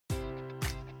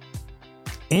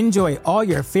Enjoy all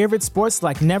your favorite sports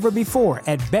like never before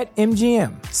at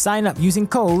BetMGM. Sign up using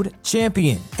code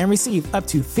CHAMPION and receive up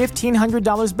to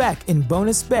 $1,500 back in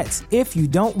bonus bets if you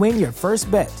don't win your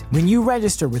first bet. When you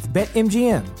register with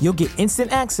BetMGM, you'll get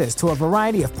instant access to a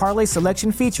variety of parlay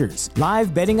selection features,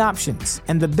 live betting options,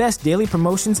 and the best daily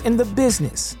promotions in the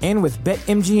business. And with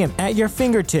BetMGM at your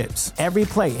fingertips, every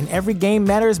play and every game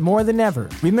matters more than ever.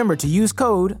 Remember to use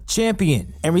code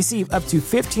CHAMPION and receive up to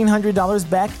 $1,500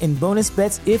 back in bonus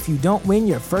bets if you don't win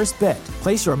your first bet.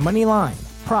 Place your money line,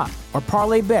 prop, or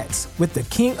parlay bets with the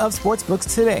king of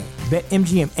sportsbooks today.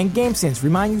 BetMGM and GameSense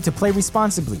remind you to play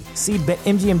responsibly. See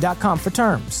BetMGM.com for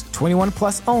terms. 21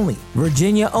 plus only.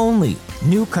 Virginia only.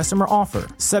 New customer offer.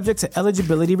 Subject to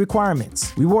eligibility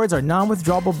requirements. Rewards are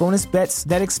non-withdrawable bonus bets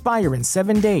that expire in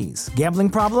 7 days. Gambling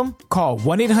problem? Call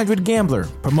 1-800-GAMBLER.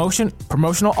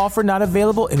 Promotional offer not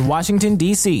available in Washington,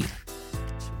 D.C.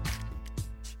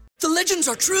 The legends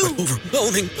are true.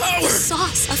 Overwhelming power! The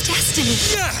sauce of destiny.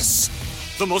 Yes!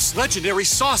 The most legendary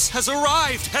sauce has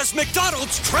arrived as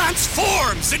McDonald's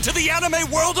transforms into the anime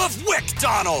world of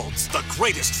WickDonald's. The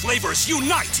greatest flavors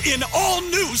unite in all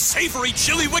new savory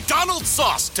chili McDonald's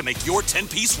sauce to make your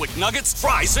 10-piece Wick Nuggets,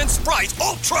 fries, and Sprite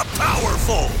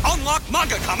ultra-powerful. Unlock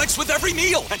manga comics with every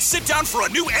meal and sit down for a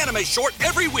new anime short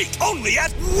every week only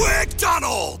at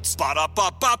WickDonald's.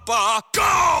 Ba-da-ba-ba-ba,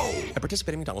 go! At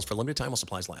participating McDonald's for a limited time while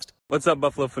supplies last. What's up,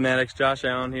 Buffalo Fanatics? Josh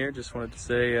Allen here. Just wanted to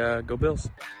say, go Bills.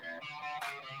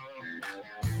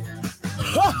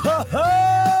 Ho, ho,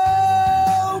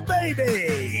 ho,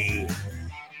 baby!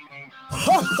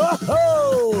 Ho, ho,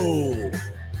 ho!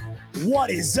 What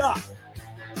is up,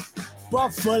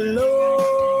 Buffalo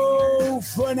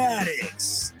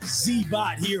Fanatics?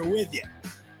 Z-Bot here with you.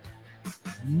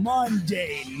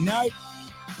 Monday night,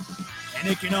 and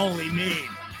it can only mean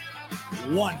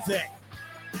one thing.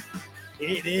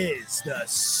 It is the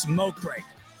Smoke Break,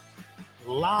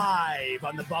 live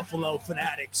on the Buffalo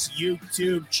Fanatics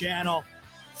YouTube channel.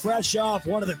 Fresh off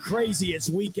one of the craziest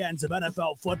weekends of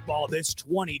NFL football this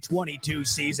 2022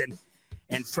 season,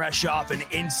 and fresh off an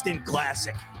instant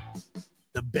classic.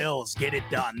 The Bills get it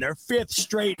done. Their fifth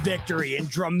straight victory in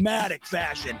dramatic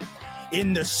fashion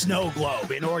in the Snow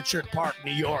Globe in Orchard Park,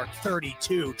 New York,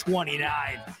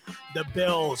 32-29. The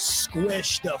Bills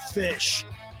squish the fish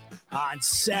on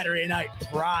Saturday night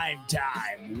prime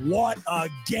time. What a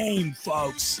game,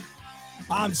 folks.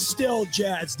 I'm still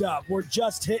jazzed up. We're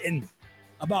just hitting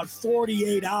about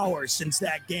 48 hours since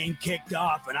that game kicked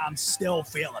off, and I'm still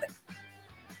feeling it.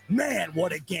 Man,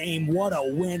 what a game, what a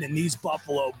win, and these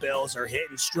Buffalo Bills are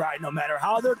hitting stride no matter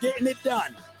how they're getting it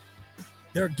done.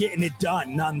 They're getting it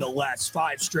done nonetheless.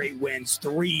 5 straight wins,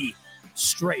 3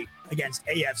 straight against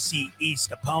AFC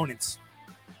East opponents.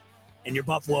 And your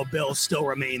Buffalo Bills still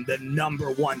remain the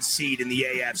number 1 seed in the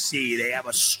AFC. They have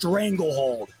a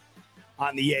stranglehold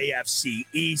on the AFC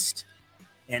East,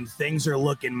 and things are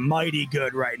looking mighty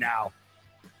good right now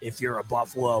if you're a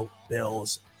Buffalo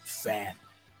Bills fan.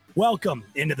 Welcome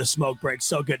into the Smoke Break.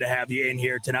 So good to have you in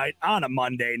here tonight on a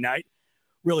Monday night.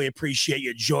 Really appreciate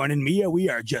you joining me. We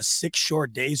are just 6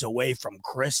 short days away from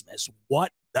Christmas.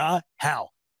 What the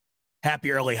hell?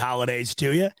 Happy early holidays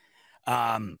to you.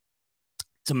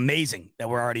 It's amazing that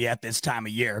we're already at this time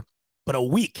of year. But a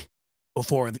week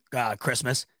before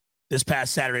Christmas, this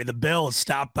past Saturday, the Bills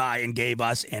stopped by and gave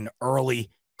us an early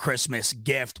Christmas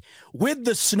gift. With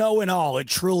the snow and all, it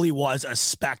truly was a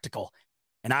spectacle.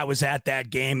 And I was at that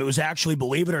game. It was actually,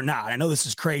 believe it or not, I know this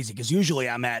is crazy because usually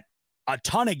I'm at a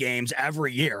ton of games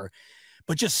every year.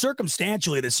 But just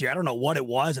circumstantially this year, I don't know what it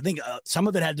was. I think some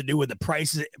of it had to do with the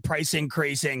price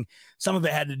increasing. Some of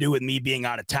it had to do with me being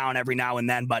out of town every now and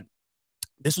then. But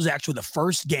this was actually the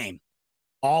first game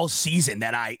all season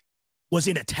that I was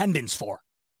in attendance for.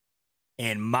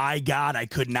 And my God, I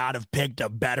could not have picked a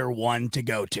better one to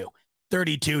go to.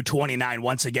 32-29,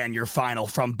 once again, your final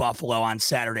from Buffalo on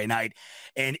Saturday night.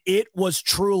 And it was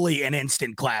truly an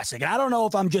instant classic. And I don't know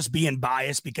if I'm just being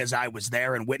biased because I was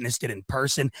there and witnessed it in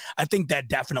person. I think that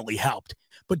definitely helped.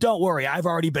 But don't worry, I've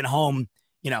already been home,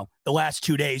 the last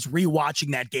 2 days,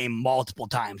 rewatching that game multiple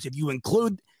times. If you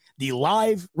include the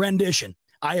live rendition,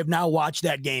 I have now watched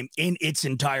that game in its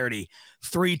entirety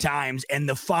 3 times. And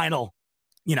the final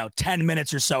 10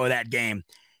 minutes or so of that game,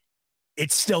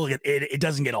 it's still, it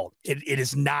doesn't get old. It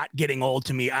is not getting old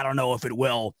to me. I don't know if it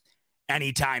will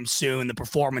anytime soon. The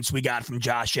performance we got from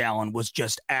Josh Allen was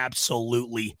just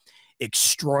absolutely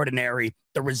extraordinary.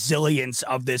 The resilience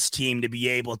of this team to be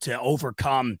able to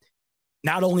overcome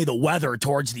not only the weather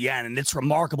towards the end, and it's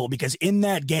remarkable because in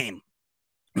that game,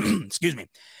 excuse me,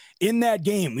 in that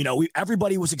game,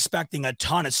 everybody was expecting a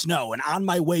ton of snow. And on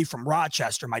my way from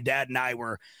Rochester, my dad and I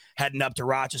were heading up to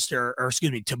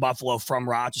to Buffalo from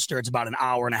Rochester. It's about an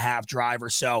hour and a half drive or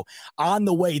so. On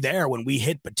the way there, when we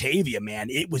hit Batavia, man,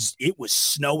 it was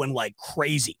snowing like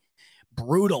crazy.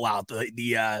 Brutal out.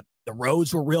 The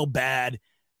roads were real bad,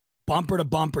 bumper to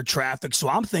bumper traffic. So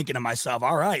I'm thinking to myself,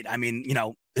 all right, I mean,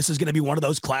 this is going to be one of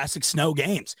those classic snow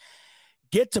games.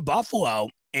 Get to Buffalo,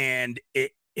 and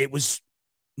it was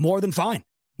more than fine.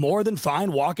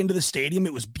 Walk into the stadium.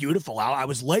 It was beautiful. I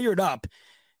was layered up,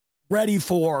 ready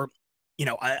for,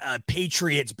 a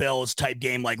Patriots-Bills type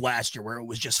game like last year where it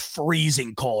was just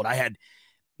freezing cold. I had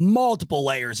multiple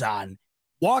layers on.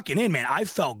 Walking in, man, I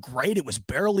felt great. It was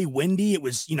barely windy. It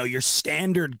was, your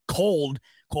standard cold,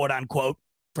 quote unquote,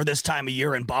 for this time of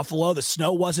year in Buffalo. The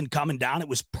snow wasn't coming down. It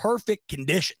was perfect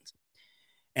conditions.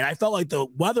 And I felt like the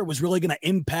weather was really going to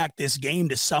impact this game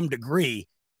to some degree.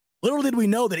 Little did we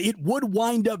know that it would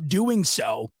wind up doing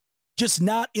so, just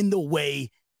not in the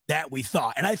way that we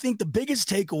thought. And I think the biggest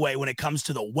takeaway when it comes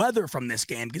to the weather from this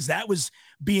game, because that was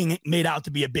being made out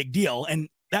to be a big deal, and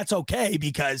that's okay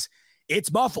because it's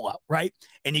Buffalo, right?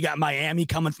 And you got Miami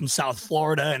coming from South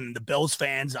Florida, and the Bills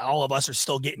fans, all of us are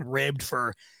still getting ribbed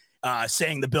for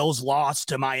saying the Bills lost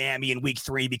to Miami in week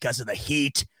 3 because of the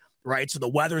heat, right? So the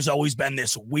weather's always been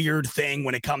this weird thing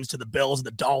when it comes to the Bills and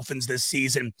the Dolphins this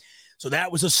season. So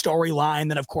that was a storyline.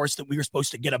 Then, of course, that we were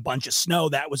supposed to get a bunch of snow.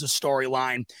 That was a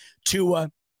storyline. Tua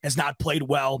has not played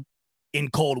well in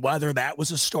cold weather. That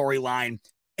was a storyline.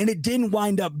 And it didn't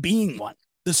wind up being one.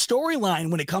 The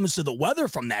storyline when it comes to the weather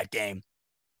from that game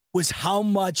was how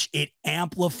much it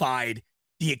amplified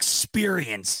the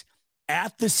experience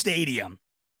at the stadium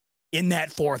in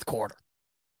that fourth quarter.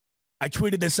 I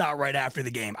tweeted this out right after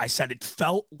the game. I said it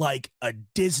felt like a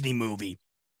Disney movie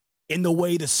in the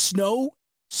way the snow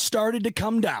started to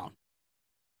come down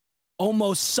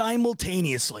almost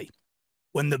simultaneously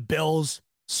when the Bills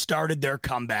started their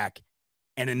comeback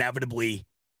and inevitably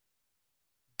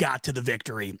got to the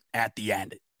victory at the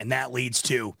end. And that leads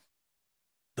to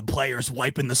the players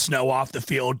wiping the snow off the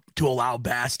field to allow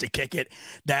Bass to kick it.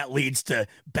 That leads to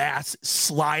Bass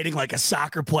sliding like a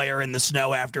soccer player in the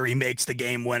snow after he makes the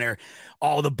game winner.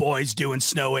 All the boys doing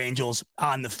snow angels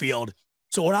on the field.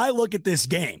 So when I look at this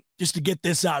game, just to get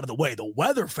this out of the way, the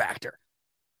weather factor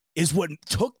is what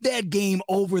took that game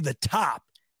over the top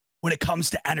when it comes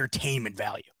to entertainment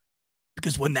value.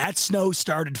 Because when that snow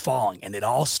started falling and it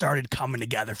all started coming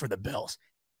together for the Bills,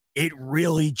 it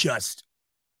really just,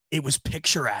 it was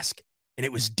picturesque and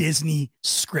it was Disney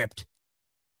script,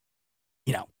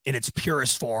 in its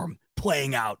purest form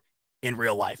playing out in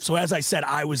real life. So as I said,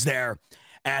 I was there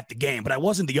at the game, but I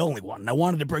wasn't the only one. And I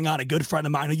wanted to bring on a good friend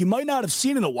of mine who you might not have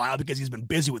seen in a while because he's been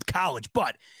busy with college,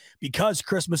 but because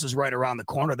Christmas is right around the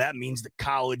corner, that means the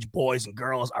college boys and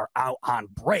girls are out on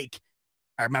break.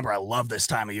 I remember I love this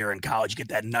time of year in college. You get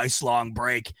that nice long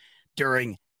break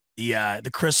during the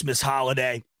Christmas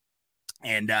holiday.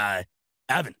 And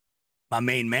Evan, my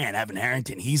main man, Evan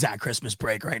Harrington, he's on Christmas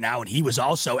break right now. And he was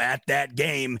also at that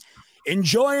game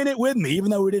enjoying it with me, even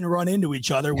though we didn't run into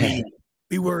each other.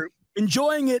 We were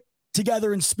enjoying it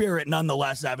together in spirit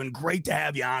nonetheless, Evan. Great to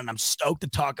have you on. I'm stoked to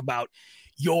talk about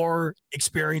your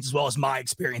experience as well as my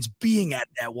experience being at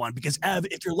that one. Because, Ev,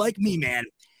 if you're like me, man,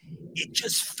 it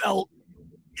just felt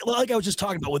like I was just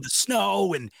talking about with the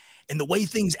snow and the way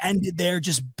things ended there,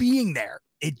 just being there.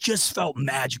 It just felt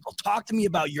magical. Talk to me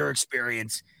about your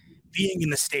experience being in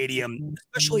the stadium,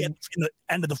 especially in the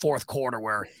end of the fourth quarter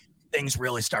where things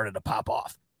really started to pop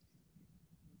off.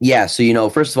 Yeah, so,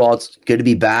 first of all, it's good to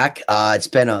be back. It's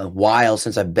been a while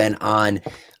since I've been on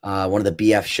one of the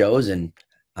BF shows, and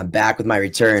I'm back with my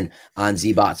return on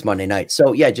Z-Bots Monday night.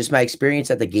 So, yeah, just my experience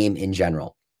at the game in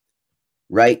general.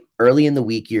 Right? Early in the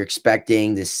week, you're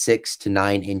expecting this 6 to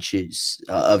 9 inches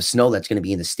of snow that's going to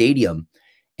be in the stadium.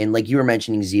 And like you were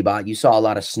mentioning, Z-Bot, you saw a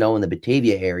lot of snow in the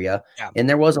Batavia area, and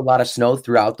there was a lot of snow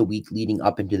throughout the week leading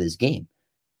up into this game.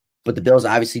 But the Bills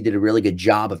obviously did a really good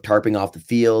job of tarping off the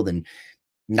field and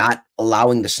not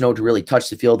allowing the snow to really touch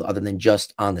the field other than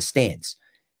just on the stands.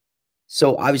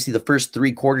 So obviously the first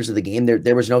 3 quarters of the game,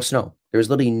 there was no snow. There was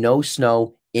literally no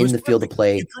snow in the field of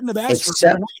play,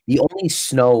 except the only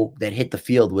snow that hit the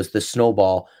field was the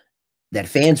snowball that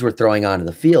fans were throwing onto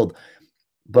the field.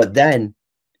 But then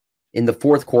in the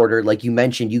fourth quarter, like you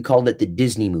mentioned, you called it the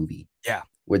Disney movie. Yeah.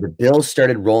 Where the Bills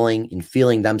started rolling and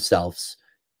feeling themselves,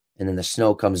 and then the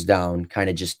snow comes down, kind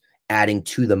of just adding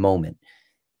to the moment.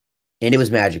 And it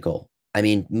was magical. I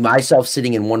mean, myself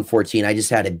sitting in 114, I just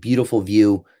had a beautiful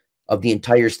view of the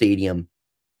entire stadium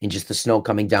and just the snow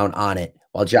coming down on it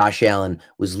while Josh Allen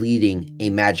was leading a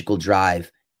magical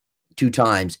drive 2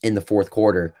 times in the fourth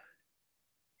quarter.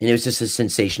 And it was just a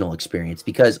sensational experience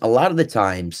because a lot of the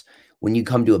times when you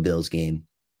come to a Bills game,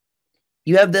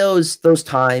 you have those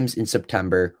times in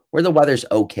September where the weather's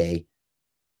okay.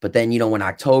 But then, when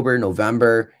October,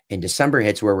 November, and December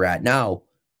hits where we're at now,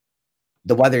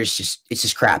 the weather is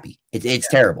just crappy. It's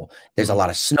terrible. There's a lot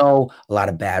of snow, a lot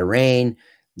of bad rain.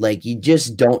 Like, you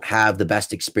just don't have the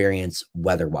best experience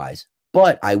weather-wise.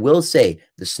 But I will say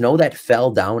the snow that fell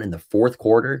down in the fourth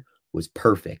quarter was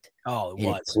perfect. Oh, it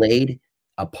and was. It played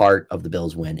a part of the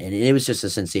Bills win. And it was just a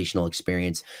sensational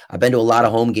experience. I've been to a lot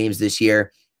of home games this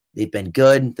year. They've been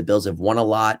good. The Bills have won a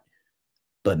lot.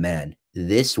 But, man,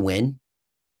 this win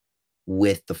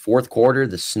with the fourth quarter,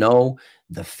 the snow,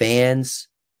 the fans,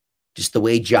 just the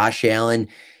way Josh Allen,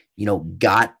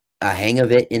 got a hang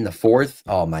of it in the fourth.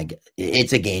 Oh, my God.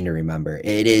 It's a game to remember.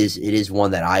 It is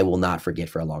one that I will not forget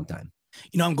for a long time.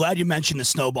 I'm glad you mentioned the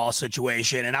snowball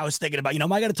situation. And I was thinking about,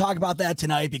 am I going to talk about that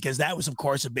tonight? Because that was, of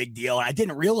course, a big deal. And I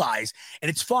didn't realize. And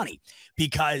it's funny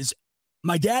because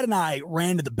my dad and I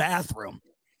ran to the bathroom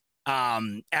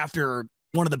after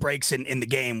one of the breaks in the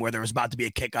game where there was about to be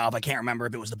a kickoff. I can't remember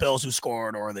if it was the Bills who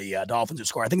scored or the Dolphins who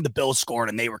scored. I think the Bills scored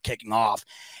and they were kicking off.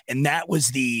 And that was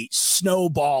the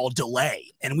snowball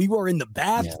delay. And we were in the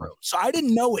bathroom. Yeah. So I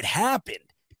didn't know it happened.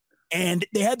 And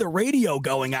they had the radio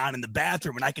going on in the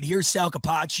bathroom, and I could hear Sal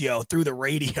Capaccio through the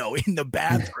radio in the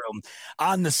bathroom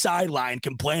on the sideline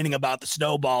complaining about the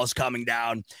snowballs coming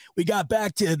down. We got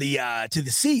back to the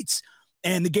seats,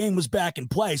 and the game was back in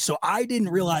play. So I didn't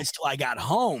realize till I got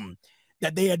home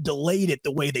that they had delayed it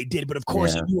the way they did. But, of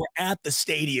course, if you were at the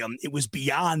stadium, it was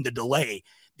beyond the delay.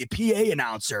 The PA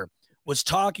announcer was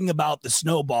talking about the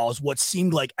snowballs what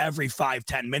seemed like every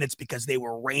 5-10 minutes because they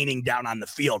were raining down on the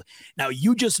field. Now,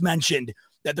 you just mentioned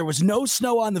that there was no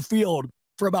snow on the field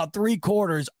for about 3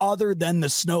 quarters other than the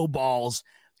snowballs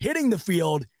hitting the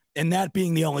field and that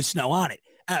being the only snow on it.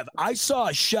 Ev, I saw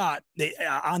a shot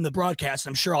on the broadcast,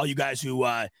 and I'm sure all you guys who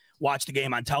watched the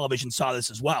game on television saw this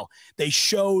as well. They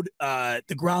showed the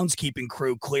groundskeeping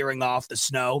crew clearing off the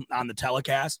snow on the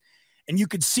telecast, and you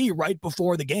could see right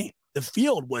before the game, the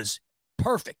field was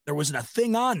perfect. There wasn't a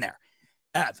thing on there.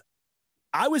 Ev,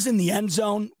 I was in the end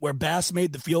zone where Bass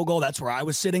made the field goal. That's where I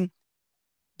was sitting.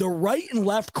 The right and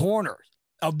left corners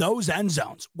of those end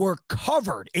zones were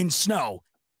covered in snow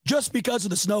just because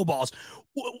of the snowballs.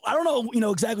 I don't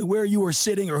know, exactly where you were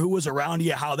sitting or who was around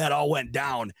you, how that all went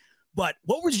down. But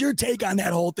what was your take on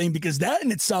that whole thing? Because that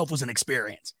in itself was an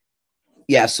experience.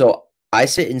 Yeah, so I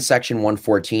sit in section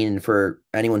 114, and for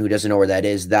anyone who doesn't know where that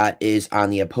is on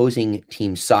the opposing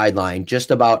team's sideline,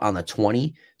 just about on the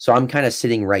 20. So I'm kind of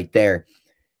sitting right there.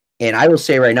 And I will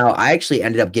say right now, I actually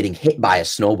ended up getting hit by a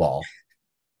snowball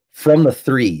from the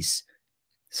 3s.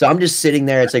 So I'm just sitting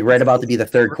there. It's like right about to be the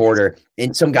third quarter,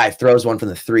 and some guy throws one from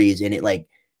the 3s, and it like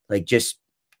just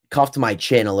cuffed my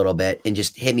chin a little bit and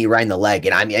just hit me right in the leg.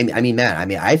 And I mean,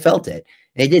 man, I felt it.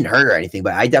 It didn't hurt or anything,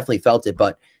 but I definitely felt it.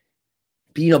 But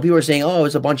people were saying, oh, it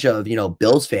was a bunch of,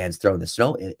 Bills fans throwing the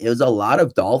snow. It was a lot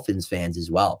of Dolphins fans as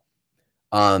well.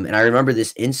 And I remember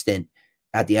this instant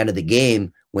at the end of the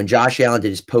game when Josh Allen did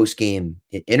his post-game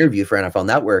interview for NFL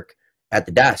Network at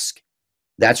the desk.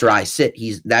 That's where I sit.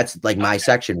 That's like my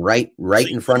section right so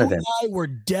in front of him. I were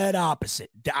dead opposite.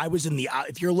 I was in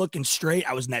if you're looking straight,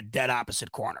 I was in that dead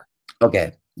opposite corner.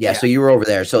 Okay. Yeah. So you were over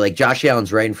there. So like Josh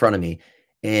Allen's right in front of me,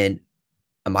 and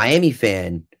a Miami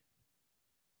fan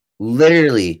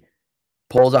literally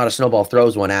pulls out a snowball,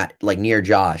 throws one at like near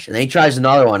Josh, and then he tries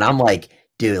another one. I'm like,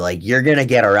 dude, like you're going to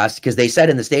get arrested. Cause they said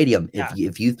in the stadium,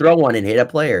 if you throw one and hit a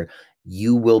player,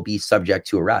 you will be subject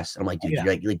to arrest. I'm like, dude,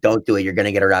 like, don't do it. You're going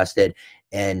to get arrested.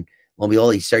 And when we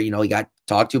all started, he got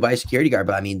talked to by a security guard,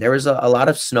 but I mean, there was a lot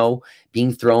of snow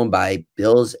being thrown by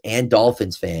Bills and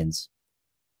Dolphins fans,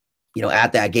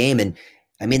 at that game. And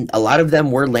I mean, a lot of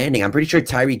them were landing. I'm pretty sure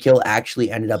Tyreek Hill actually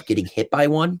ended up getting hit by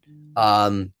one.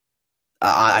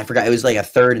 I forgot, it was like a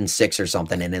 3rd and 6 or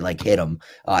something, and it like hit him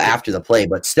after the play.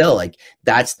 But still, like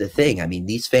that's the thing. I mean,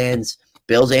 these fans,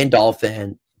 Bills and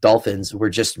Dolphins, were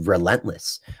just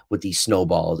relentless with these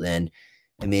snowballs. And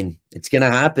I mean, it's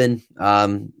gonna happen. I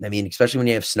mean, especially when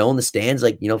you have snow in the stands,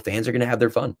 like fans are gonna have their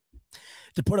fun.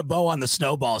 To put a bow on the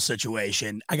snowball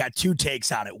situation, I got 2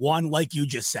 takes on it. One, like you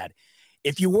just said,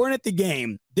 if you weren't at the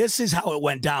game, this is how it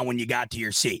went down when you got to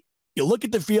your seat. You look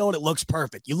at the field, it looks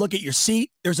perfect. You look at your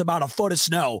seat, there's about a foot of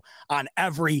snow on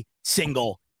every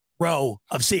single row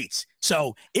of seats.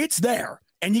 So it's there.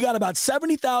 And you got about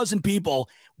 70,000 people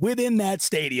within that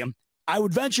stadium. I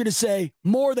would venture to say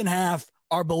more than half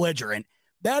are belligerent.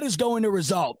 That is going to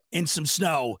result in some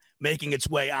snow making its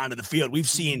way onto the field. We've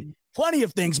seen plenty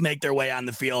of things make their way on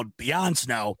the field beyond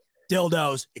snow.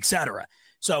 dildos, etc.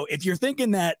 So if you're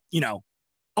thinking that,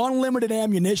 unlimited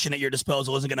ammunition at your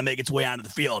disposal isn't going to make its way onto the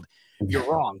field, you're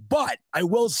wrong. But I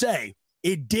will say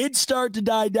it did start to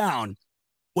die down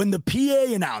when the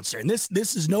PA announcer, and this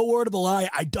is no word of a lie,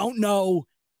 I don't know,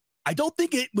 I don't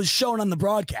think it was shown on the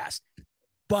broadcast,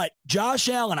 but Josh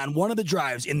Allen on one of the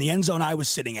drives in the end zone I was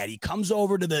sitting at, he comes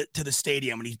over to the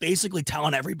stadium and he's basically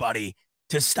telling everybody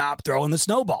to stop throwing the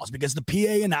snowballs because the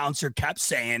PA announcer kept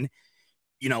saying,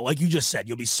 like you just said,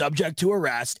 you'll be subject to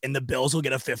arrest and the Bills will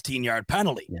get a 15-yard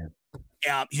penalty.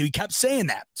 Yeah. He kept saying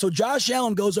that. So Josh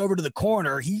Allen goes over to the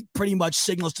corner. He pretty much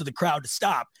signals to the crowd to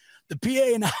stop. The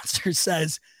PA announcer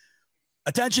says,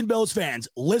 "Attention Bills fans,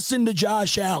 listen to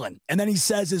Josh Allen." And then he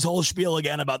says his whole spiel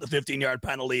again about the 15-yard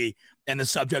penalty and the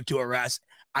subject to arrest.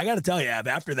 I got to tell you, Ab,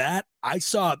 after that, I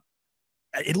saw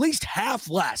at least half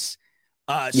less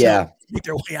make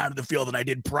their way out of the field than I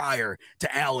did prior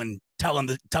to Allen telling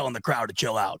the crowd to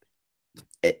chill out.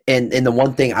 And the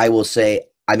one thing I will say,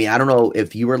 I mean, I don't know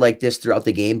if you were like this throughout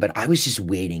the game, but I was just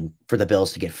waiting for the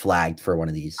Bills to get flagged for one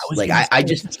of these. I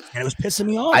just, and it was pissing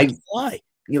me off. Why?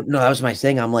 That was my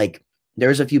thing. I'm like,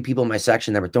 there's a few people in my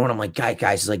section that were throwing. I'm like, guys,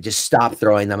 it's like, just stop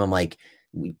throwing them. I'm like,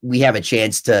 we have a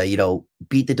chance to,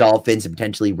 beat the Dolphins and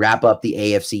potentially wrap up the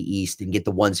AFC East and get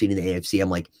the 1 seed in the AFC. I'm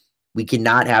like, we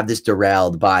cannot have this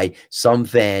derailed by some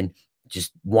fan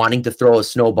just wanting to throw a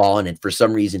snowball and it for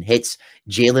some reason hits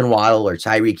Jalen Waddle or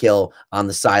Tyreek Hill on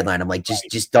the sideline. I'm like,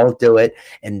 just don't do it.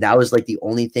 And that was like the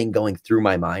only thing going through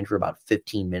my mind for about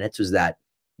 15 minutes was that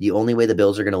the only way the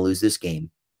Bills are going to lose this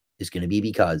game is going to be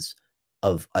because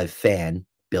of a fan,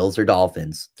 Bills or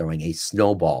Dolphins, throwing a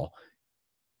snowball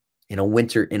in a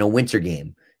winter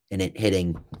game and it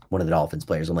hitting one of the Dolphins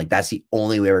players. I'm like, that's the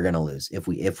only way we're going to lose if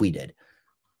we did.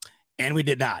 And we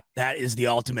did not. That is the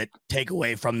ultimate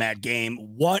takeaway from that game.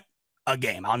 What a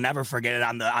game. I'll never forget it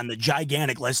on the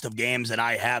gigantic list of games that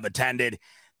I have attended.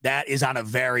 That is on a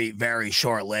very, very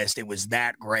short list. It was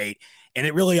that great. And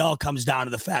it really all comes down to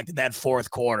the fact that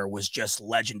fourth quarter was just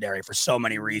legendary for so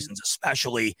many reasons,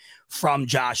 especially from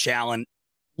Josh Allen.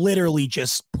 Literally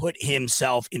just put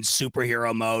himself in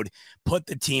superhero mode, put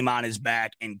the team on his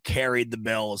back, and carried the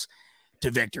Bills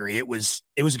to victory. It was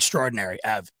extraordinary,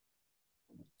 Ev.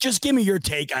 Just give me your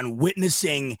take on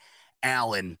witnessing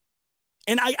Allen.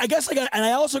 And I guess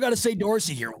I also got to say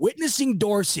Dorsey here. Witnessing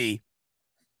Dorsey,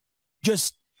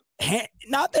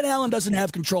 not that Allen doesn't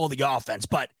have control of the offense,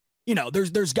 but,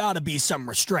 there's got to be some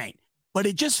restraint. But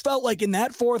it just felt like in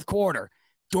that fourth quarter,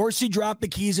 Dorsey dropped the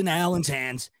keys in Allen's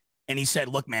hands, and he said,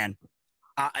 "Look, man,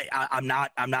 I'm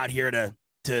not here to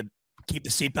keep the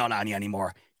seatbelt on you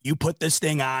anymore. You put this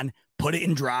thing on, put it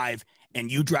in drive, and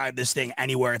you drive this thing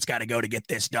anywhere it's got to go to get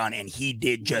this done." And he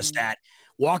did just that.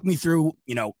 Walk me through,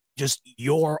 just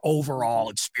your overall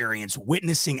experience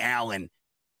witnessing Allen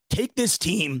take this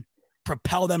team,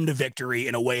 propel them to victory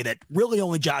in a way that really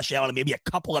only Josh Allen and maybe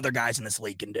a couple other guys in this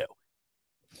league can do.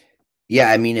 Yeah,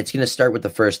 I mean, it's going to start with the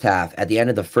first half. At the end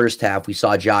of the first half, we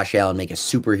saw Josh Allen make a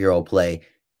superhero play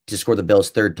to score the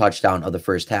Bills' third touchdown of the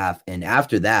first half. And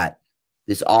after that,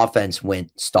 this offense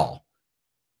went stall.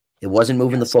 It wasn't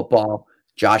moving the football.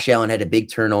 Josh Allen had a big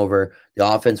turnover. The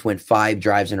offense went 5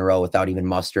 drives in a row without even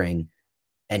mustering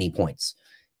any points.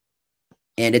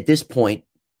 And at this point,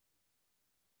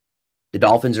 the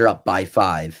Dolphins are up by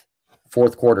 5.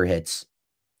 Fourth quarter hits.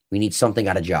 We need something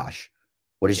out of Josh.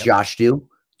 What does Josh do?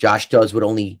 Josh does what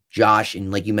only Josh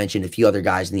and, like you mentioned, a few other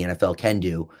guys in the NFL can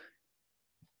do.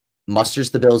 Musters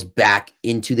the Bills back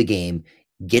into the game,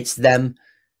 gets them,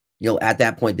 at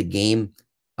that point, the game,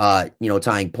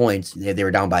 tying points. They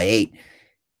were down by 8.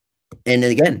 And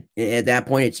then again, at that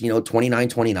point, it's,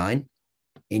 29-29.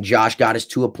 And Josh got us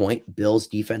to a point. Bills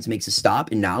defense makes a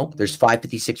stop. And now there's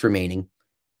 5:56 remaining.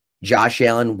 Josh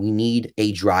Allen, we need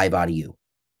a drive out of you.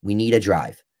 We need a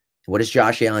drive. What does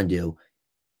Josh Allen do?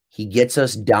 He gets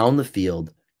us down the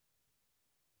field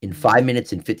in 5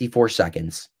 minutes and 54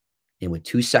 seconds. And with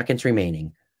 2 seconds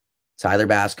remaining, Tyler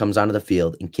Bass comes onto the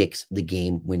field and kicks the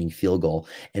game-winning field goal.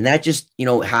 And that just,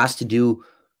 has to do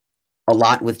a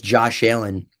lot with Josh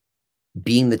Allen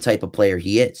being the type of player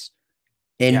he is.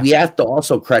 And we have to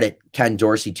also credit Ken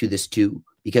Dorsey to this too,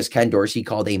 because Ken Dorsey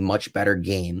called a much better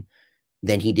game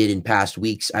than he did in past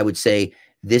weeks. I would say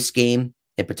this game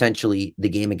and potentially the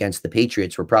game against the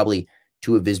Patriots were probably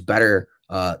two of his better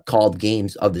called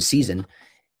games of the season.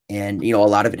 And, a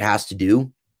lot of it has to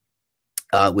do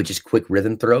with just quick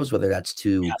rhythm throws, whether that's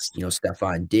to,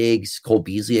 Stephon Diggs, Cole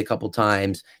Beasley a couple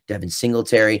times, Devin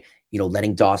Singletary,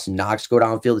 letting Dawson Knox go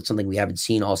downfield. It's something we haven't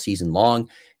seen all season long.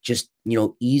 Just,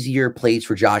 easier plays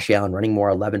for Josh Allen, running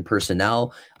more 11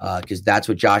 personnel, because that's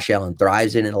what Josh Allen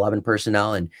thrives in 11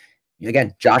 personnel. And,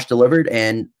 again, Josh delivered,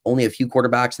 and only a few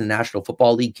quarterbacks in the National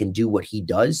Football League can do what he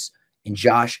does. And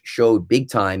Josh showed big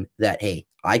time that, hey,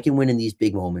 I can win in these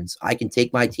big moments. I can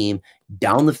take my team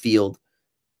down the field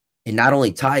and not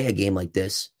only tie a game like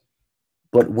this,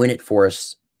 but win it for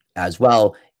us as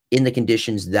well in the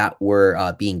conditions that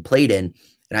were being played in.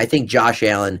 And I think Josh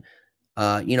Allen,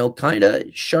 kind of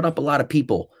shut up a lot of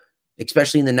people,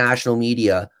 especially in the national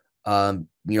media, 2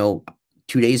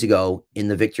 days ago in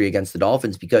the victory against the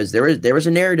Dolphins, because there was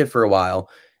a narrative for a while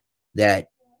that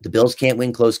the Bills can't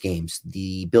win close games.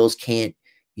 The Bills can't,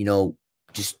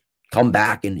 just come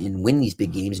back and win these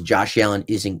big games. And Josh Allen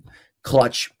isn't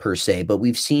clutch per se, but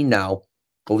we've seen now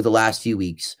over the last few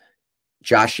weeks,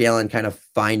 Josh Allen kind of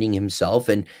finding himself,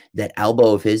 and that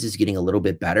elbow of his is getting a little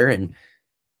bit better. And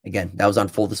again, that was on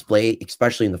full display,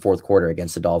 especially in the fourth quarter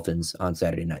against the Dolphins on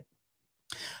Saturday night.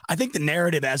 I think the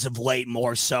narrative as of late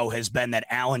more so has been that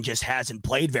Allen just hasn't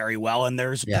played very well. And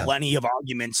there's plenty of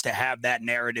arguments to have that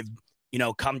narrative,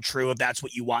 come true if that's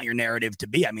what you want your narrative to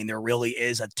be. I mean, there really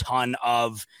is a ton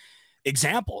of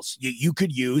examples you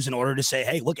could use in order to say,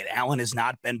 hey, look, Allen has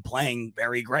not been playing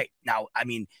very great. Now, I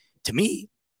mean, to me,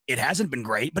 it hasn't been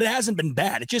great, but it hasn't been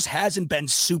bad. It just hasn't been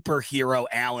superhero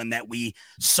Allen that we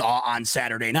saw on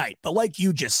Saturday night. But like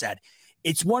you just said,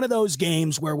 it's one of those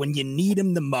games where when you need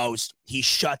him the most, he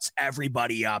shuts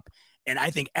everybody up. And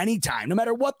I think anytime, no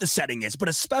matter what the setting is, but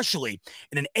especially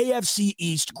in an AFC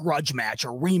East grudge match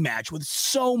or rematch with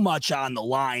so much on the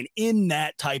line in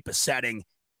that type of setting,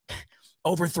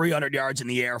 over 300 yards in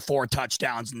the air, 4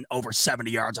 touchdowns, and over 70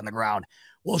 yards on the ground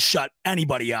will shut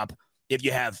anybody up if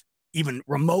you have even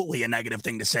remotely a negative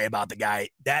thing to say about the guy.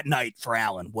 That night for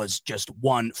Allen was just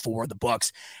one for the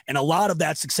books. And a lot of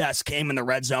that success came in the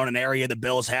red zone, an area the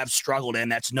Bills have struggled in.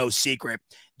 That's no secret.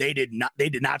 They did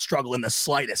not struggle in the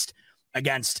slightest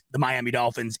against the Miami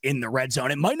Dolphins in the red zone.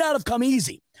 It might not have come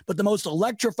easy, but the most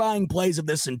electrifying plays of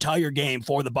this entire game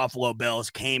for the Buffalo Bills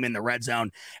came in the red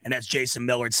zone. And as Jason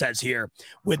Millard says here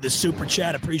with the super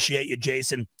chat, appreciate you,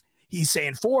 Jason. He's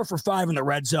saying 4 for 5 in the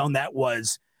red zone. That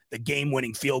was the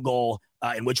game-winning field goal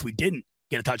in which we didn't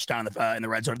get a touchdown in the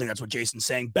red zone. I think that's what Jason's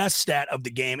saying. Best stat of the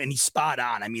game, and he's spot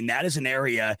on. I mean, that is an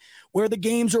area where the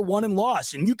games are won and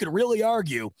lost, and you could really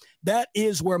argue that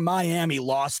is where Miami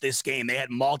lost this game. They had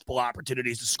multiple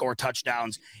opportunities to score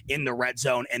touchdowns in the red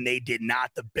zone, and they did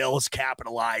not. The Bills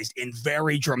capitalized in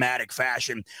very dramatic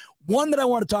fashion. One that I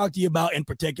want to talk to you about in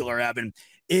particular, Evan,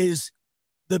 is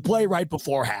the play right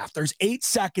before half. There's 8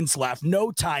 seconds left,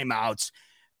 no timeouts.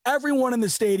 Everyone in the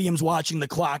stadium's watching the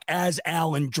clock as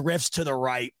Allen drifts to the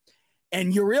right.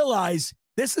 And you realize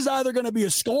this is either going to be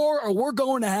a score or we're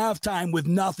going to halftime with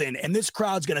nothing. And this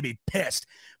crowd's going to be pissed.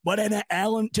 But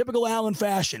in typical Allen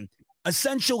fashion,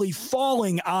 essentially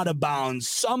falling out of bounds,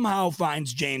 somehow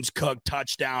finds James Cook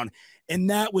touchdown.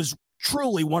 And that was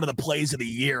truly one of the plays of the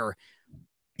year.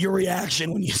 Your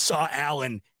reaction when you saw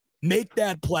Allen make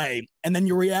that play, and then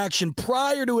your reaction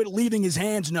prior to it leaving his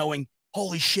hands knowing,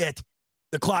 holy shit,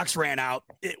 the clocks ran out.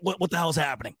 What the hell's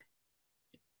happening?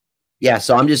 Yeah,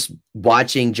 so I'm just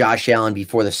watching Josh Allen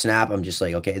before the snap. I'm just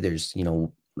like, okay, there's,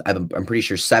 I'm pretty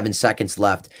sure 7 seconds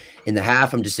left in the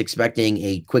half. I'm just expecting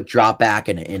a quick drop back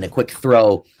and a quick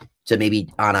throw to maybe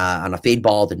on a fade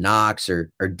ball to Knox or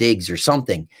Diggs or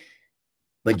something.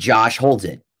 But Josh holds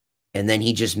it. And then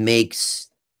he just makes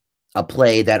a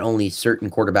play that only certain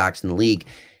quarterbacks in the league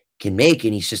can make.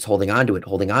 And he's just holding on to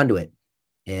it.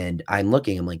 And I'm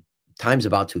like, time's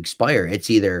about to expire. It's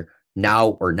either now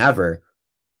or never.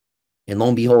 And lo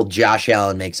and behold, Josh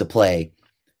Allen makes a play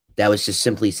that was just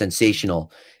simply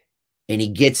sensational. And he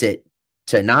gets it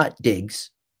to not Diggs,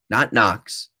 not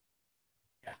Knox,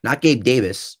 not Gabe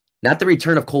Davis, not the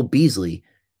return of Cole Beasley,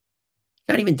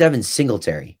 not even Devin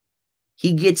Singletary.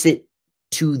 He gets it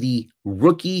to the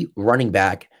rookie running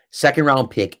back, second-round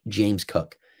pick, James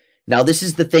Cook. Now, this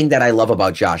is the thing that I love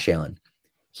about Josh Allen.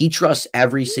 He trusts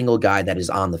every single guy that is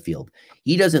on the field.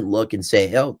 He doesn't look and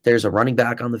say, oh, there's a running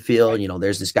back on the field.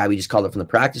 There's this guy we just called up from the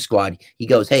practice squad. He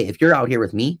goes, hey, if you're out here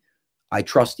with me, I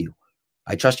trust you.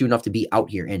 I trust you enough to be out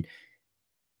here. And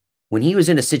when he was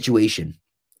in a situation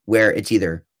where it's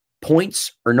either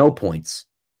points or no points,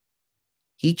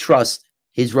 he trusts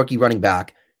his rookie running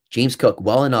back, James Cook,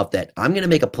 well enough that I'm going to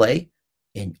make a play,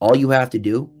 and all you have to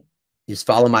do is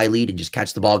follow my lead and just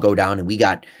catch the ball, go down. And we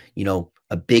got,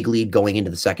 a big lead going into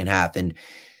the second half. And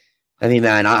I mean,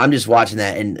 man, I'm just watching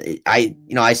that. And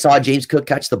I saw James Cook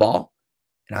catch the ball,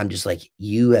 and I'm just like,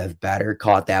 you have better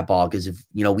caught that ball. Cause if,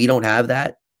 we don't have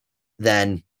that,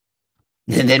 then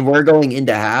we're going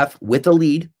into half with a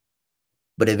lead,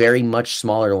 but a very much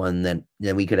smaller one than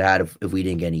we could have had if we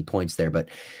didn't get any points there. But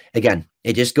again,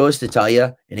 it just goes to tell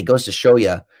you, and it goes to show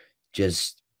you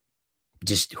just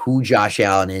who Josh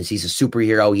Allen is. He's a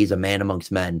superhero. He's a man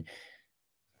amongst men.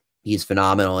 He's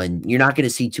phenomenal. And you're not going to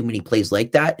see too many plays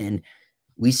like that. And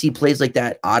we see plays like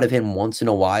that out of him once in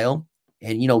a while.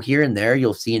 And, here and there,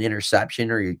 you'll see an interception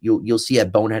or you'll see a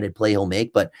boneheaded play he'll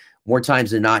make. But more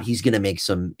times than not, he's going to make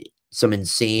some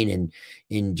insane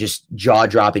and just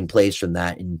jaw-dropping plays from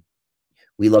that. And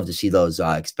we love to see those,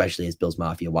 especially as Bills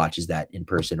Mafia watches that in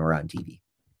person or on TV.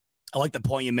 I like the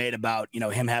point you made about,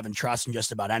 him having trust in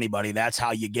just about anybody. That's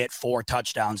how you get 4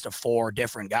 touchdowns to 4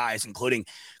 different guys, including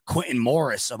Quentin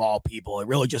Morris of all people. It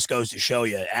really just goes to show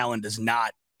you Allen does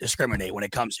not discriminate when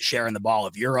it comes to sharing the ball.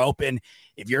 If you're open,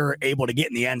 if you're able to get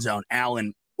in the end zone,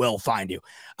 Allen will find you.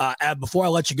 Before I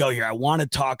let you go here, I want to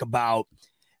talk about,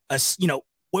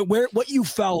 what you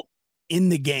felt in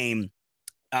the game,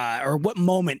 or what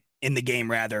moment in the game,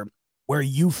 rather, where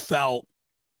you felt,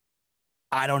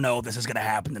 I don't know if this is going to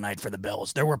happen tonight for the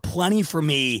Bills. There were plenty for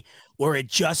me where it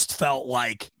just felt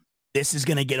like this is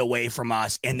going to get away from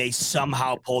us, and they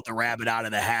somehow pulled the rabbit out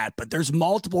of the hat. But there's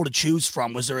multiple to choose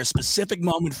from. Was there a specific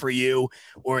moment for you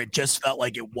where it just felt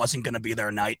like it wasn't going to be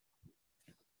their night?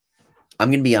 I'm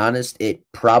going to be honest. It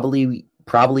probably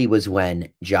was when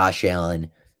Josh Allen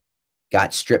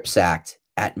got strip sacked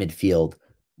at midfield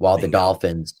while the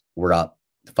Dolphins were up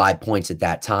 5 points at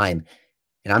that time.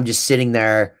 And I'm just sitting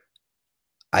there.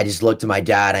 I just looked to my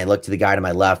dad. I looked to the guy to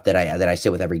my left that I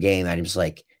sit with every game. And I'm just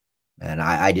like, man,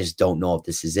 I just don't know if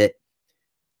this is it.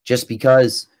 Just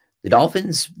because the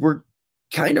Dolphins were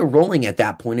kind of rolling at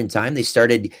that point in time. They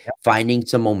started finding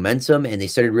some momentum and they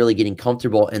started really getting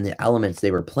comfortable in the elements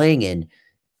they were playing in.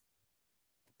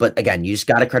 But again, you just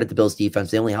got to credit the Bills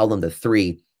defense. They only held them to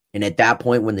 3. And at that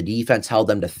point, when the defense held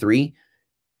them to 3,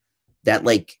 that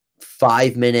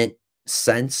 5-minute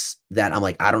sense that I'm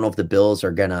like, I don't know if the Bills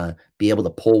are gonna be able to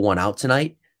pull one out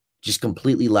tonight, just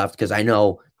completely left, because I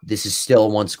know this is still a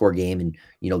 1-score game and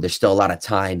there's still a lot of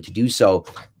time to do so.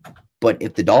 But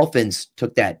if the Dolphins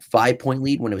took that 5-point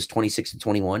lead when it was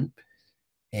 26-21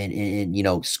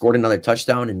 and scored another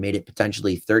touchdown and made it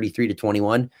potentially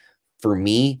 33-21, for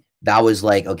me, that was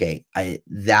like, okay,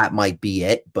 that might be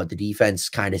it. But the defense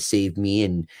kind of saved me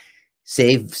and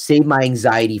saved my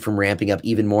anxiety from ramping up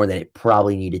even more than it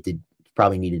probably needed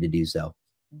to do so.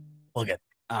 Look,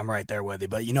 I'm right there with you.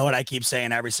 But you know what I keep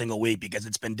saying every single week, because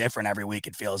it's been different every week.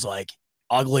 It feels like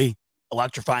ugly,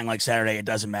 electrifying like Saturday. It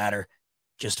doesn't matter.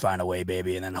 Just find a way,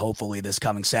 baby. And then hopefully this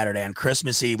coming Saturday on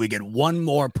Christmas Eve, we get one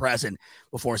more present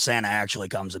before Santa actually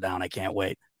comes down. I can't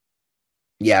wait.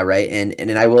 Yeah, right.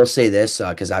 And I will say this,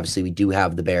 because obviously we do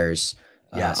have the Bears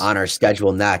on our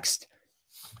schedule next.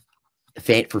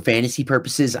 For fantasy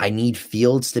purposes, I need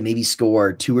Fields to maybe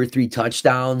score 2 or 3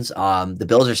 touchdowns. The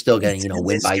Bills are still getting,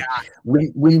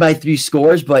 win by 3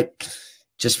 scores, but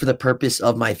just for the purpose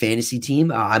of my fantasy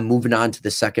team, I'm moving on to the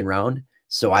second round.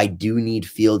 So I do need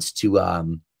Fields to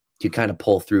kind of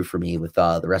pull through for me with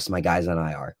the rest of my guys on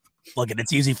IR. Look,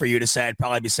 it's easy for you to say. I'd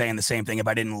probably be saying the same thing if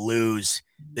I didn't lose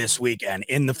this weekend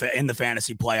in the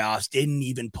fantasy playoffs. Didn't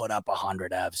even put up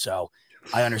 100, Ev. So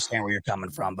I understand where you're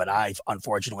coming from, but I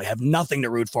unfortunately have nothing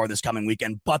to root for this coming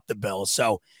weekend but the Bills.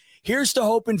 So here's to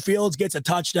hoping Fields gets a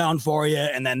touchdown for you,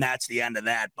 and then that's the end of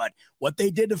that. But what they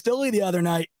did to Philly the other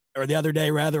day,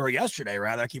 or yesterday,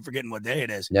 I keep forgetting what day it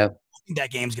is. Yeah. I think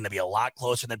that game's going to be a lot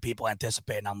closer than people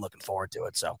anticipate, and I'm looking forward to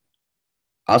it. So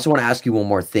I also want to ask you one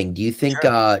more thing. Do you think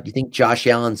Josh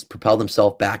Allen's propelled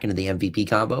himself back into the MVP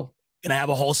combo? Going to have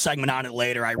a whole segment on it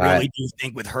later. I really do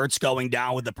think with Hurts going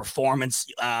down with the performance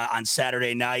on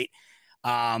Saturday night,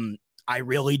 I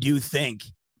really do think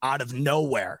out of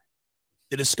nowhere,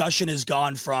 the discussion has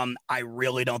gone from I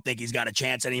really don't think he's got a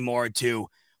chance anymore to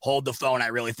hold the phone. I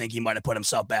really think he might have put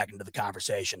himself back into the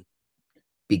conversation.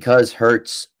 Because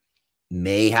Hurts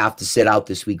may have to sit out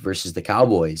this week versus the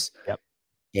Cowboys. Yep.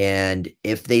 And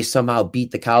if they somehow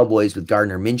beat the Cowboys with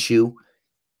Gardner Minshew,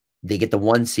 they get the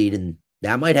 1 seed, and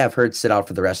that might have Hurts sit out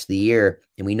for the rest of the year.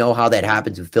 And we know how that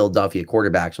happens with Philadelphia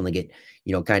quarterbacks when they get,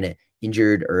 kind of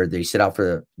injured or they sit out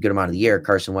for a good amount of the year.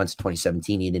 Carson Wentz,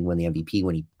 2017, he didn't win the MVP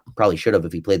when he probably should have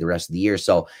if he played the rest of the year.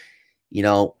 So,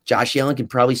 Josh Allen can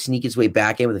probably sneak his way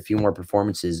back in with a few more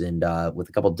performances and with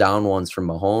a couple down ones from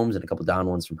Mahomes and a couple down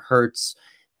ones from Hurts.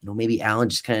 Maybe Allen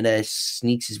just kind of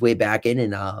sneaks his way back in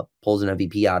and pulls an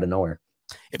MVP out of nowhere.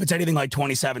 If it's anything like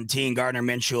 2017, Gardner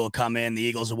Minshew will come in, the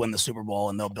Eagles will win the Super Bowl,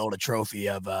 and they'll build a trophy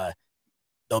of Gardner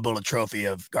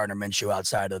Minshew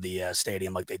outside of the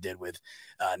stadium like they did with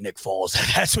Nick Foles.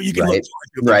 That's what you can look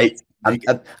forward to.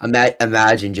 Right.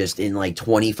 Imagine just in like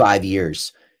 25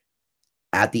 years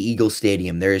at the Eagles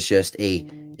Stadium, there is just a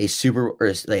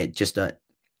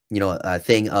a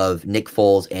thing of Nick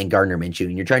Foles and Gardner Minshew,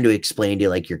 and you're trying to explain to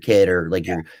like your kid or like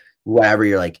your whatever,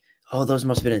 you're like, oh, those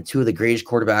must have been two of the greatest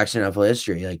quarterbacks in NFL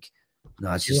history. Like,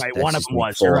 no, it's just right. One of them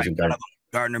was right. One of them,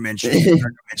 Gardner Minshew.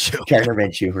 Gardner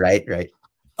Minshew, right.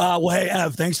 Well, hey,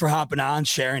 Ev, thanks for hopping on,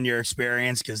 sharing your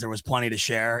experience, because there was plenty to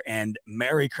share. And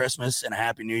Merry Christmas and a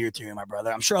Happy New Year to you, my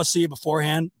brother. I'm sure I'll see you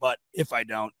beforehand, but if I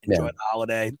don't, enjoy the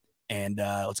holiday, and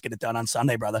let's get it done on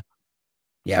Sunday, brother.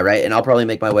 Yeah, right. And I'll probably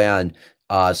make my way on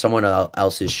someone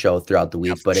else's show throughout the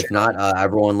week. But if not,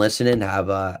 everyone listening, have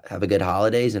a good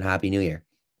holidays and Happy New Year.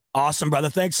 Awesome, brother.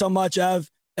 Thanks so much,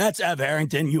 Ev. That's Ev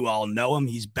Harrington. You all know him.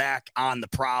 He's back on the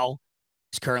prowl.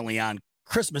 He's currently on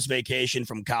Christmas vacation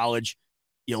from college.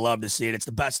 You love to see it. It's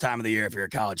the best time of the year if you're a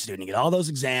college student. You get all those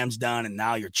exams done, and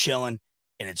now you're chilling,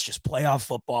 and it's just playoff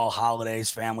football, holidays,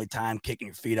 family time, kicking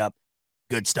your feet up.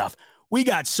 Good stuff. We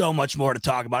got so much more to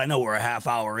talk about. I know we're a half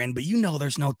hour in, but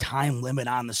there's no time limit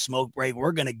on the smoke break.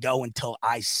 We're going to go until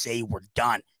I say we're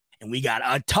done. And we got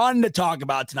a ton to talk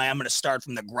about tonight. I'm going to start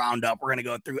from the ground up. We're going to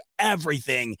go through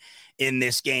everything in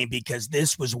this game because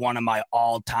this was one of my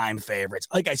all-time favorites.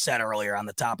 Like I said earlier on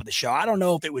the top of the show, I don't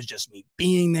know if it was just me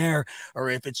being there or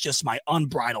if it's just my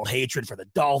unbridled hatred for the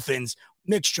Dolphins,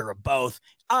 mixture of both.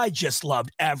 I just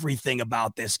loved everything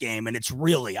about this game, and it's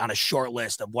really on a short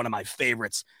list of one of my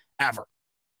favorites ever.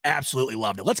 Absolutely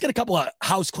loved it. Let's get a couple of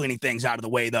house cleaning things out of the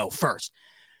way, though, first.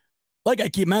 Like I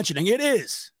keep mentioning, it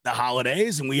is the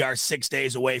holidays, and we are 6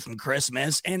 days away from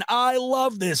Christmas, and I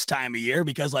love this time of year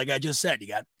because, like I just said, you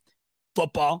got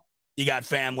football, you got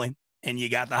family, and you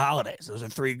got the holidays. Those are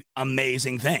three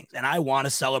amazing things, and I want to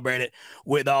celebrate it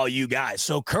with all you guys.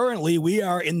 So currently, we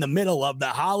are in the middle of the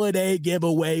holiday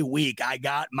giveaway week. I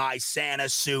got my Santa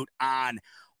suit on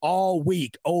all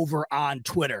week over on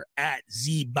Twitter at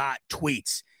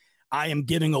ZBotTweets. I am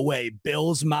giving away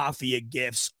Bills Mafia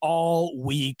gifts all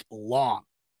week long.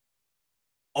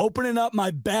 Opening up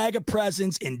my bag of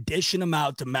presents and dishing them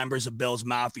out to members of Bills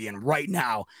Mafia. And right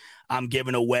now, I'm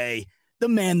giving away the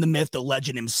man, the myth, the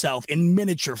legend himself in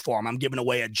miniature form. I'm giving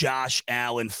away a Josh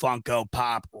Allen Funko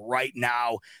Pop right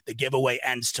now. The giveaway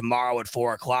ends tomorrow at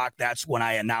 4 o'clock. That's when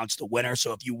I announce the winner.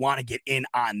 So if you want to get in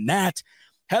on that,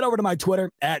 head over to my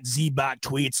Twitter at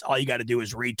ZBotTweets. All you got to do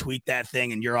is retweet that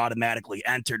thing, and you're automatically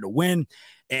entered to win.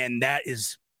 And that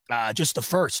is just the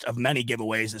first of many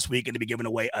giveaways this week. Going to be giving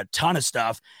away a ton of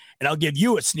stuff. And I'll give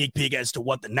you a sneak peek as to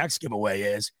what the next giveaway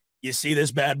is. You see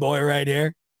this bad boy right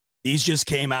here? These just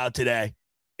came out today.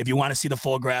 If you want to see the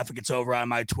full graphic, it's over on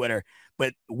my Twitter.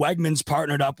 But Wegmans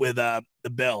partnered up with the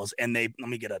Bills, and let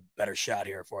me get a better shot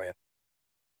here for you.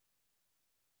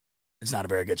 It's not a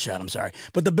very good shot, I'm sorry.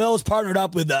 But the Bills partnered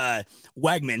up with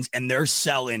Wegmans, and they're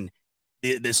selling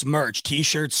this merch,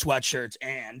 T-shirts, sweatshirts,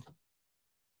 and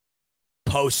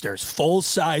posters,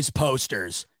 full-size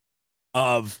posters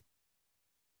of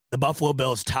the Buffalo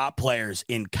Bills' top players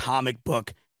in comic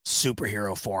book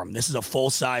superhero form. This is a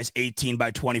full-size 18 by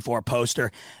 24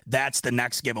 poster. That's the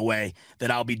next giveaway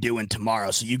that I'll be doing tomorrow.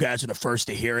 So you guys are the first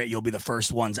to hear it. You'll be the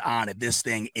first ones on it. This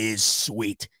thing is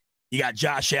sweet. You got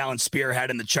Josh Allen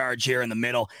spearheading the charge here in the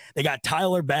middle. They got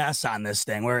Tyler Bass on this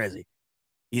thing. Where is he?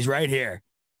 He's right here.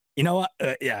 You know what?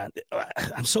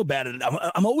 I'm so bad at it.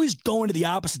 I'm always going to the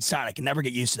opposite side. I can never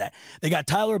get used to that. They got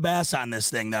Tyler Bass on this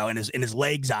thing, though, and his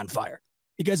legs on fire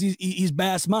because he's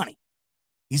Bass money.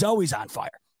 He's always on fire.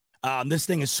 This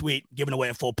thing is sweet. Giving away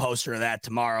a full poster of that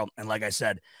tomorrow. And like I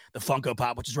said, the Funko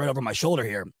Pop, which is right over my shoulder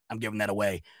here, I'm giving that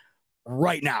away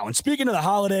right now. And speaking of the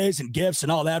holidays and gifts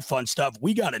and all that fun stuff,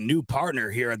 we got a new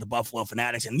partner here at the Buffalo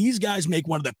Fanatics, and these guys make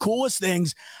one of the coolest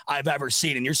things I've ever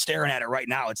seen, and you're staring at it right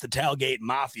now. It's the Tailgate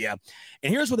Mafia.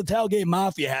 And here's what the Tailgate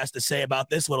Mafia has to say about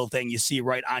this little thing you see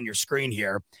right on your screen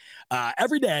here.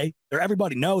 Every day, or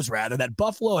everybody knows rather, that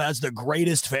Buffalo has the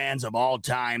greatest fans of all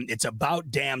time. It's about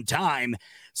damn time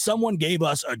someone gave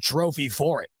us a trophy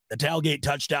for it. The Tailgate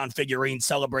Touchdown figurine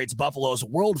celebrates Buffalo's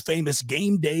world-famous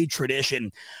game day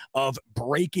tradition of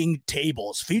breaking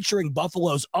tables, featuring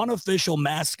Buffalo's unofficial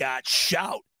mascot,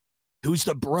 Shout, who's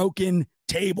the broken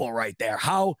table right there.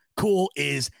 How cool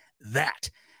is that?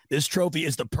 This trophy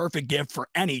is the perfect gift for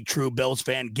any true Bills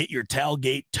fan. Get your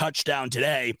Tailgate Touchdown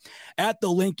today at the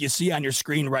link you see on your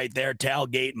screen right there,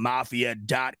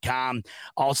 tailgatemafia.com.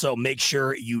 Also, make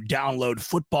sure you download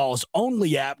football's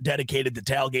only app dedicated to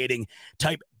tailgating.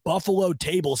 Type Buffalo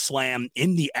Table Slam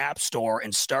in the App Store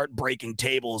and start breaking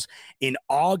tables in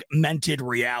augmented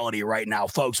reality right now.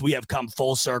 Folks, we have come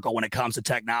full circle when it comes to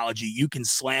technology. You can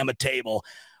slam a table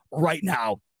right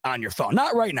now on your phone.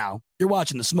 Not right now. You're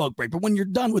watching the smoke break, but when you're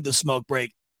done with the smoke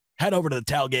break, head over to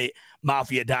the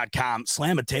tailgatemafia.com,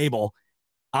 slam a table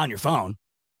on your phone,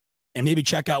 and maybe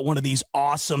check out one of these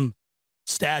awesome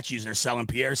statues they're selling.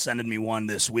 Pierre's sending me one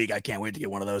this week. I can't wait to get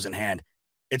one of those in hand.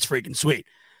 It's freaking sweet.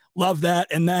 Love that.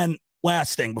 And then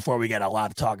last thing before we get a lot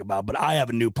to talk about, but I have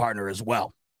a new partner as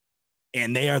well.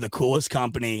 And they are the coolest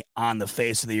company on the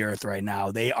face of the earth right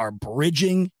now. They are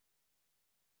bridging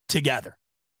together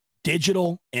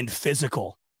digital and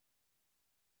physical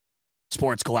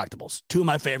sports collectibles. Two of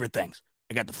my favorite things.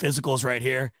 I got the physicals right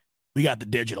here. We got the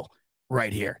digital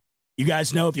right here. You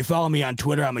guys know, if you follow me on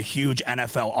Twitter, I'm a huge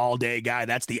NFL all-day guy.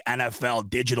 That's the NFL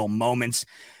digital moments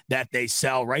that they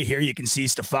sell. Right here, you can see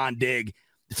Stephon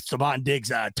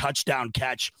Diggs' touchdown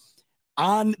catch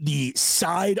on the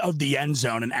side of the end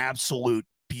zone. An absolute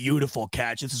beautiful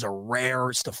catch. This is a rare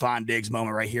Stephon Diggs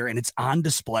moment right here, and it's on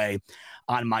display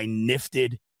on my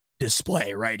Nifted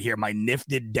display right here, my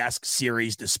Nifted Desk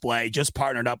Series display. Just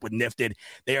partnered up with Nifted.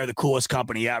 They are the coolest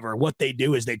company ever. What they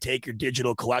do is they take your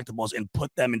digital collectibles and put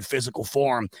them in physical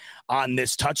form on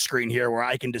this touchscreen here, where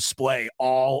I can display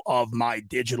all of my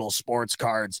digital sports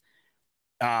cards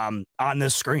on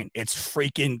this screen. It's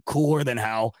freaking cooler than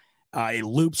hell. It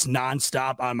loops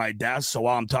nonstop on my desk. So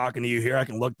while I'm talking to you here, I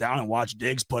can look down and watch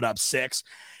Diggs put up 6.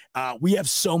 We have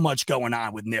so much going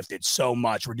on with Nifted, so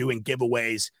much. We're doing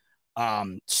giveaways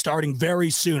starting very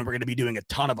soon. We're going to be doing a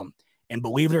ton of them. And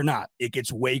believe it or not, it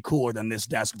gets way cooler than this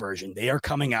desk version. They are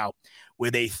coming out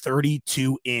with a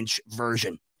 32-inch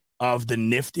version of the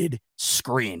Nifted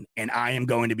screen. And I am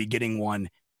going to be getting one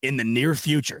in the near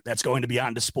future. That's going to be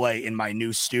on display in my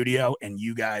new studio. And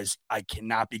you guys, I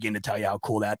cannot begin to tell you how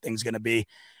cool that thing's going to be.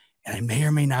 And I may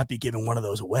or may not be giving one of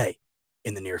those away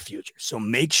in the near future. So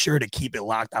make sure to keep it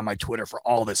locked on my Twitter for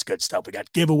all this good stuff. We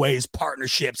got giveaways,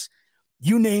 partnerships,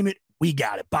 you name it, we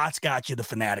got it. Bots got you. The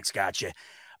Fanatics got you.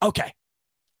 Okay,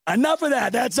 enough of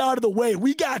that. That's out of the way.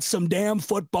 We got some damn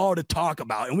football to talk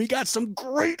about, and we got some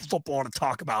great football to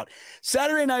talk about.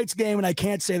 Saturday night's game, and I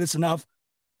can't say this enough,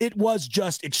 it was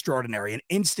just extraordinary, an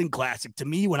instant classic. To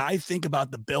me, when I think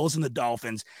about the Bills and the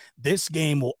Dolphins, this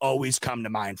game will always come to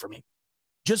mind for me.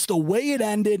 Just the way it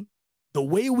ended, the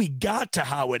way we got to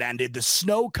how it ended, the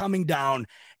snow coming down,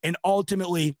 and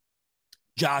ultimately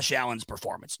Josh Allen's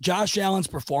performance. Josh Allen's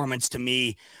performance, to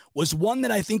me, was one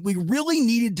that I think we really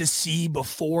needed to see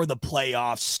before the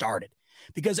playoffs started.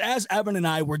 Because as Evan and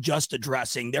I were just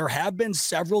addressing, there have been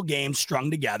several games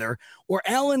strung together where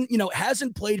Allen,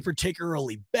 hasn't played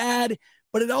particularly bad,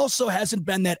 but it also hasn't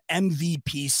been that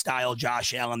MVP style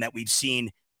Josh Allen that we've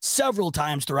seen several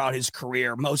times throughout his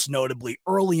career, most notably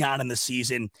early on in the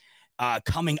season,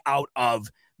 coming out of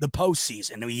the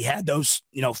postseason. He had those,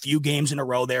 few games in a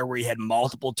row there where he had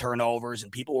multiple turnovers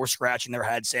and people were scratching their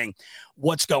heads saying,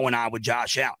 what's going on with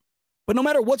Josh Allen? But no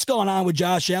matter what's going on with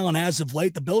Josh Allen as of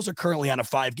late, the Bills are currently on a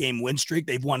 5-game win streak.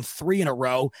 They've won 3 in a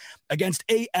row against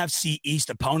AFC East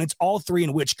opponents, all 3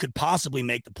 in which could possibly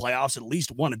make the playoffs. At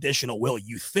least one additional will,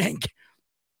 you think.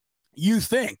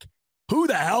 Who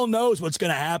the hell knows what's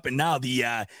going to happen now? The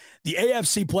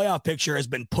AFC playoff picture has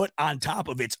been put on top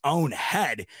of its own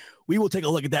head. We will take a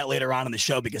look at that later on in the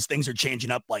show because things are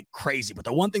changing up like crazy. But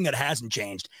the one thing that hasn't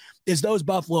changed is those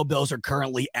Buffalo Bills are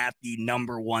currently at the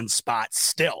number 1 spot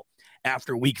still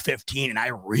after week 15. And I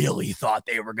really thought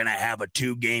they were going to have a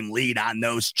 2-game lead on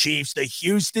those Chiefs. The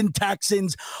Houston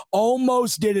Texans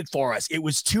almost did it for us. It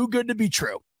was too good to be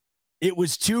true.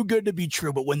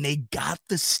 But when they got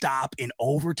the stop in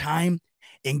overtime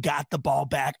and got the ball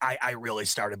back, I really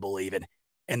started believing.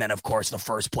 And then, of course, the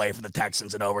first play for the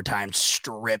Texans in overtime,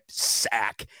 strip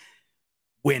sack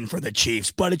win for the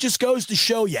Chiefs. But it just goes to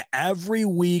show you every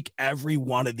week, every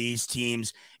one of these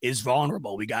teams is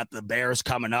vulnerable. We got the Bears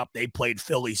coming up. They played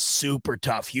Philly super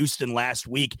tough. Houston last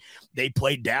week, they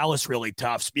played Dallas really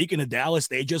tough. Speaking of Dallas,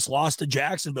 they just lost to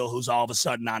Jacksonville, who's all of a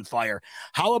sudden on fire.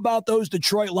 How about those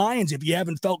Detroit Lions? If you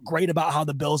haven't felt great about how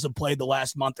the Bills have played the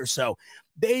last month or so,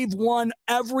 they've won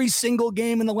every single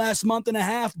game in the last month and a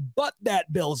half, but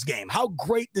that Bills game. How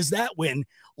great does that win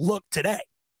look today?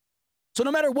 So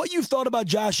no matter what you've thought about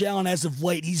Josh Allen as of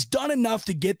late, he's done enough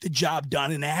to get the job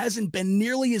done, and it hasn't been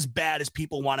nearly as bad as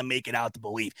people want to make it out to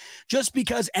believe. Just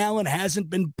because Allen hasn't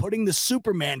been putting the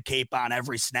Superman cape on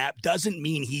every snap doesn't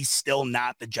mean he's still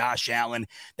not the Josh Allen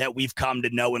that we've come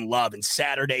to know and love. And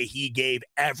Saturday, he gave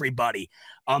everybody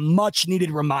a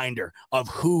much-needed reminder of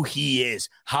who he is,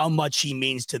 how much he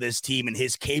means to this team, and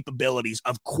his capabilities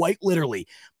of quite literally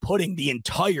putting the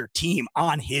entire team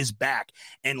on his back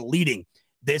and leading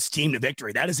this team to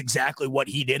victory. That is exactly what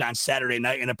he did on Saturday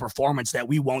night in a performance that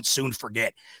we won't soon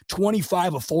forget.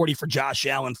 25 of 40 for Josh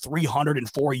Allen,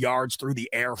 304 yards through the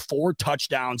air, 4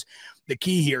 touchdowns. The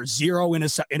key here, 0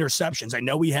 interceptions. I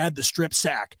know he had the strip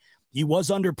sack, He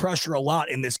was under pressure a lot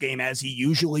in this game, as he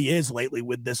usually is lately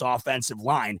with this offensive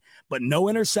line, but no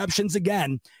interceptions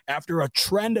again after a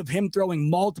trend of him throwing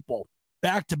multiple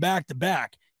back to back to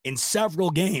back in several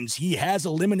games. He has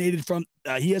eliminated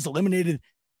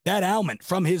that element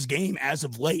from his game as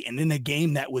of late. And in a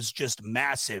game that was just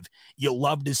massive, you'll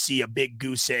love to see a big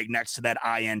goose egg next to that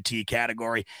INT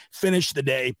category. Finish the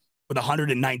day with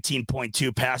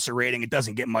 119.2 passer rating. It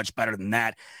doesn't get much better than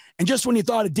that. And just when you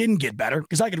thought it didn't get better,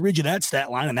 because I could read you that stat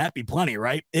line and that'd be plenty,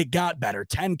 right? It got better.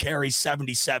 10 carries,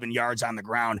 77 yards on the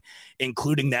ground,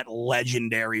 including that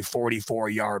legendary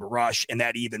 44-yard rush and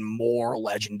that even more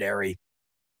legendary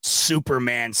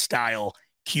Superman-style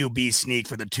QB sneak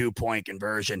for the 2-point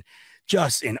conversion.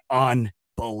 Just an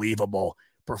unbelievable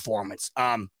performance.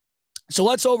 So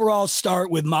let's overall start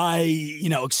with my,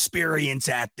 experience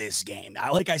at this game.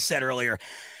 Like I said earlier,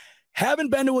 haven't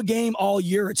been to a game all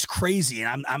year. It's crazy.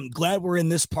 And I'm glad we're in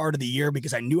this part of the year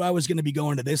because I knew I was going to be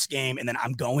going to this game. And then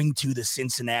I'm going to the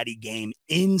Cincinnati game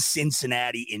in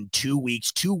Cincinnati in 2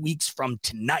 weeks from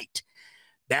tonight.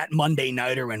 That Monday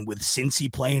nighter, and with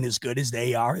Cincy playing as good as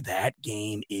they are, that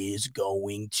game is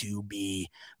going to be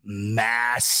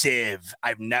massive.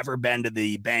 I've never been to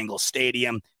the Bengals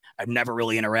Stadium. I've never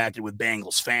really interacted with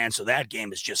Bengals fans, so that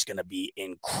game is just going to be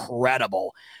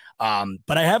incredible.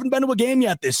 But I haven't been to a game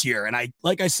yet this year, and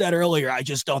like I said earlier, I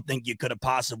just don't think you could have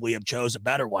possibly have chose a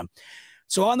better one.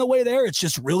 So on the way there, it's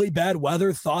just really bad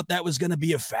weather. Thought that was going to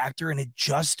be a factor, and it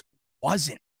just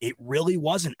wasn't. It really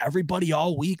wasn't. Everybody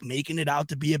all week making it out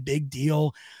to be a big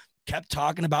deal, kept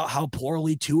talking about how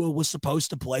poorly Tua was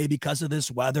supposed to play because of this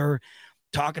weather,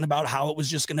 talking about how it was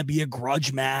just going to be a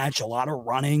grudge match, a lot of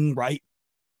running, right?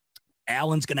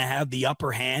 Allen's going to have the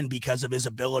upper hand because of his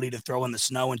ability to throw in the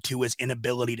snow and Tua's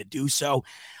inability to do so.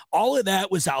 All of that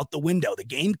was out the window. The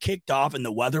game kicked off and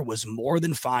the weather was more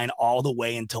than fine all the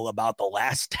way until about the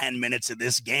last 10 minutes of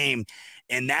this game.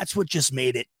 And that's what just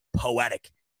made it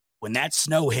poetic. When that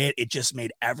snow hit, it just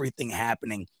made everything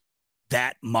happening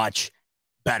that much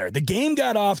better. The game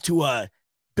got off to a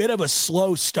bit of a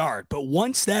slow start, but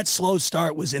once that slow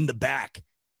start was in the back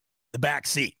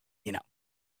seat,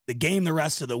 the game the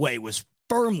rest of the way was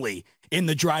firmly in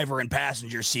the driver and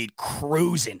passenger seat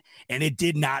cruising, and it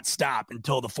did not stop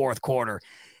until the fourth quarter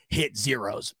hit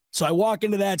zeros. So I walk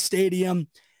into that stadium.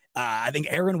 I think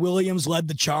Aaron Williams led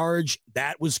the charge.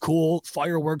 That was cool.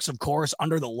 Fireworks, of course,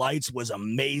 under the lights was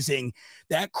amazing.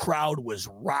 That crowd was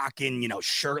rocking,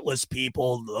 shirtless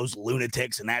people, those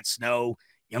lunatics in that snow.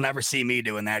 You'll never see me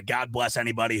doing that. God bless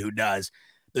anybody who does.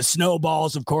 The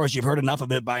snowballs, of course, you've heard enough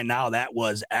of it by now. That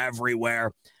was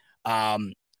everywhere.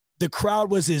 The crowd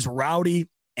was as rowdy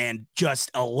and just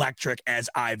electric as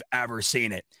I've ever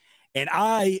seen it. And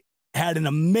I had an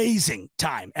amazing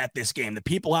time at this game. The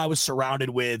people I was surrounded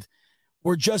with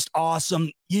were just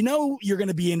awesome. You're going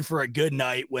to be in for a good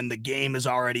night when the game is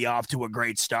already off to a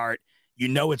great start.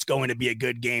 It's going to be a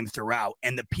good game throughout.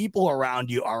 And the people around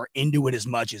you are into it as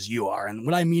much as you are. And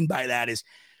what I mean by that is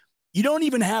you don't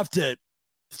even have to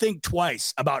think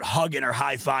twice about hugging or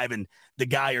high-fiving the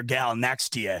guy or gal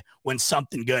next to you when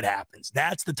something good happens.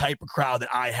 That's the type of crowd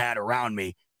that I had around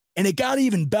me. And it got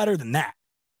even better than that.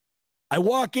 I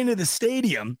walk into the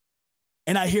stadium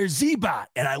and I hear Z-Bot,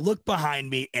 and I look behind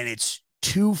me and it's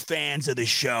two fans of the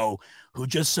show who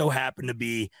just so happen to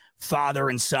be father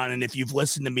and son. And if you've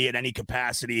listened to me at any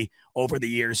capacity over the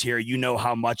years here, you know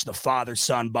how much the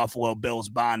father-son Buffalo Bills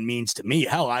bond means to me.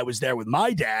 Hell, I was there with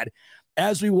my dad.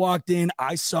 As we walked in,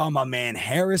 I saw my man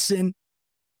Harrison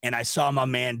and I saw my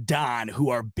man Don, who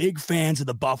are big fans of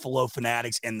the Buffalo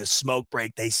Fanatics and the smoke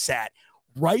break. They sat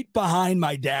right behind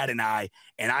my dad and I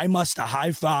must have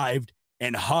high-fived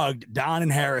and hugged Don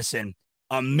and Harrison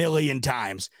a million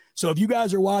times. So if you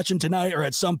guys are watching tonight or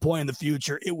at some point in the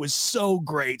future, it was so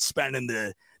great spending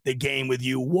the game with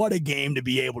you. What a game to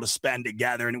be able to spend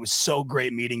together. And it was so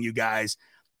great meeting you guys.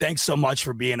 Thanks so much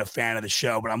for being a fan of the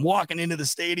show. But I'm walking into the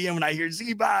stadium and I hear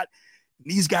Z-Bot.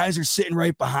 These guys are sitting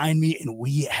right behind me, and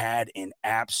we had an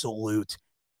absolute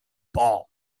ball.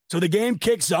 So the game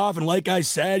kicks off, and like I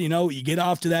said, you get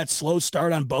off to that slow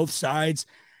start on both sides.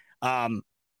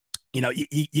 You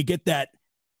get that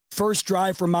first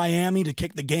drive for Miami to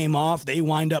kick the game off. They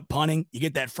wind up punting. You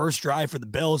get that first drive for the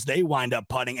Bills. They wind up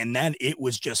punting, and then it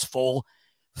was just full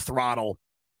throttle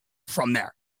from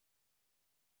there.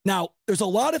 Now, there's a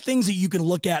lot of things that you can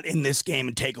look at in this game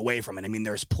and take away from it. I mean,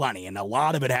 there's plenty, and a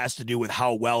lot of it has to do with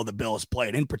how well the Bills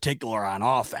played, in particular on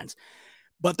offense.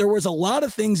 But there was a lot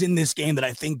of things in this game that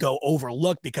I think go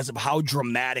overlooked because of how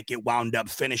dramatic it wound up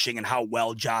finishing and how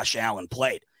well Josh Allen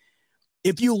played.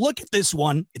 If you look at this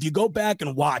one, if you go back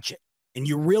and watch it, and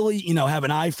you really, have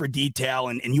an eye for detail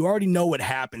and you already know what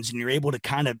happens and you're able to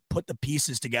kind of put the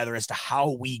pieces together as to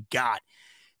how we got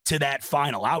to that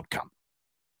final outcome.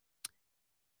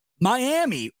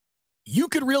 Miami, you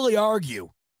could really argue,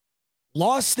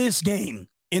 lost this game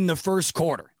in the first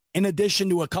quarter, in addition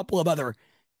to a couple of other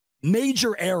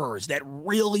major errors that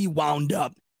really wound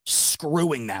up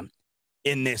screwing them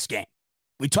in this game.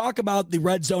 We talk about the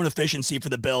red zone efficiency for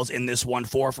the Bills in this one,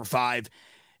 4 for 5.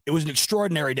 It was an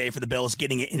extraordinary day for the Bills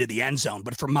getting it into the end zone.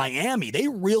 But for Miami, they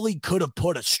really could have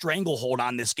put a stranglehold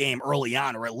on this game early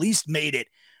on, or at least made it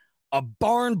a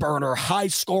barn burner, high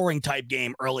scoring type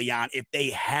game early on if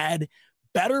they had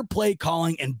better play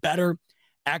calling and better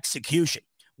execution.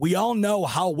 We all know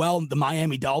how well the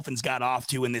Miami Dolphins got off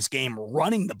to in this game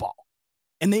running the ball,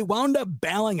 and they wound up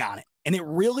bailing on it. And it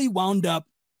really wound up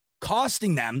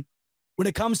costing them when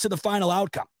it comes to the final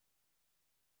outcome.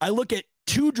 I look at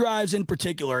 2 drives in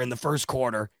particular in the first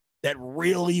quarter that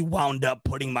really wound up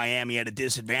putting Miami at a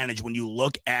disadvantage when you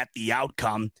look at the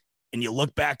outcome and you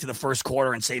look back to the first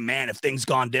quarter and say, man, if things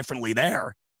gone differently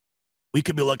there, we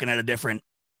could be looking at a different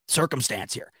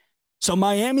circumstance here. So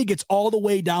Miami gets all the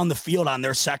way down the field on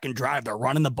their second drive. They're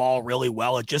running the ball really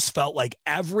well. It just felt like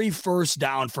every first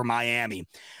down for Miami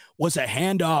was a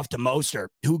handoff to Mostert,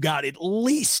 who got at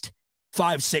least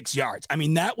 5-6 yards. I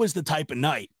mean, that was the type of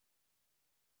night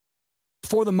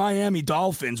for the Miami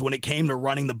Dolphins when it came to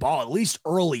running the ball, at least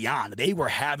early on. They were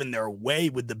having their way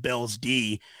with the Bills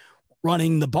D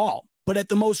running the ball. But at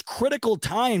the most critical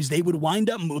times, they would wind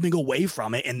up moving away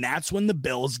from it. And that's when the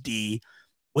Bills D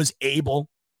was able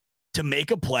to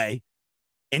make a play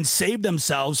and save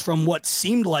themselves from what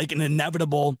seemed like an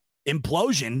inevitable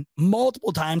implosion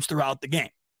multiple times throughout the game.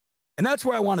 And that's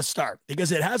where I want to start,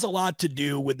 because it has a lot to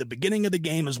do with the beginning of the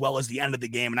game as well as the end of the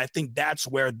game. And I think that's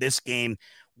where this game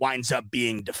winds up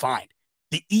being defined.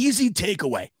 The easy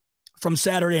takeaway from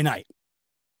Saturday night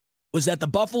was that the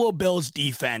Buffalo Bills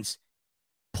defense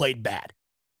played bad.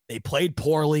 They played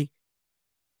poorly,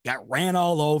 got ran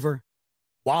all over.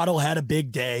 Waddle had a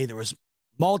big day. There was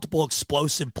multiple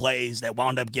explosive plays that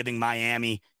wound up giving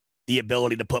Miami the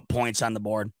ability to put points on the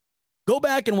board. Go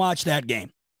back and watch that game,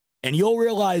 and you'll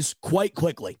realize quite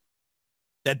quickly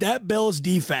that Bills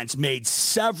defense made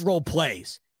several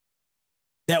plays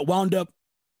that wound up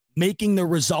making the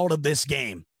result of this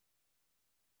game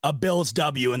a Bills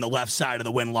W in the left side of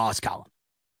the win-loss column.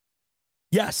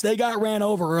 Yes, they got ran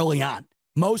over early on.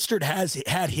 Mostert has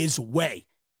had his way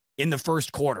in the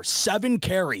first quarter. 7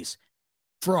 carries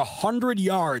for 100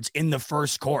 yards in the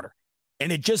first quarter.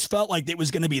 And it just felt like it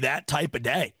was going to be that type of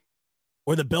day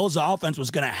where the Bills offense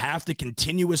was going to have to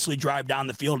continuously drive down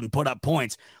the field and put up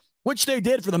points, which they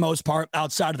did for the most part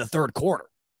outside of the third quarter.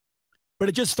 But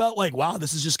it just felt like, wow,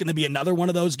 this is just going to be another one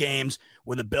of those games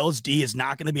where the Bills D is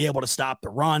not going to be able to stop the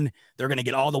run. They're going to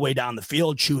get all the way down the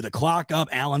field, chew the clock up.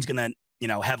 Allen's going to,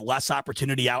 have less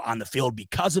opportunity out on the field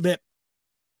because of it.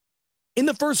 In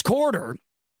the first quarter,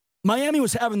 Miami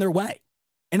was having their way.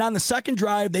 And on the second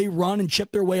drive, they run and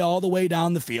chip their way all the way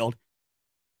down the field.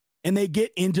 And they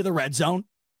get into the red zone.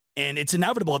 And it's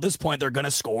inevitable at this point they're going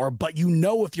to score. But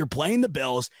if you're playing the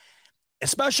Bills,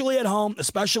 especially at home,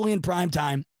 especially in prime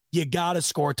time, you got to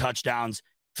score touchdowns.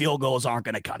 Field goals aren't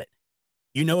going to cut it.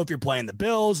 If you're playing the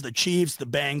Bills, the Chiefs, the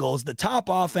Bengals, the top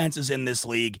offenses in this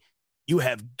league, you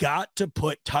have got to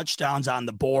put touchdowns on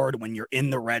the board when you're in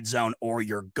the red zone or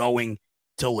you're going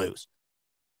to lose.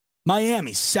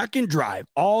 Miami, second drive,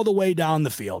 all the way down the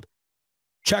field.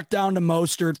 Check down to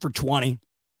Mostert for 20.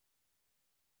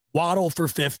 Waddle for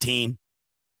 15.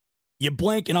 You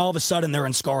blink and all of a sudden they're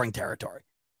in scoring territory.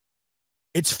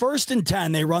 It's 1st and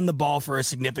 10. They run the ball for a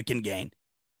significant gain.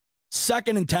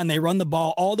 2nd and 10. They run the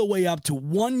ball all the way up to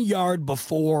 1 yard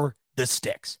before the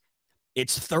sticks.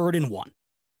 It's 3rd and 1.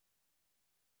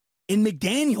 And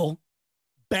McDaniel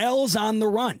bails on the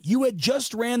run. You had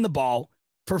just ran the ball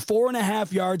for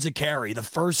 4.5 yards a carry the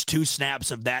first 2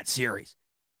 snaps of that series.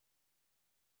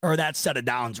 Or that set of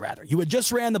downs, rather. You had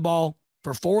just ran the ball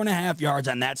for 4.5 yards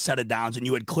on that set of downs, and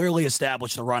you had clearly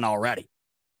established the run already.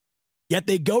 Yet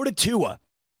they go to Tua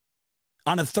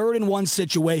on a 3rd and 1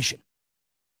 situation.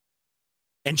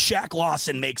 And Shaq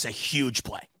Lawson makes a huge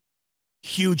play.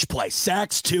 Huge play.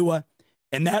 Sacks Tua,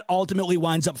 and that ultimately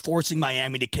winds up forcing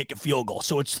Miami to kick a field goal.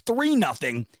 So it's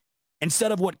 3-0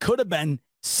 instead of what could have been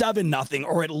 7-0,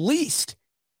 or at least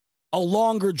a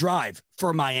longer drive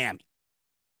for Miami.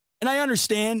 And I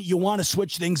understand you want to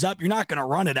switch things up. You're not going to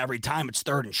run it every time it's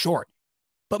 3rd and short.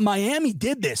 But Miami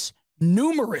did this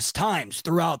numerous times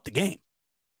throughout the game.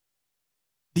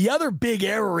 The other big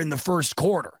error in the first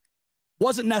quarter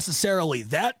wasn't necessarily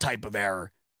that type of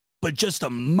error, but just a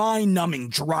mind-numbing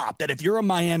drop that if you're a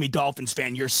Miami Dolphins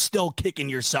fan, you're still kicking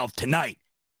yourself tonight,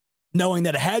 knowing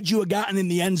that had you gotten in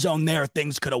the end zone there,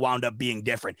 things could have wound up being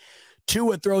different.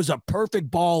 Tua throws a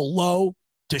perfect ball low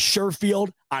to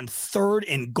Sherfield on 3rd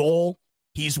and goal.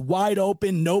 He's wide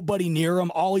open, nobody near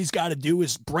him. All he's got to do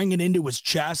is bring it into his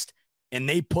chest, and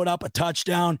they put up a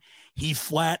touchdown. He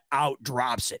flat out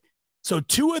drops it. So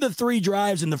 2 of the 3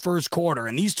 drives in the first quarter,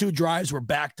 and these 2 drives were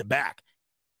back-to-back.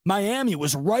 Miami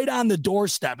was right on the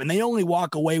doorstep, and they only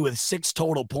walk away with 6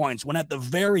 total points when at the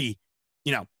very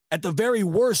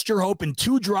worst, you're hoping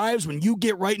 2 drives when you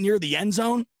get right near the end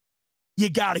zone, you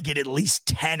got to get at least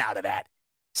 10 out of that.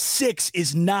 6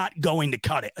 is not going to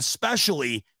cut it,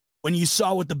 especially when you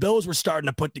saw what the Bills were starting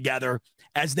to put together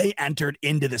as they entered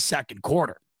into the second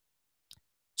quarter.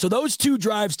 So those 2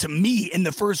 drives to me in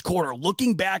the first quarter,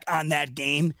 looking back on that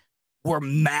game, were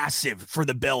massive for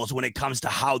the Bills when it comes to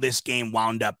how this game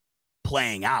wound up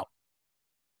playing out.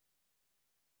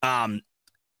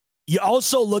 You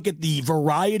also look at the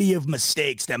variety of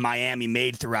mistakes that Miami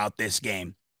made throughout this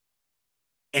game,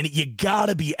 and you got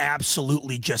to be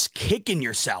absolutely just kicking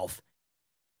yourself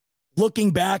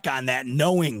looking back on that,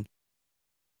 knowing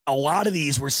a lot of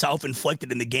these were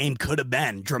self-inflicted and the game could have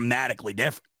been dramatically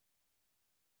different.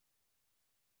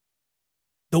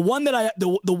 The one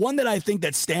that I think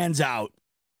that stands out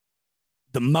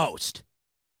the most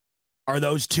are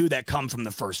those 2 that come from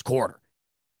the first quarter.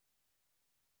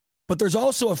 But there's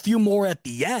also a few more at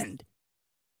the end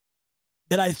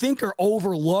that I think are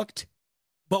overlooked,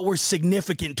 but were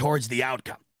significant towards the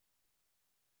outcome.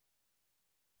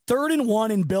 3rd and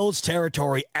 1 in Bills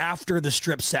territory after the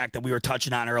strip sack that we were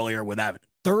touching on earlier with Evan.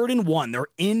 3rd and 1, they're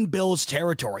in Bills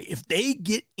territory. If they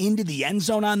get into the end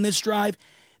zone on this drive,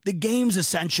 the game's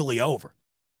essentially over.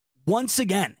 Once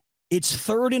again, it's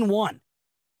 3rd and 1.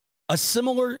 A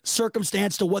similar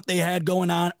circumstance to what they had going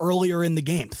on earlier in the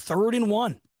game. 3rd and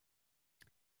 1.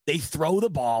 They throw the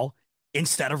ball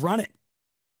instead of run it.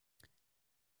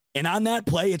 And on that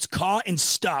play, it's caught and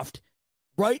stuffed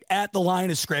right at the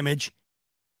line of scrimmage,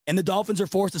 and the Dolphins are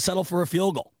forced to settle for a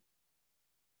field goal.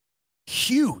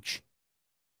 Huge.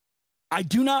 I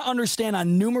do not understand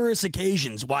on numerous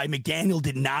occasions why McDaniel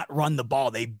did not run the ball.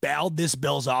 They bailed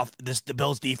the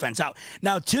Bills defense out.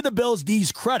 Now, to the Bills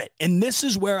D's credit, and this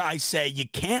is where I say you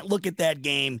can't look at that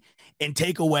game and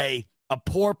take away a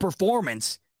poor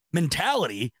performance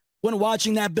mentality when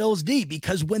watching that Bills D,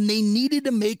 because when they needed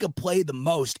to make a play the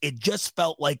most, it just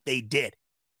felt like they did.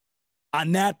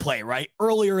 On that play, right,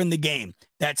 earlier in the game,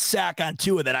 that sack on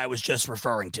Tua that I was just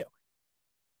referring to.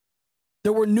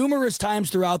 There were numerous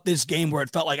times throughout this game where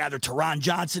it felt like either Teron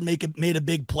Johnson made a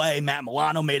big play, Matt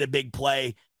Milano made a big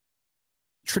play,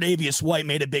 Tre'Davious White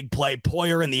made a big play,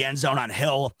 Poyer in the end zone on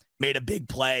Hill made a big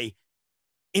play.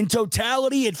 In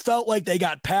totality, it felt like they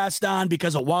got passed on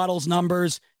because of Waddle's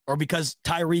numbers or because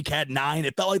Tyreek had 9.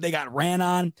 It felt like they got ran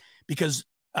on because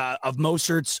of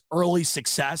Mostert's early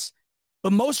success.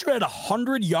 But Mostert had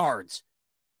 100 yards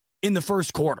in the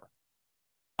first quarter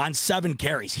on 7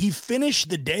 carries. He finished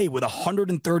the day with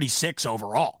 136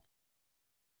 overall.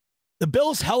 The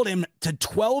Bills held him to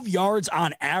 12 yards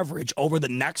on average over the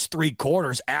next 3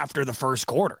 quarters after the first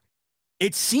quarter.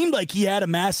 It seemed like he had a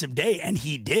massive day, and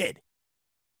he did.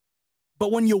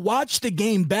 But when you watch the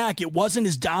game back, it wasn't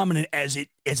as dominant as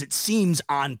it seems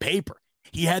on paper.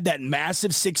 He had that massive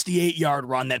 68-yard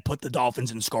run that put the Dolphins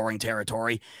in scoring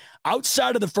territory.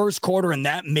 Outside of the first quarter and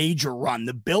that major run,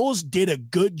 the Bills did a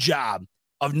good job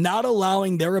of not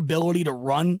allowing their ability to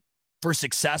run for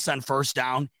success on first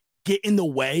down get in the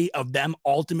way of them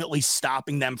ultimately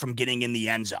stopping them from getting in the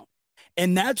end zone.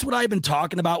 And that's what I've been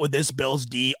talking about with this Bills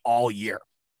D all year.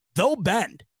 They'll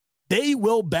bend. They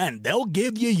will bend. They'll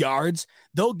give you yards.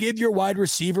 They'll give your wide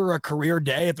receiver a career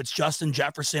day. If it's Justin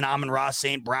Jefferson, Amon-Ra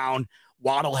St. Brown,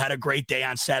 Waddle had a great day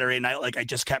on Saturday night, like I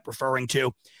just kept referring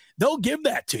to. They'll give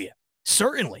that to you,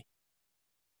 certainly.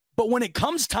 But when it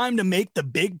comes time to make the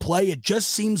big play, it just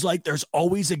seems like there's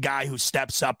always a guy who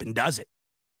steps up and does it.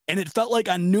 And it felt like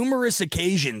on numerous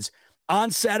occasions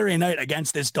on Saturday night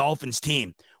against this Dolphins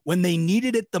team, when they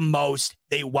needed it the most,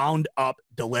 they wound up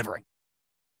delivering.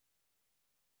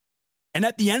 And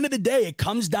at the end of the day, it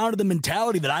comes down to the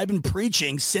mentality that I've been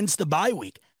preaching since the bye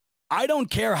week. I don't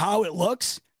care how it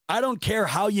looks. I don't care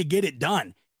how you get it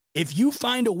done. If you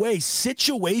find a way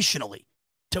situationally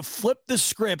to flip the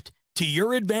script to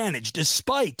your advantage,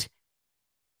 despite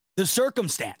the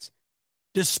circumstance,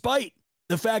 despite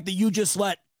the fact that you just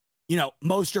let,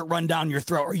 Mostert run down your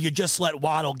throat, or you just let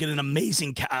Waddle get an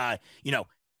amazing,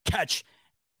 catch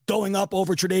going up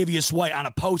over Tre'Davious White on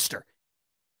a poster.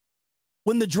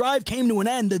 When the drive came to an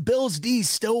end, the Bills D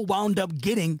still wound up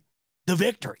getting the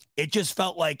victory. It just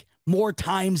felt like more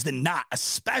times than not,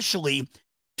 especially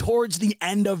towards the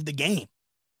end of the game.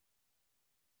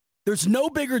 There's no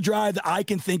bigger drive that I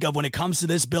can think of when it comes to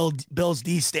this Bills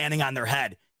D standing on their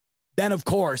head than, of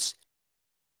course,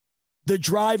 the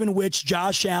drive in which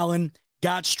Josh Allen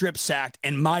got strip sacked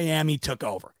and Miami took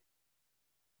over.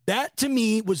 That, to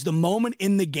me, was the moment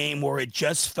in the game where it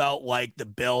just felt like the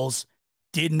Bills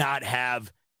did not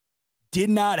have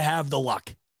the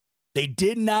luck. They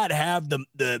did not have the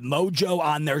mojo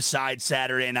on their side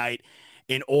Saturday night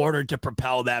in order to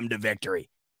propel them to victory.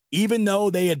 Even though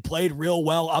they had played real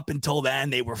well up until then,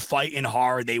 they were fighting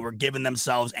hard. They were giving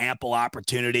themselves ample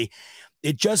opportunity.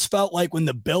 It just felt like when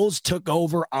the Bills took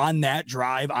over on that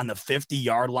drive on the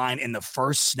 50-yard line in the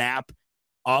first snap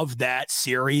of that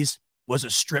series was a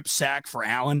strip sack for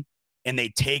Allen, and they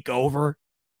take over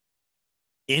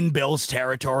in Bills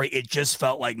territory. It just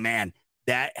felt like, man,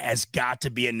 that has got to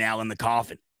be a nail in the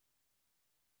coffin.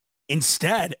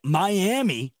 Instead,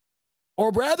 Miami,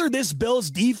 or rather this Bills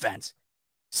defense,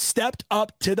 stepped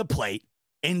up to the plate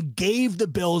and gave the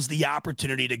Bills the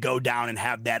opportunity to go down and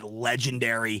have that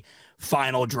legendary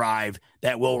final drive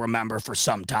that we'll remember for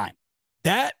some time.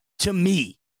 That, to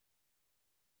me,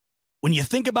 when you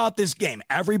think about this game,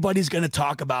 everybody's going to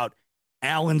talk about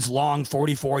Allen's long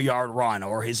 44-yard run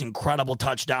or his incredible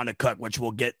touchdown to Cook, which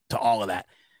we'll get to all of that.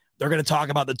 They're going to talk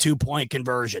about the 2-point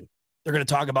conversion. They're going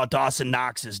to talk about Dawson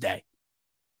Knox's day.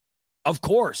 Of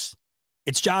course,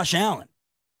 it's Josh Allen.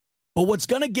 But what's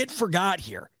going to get forgot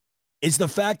here is the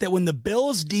fact that when the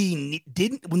Bills D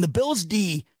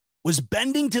was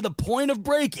bending to the point of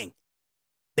breaking,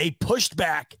 they pushed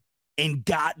back and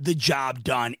got the job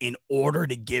done in order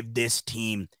to give this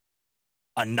team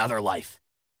another life.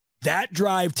 That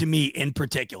drive, to me in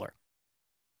particular,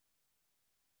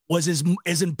 was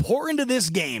as important to this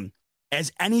game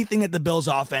as anything that the Bills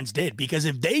offense did. Because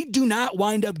if they do not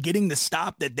wind up getting the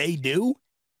stop that they do,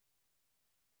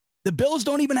 the Bills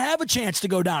don't even have a chance to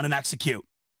go down and execute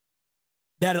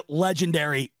that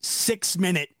legendary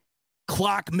 6-minute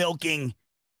clock milking,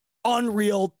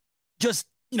 unreal, just,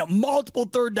 multiple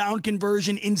third down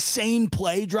conversion, insane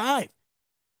play drive.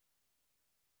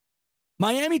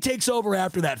 Miami takes over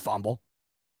after that fumble,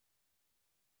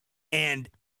 and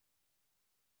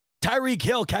Tyreek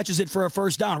Hill catches it for a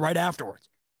first down right afterwards.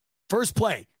 First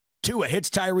play, Tua hits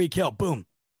Tyreek Hill. Boom.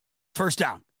 First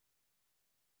down.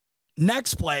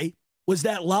 Next play was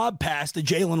that lob pass to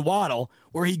Jalen Waddle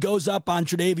where he goes up on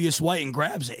Tre'Davious White and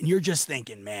grabs it. And you're just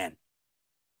thinking, man,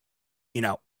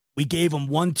 we gave them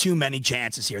one too many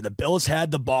chances here. The Bills had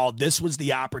the ball. This was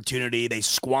the opportunity. They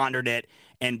squandered it.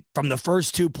 And from the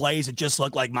first two plays, it just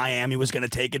looked like Miami was going to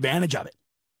take advantage of it.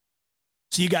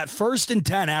 So you got 1st and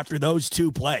 10 after those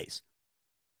two plays.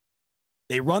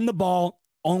 They run the ball,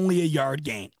 only a yard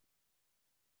gain.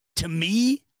 To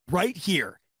me, right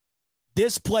here,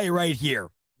 this play right here,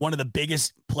 one of the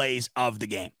biggest plays of the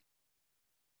game.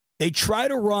 They try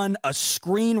to run a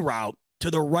screen route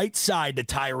to the right side to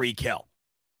Tyreek Hill.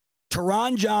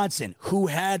 Taron Johnson, who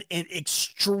had an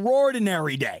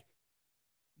extraordinary day,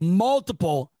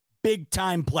 multiple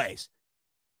big-time plays.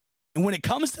 And when it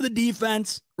comes to the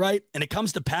defense, right, and it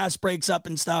comes to pass breaks up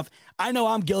and stuff, I know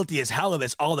I'm guilty as hell of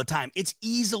this all the time. It's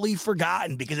easily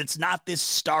forgotten because it's not this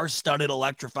star-studded,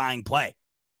 electrifying play.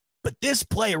 But this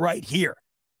play right here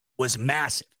was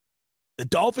massive. The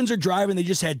Dolphins are driving. They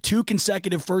just had 2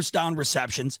 consecutive first down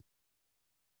receptions,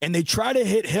 and they try to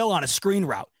hit Hill on a screen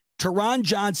route. Taron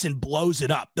Johnson blows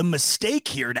it up. The mistake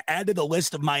here, to add to the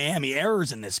list of Miami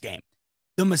errors in this game,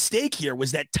 the mistake here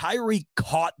was that Tyreek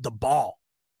caught the ball.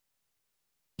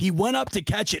 He went up to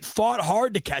catch it, fought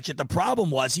hard to catch it. The problem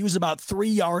was he was about 3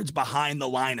 yards behind the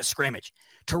line of scrimmage.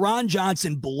 Taron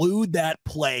Johnson blew that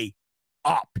play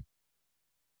up.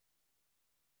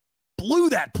 Blew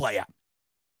that play up.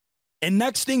 And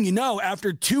next thing you know,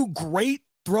 after 2 great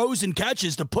throws and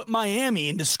catches to put Miami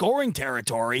into scoring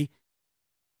territory,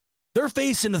 they're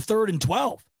facing a 3rd and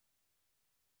 12.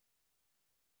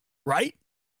 Right?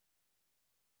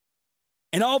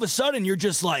 And all of a sudden, you're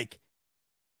just like,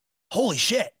 holy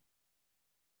shit.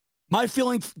 My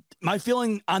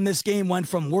feeling on this game went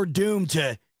from we're doomed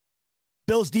to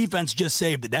Bills defense just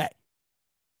saved the day.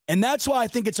 And that's why I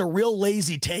think it's a real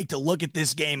lazy take to look at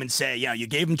this game and say, you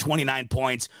gave him 29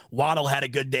 points. Waddle had a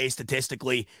good day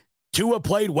statistically. Tua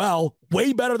played well,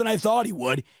 way better than I thought he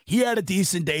would. He had a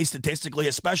decent day statistically,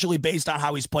 especially based on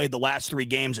how he's played the last 3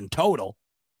 games in total.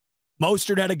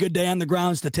 Mostert had a good day on the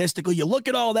ground statistically. You look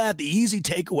at all that, the easy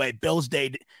takeaway, Bills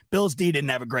D didn't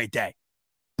have a great day.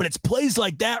 But it's plays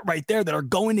like that right there that are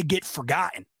going to get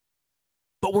forgotten,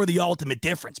 but were the ultimate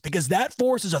difference because that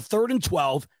forces a 3rd and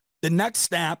 12. The next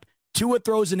snap, Tua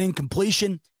throws an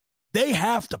incompletion. They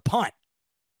have to punt.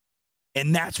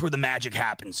 And that's where the magic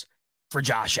happens for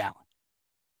Josh Allen.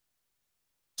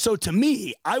 So to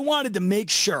me, I wanted to make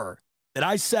sure that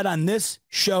I said on this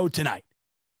show tonight,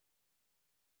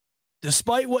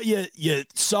 despite what you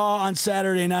saw on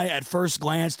Saturday night at first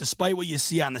glance, despite what you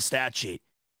see on the stat sheet,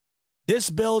 this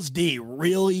Bills D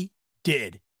really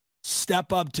did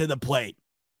step up to the plate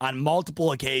on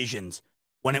multiple occasions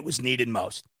when it was needed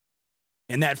most.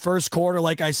 In that first quarter,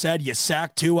 like I said, you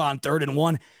sacked Tua on 3rd and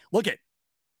 1. Look at,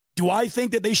 do I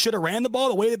think that they should have ran the ball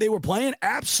the way that they were playing?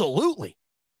 Absolutely.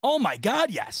 Oh my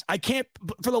God, yes. I can't,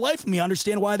 for the life of me,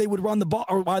 understand why they would run the ball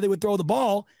or why they would throw the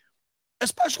ball,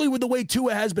 especially with the way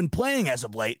Tua has been playing as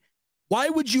of late. Why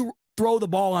would you throw the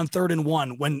ball on 3rd and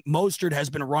 1 when Mostert has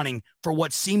been running for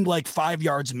what seemed like 5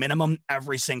 yards minimum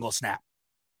every single snap?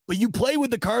 But you play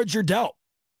with the cards you're dealt.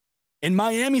 And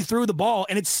Miami threw the ball,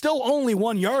 and it's still only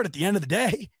 1 yard at the end of the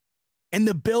day. And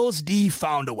the Bills D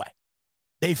found a way.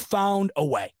 They found a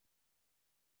way.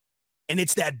 And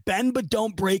it's that bend but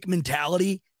don't break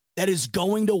mentality that is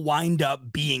going to wind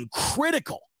up being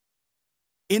critical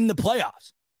in the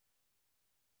playoffs.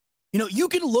 You know, you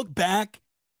can look back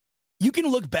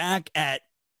at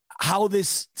how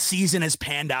this season has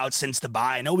panned out since the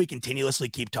bye. I know we continuously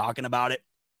keep talking about it,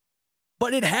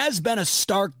 but it has been a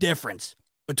stark difference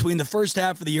between the first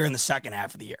half of the year and the second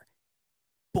half of the year.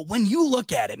 But when you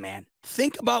look at it, man,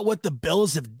 think about what the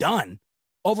Bills have done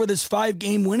over this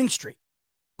 5-game winning streak.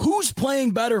 Who's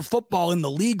playing better football in the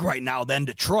league right now than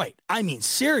Detroit? I mean,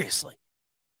 seriously.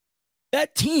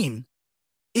 That team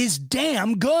is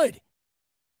damn good.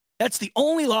 That's the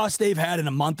only loss they've had in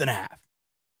a month and a half.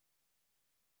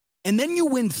 And then you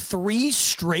win 3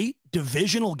 straight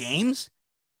divisional games?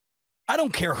 I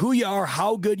don't care who you are,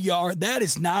 how good you are. That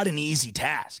is not an easy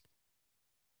task.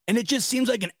 And it just seems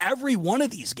like in every one of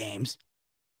these games,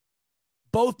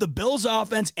 both the Bills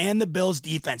offense and the Bills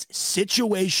defense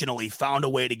situationally found a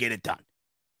way to get it done.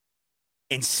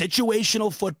 And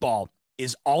situational football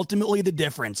is ultimately the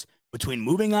difference between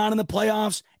moving on in the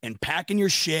playoffs and packing your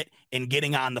shit and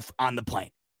getting on the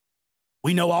plane.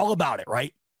 We know all about it,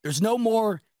 right? There's no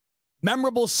more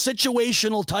memorable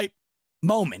situational type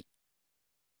moment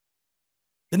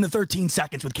than the 13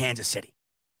 seconds with Kansas City.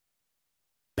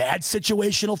 Bad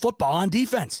situational football on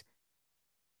defense.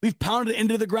 We've pounded it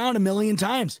into the ground a million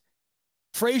times.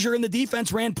 Frazier and the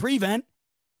defense ran prevent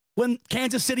when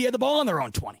Kansas City had the ball on their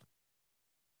own 20.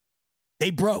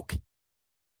 They broke.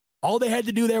 All they had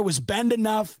to do there was bend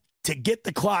enough to get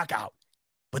the clock out,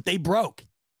 but they broke.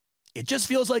 It just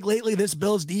feels like lately this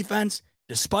Bills defense,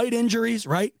 despite injuries,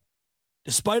 right?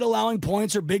 Despite allowing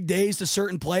points or big days to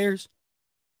certain players,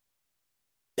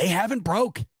 they haven't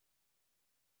broke.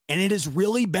 And it has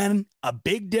really been a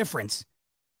big difference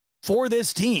for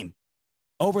this team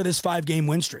over this 5-game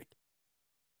win streak.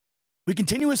 We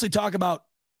continuously talk about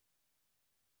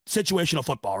situational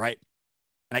football, right?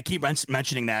 And I keep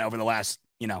mentioning that over the last,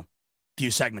 few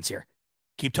segments here.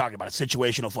 Keep talking about it.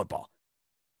 Situational football.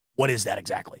 What is that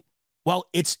exactly? Well,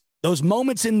 it's those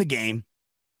moments in the game,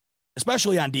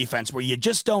 especially on defense, where you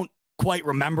just don't quite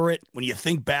remember it when you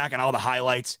think back on all the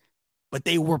highlights, but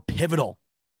they were pivotal.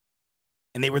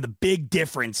 And they were the big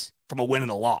difference from a win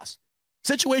and a loss.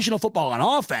 Situational football on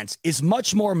offense is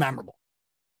much more memorable.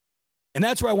 And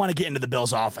that's where I want to get into the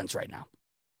Bills' offense right now.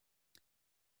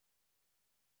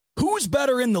 Who's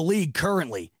better in the league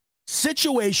currently,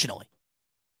 situationally,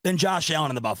 than Josh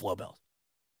Allen and the Buffalo Bills?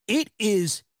 It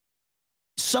is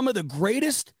some of the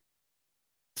greatest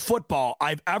football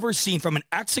I've ever seen from an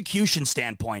execution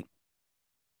standpoint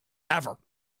ever.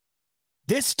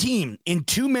 This team in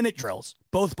 2-minute drills,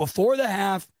 both before the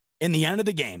half and the end of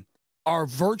the game, are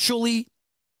virtually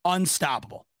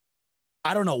unstoppable.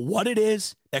 I don't know what it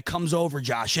is that comes over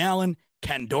Josh Allen,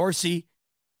 Ken Dorsey,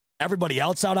 everybody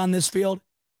else out on this field.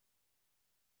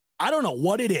 I don't know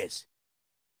what it is,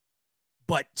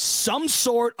 but some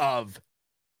sort of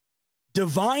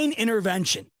divine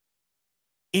intervention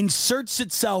inserts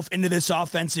itself into this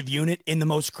offensive unit in the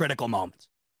most critical moments.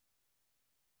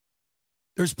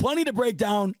 There's plenty to break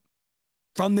down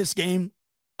from this game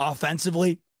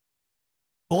offensively,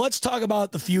 but let's talk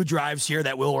about the few drives here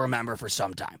that we'll remember for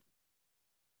some time.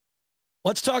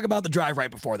 Let's talk about the drive right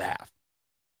before the half.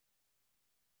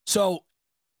 So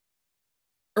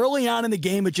early on in the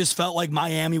game, it just felt like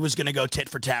Miami was going to go tit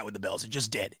for tat with the Bills. It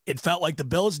just did. It felt like the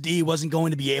Bills D wasn't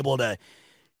going to be able to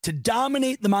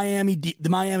dominate the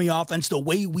Miami offense the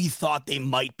way we thought they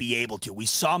might be able to. We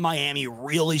saw Miami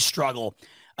really struggle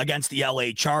against the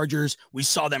LA Chargers. We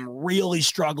saw them really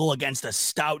struggle against a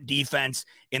stout defense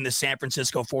in the San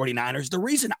Francisco 49ers. The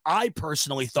reason I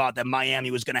personally thought that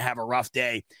Miami was going to have a rough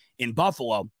day in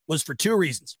Buffalo was for two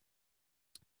reasons.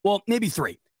 Well, maybe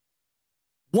three.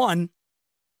 One,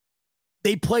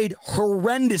 they played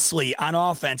horrendously on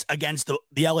offense against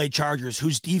the LA Chargers,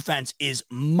 whose defense is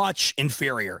much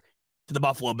inferior to the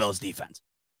Buffalo Bills defense.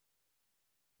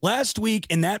 Last week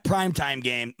in that primetime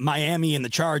game, Miami and the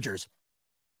Chargers,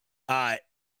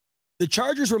 the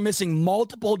Chargers were missing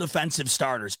multiple defensive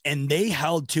starters, and they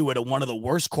held to it at one of the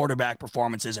worst quarterback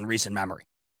performances in recent memory.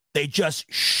 They just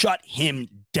shut him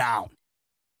down.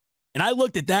 And I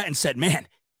looked at that and said, man,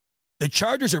 the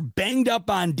Chargers are banged up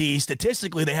on D.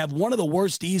 Statistically, they have one of the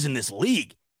worst Ds in this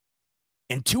league.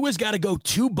 And Tua's got to go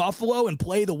to Buffalo and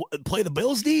play the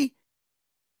Bills D?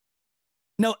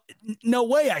 No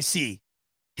way I see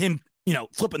him,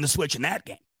 flipping the switch in that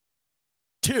game.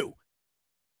 Two,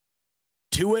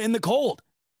 Tua in the cold.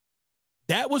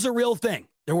 That was a real thing.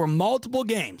 There were multiple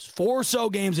games, 4 or so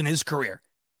games in his career,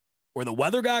 where the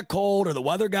weather got cold or the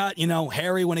weather got,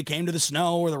 hairy when it came to the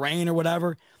snow or the rain or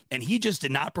whatever, and he just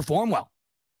did not perform well.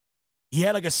 He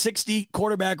had like a 60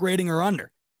 quarterback rating or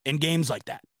under in games like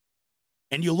that.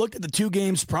 And you looked at the 2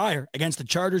 games prior against the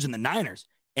Chargers and the Niners,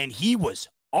 and he was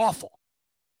awful,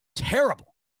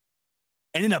 terrible.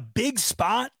 And in a big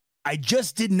spot, I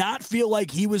just did not feel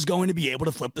like he was going to be able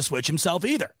to flip the switch himself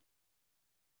either.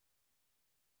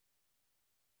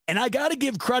 And I got to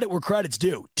give credit where credit's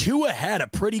due. Tua had a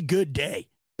pretty good day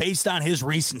based on his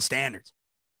recent standards.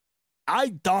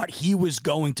 I thought he was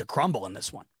going to crumble in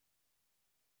this one,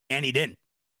 and he didn't.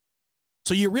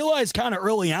 So you realize kind of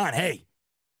early on, hey,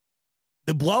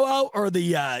 the blowout or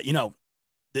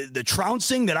the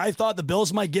trouncing that I thought the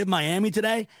Bills might give Miami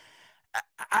today,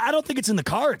 I don't think it's in the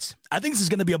cards. I think this is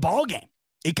going to be a ball game.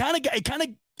 It kind of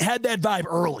had that vibe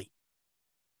early.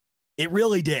 It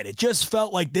really did. It just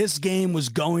felt like this game was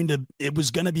going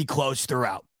to be close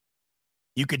throughout.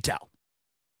 You could tell.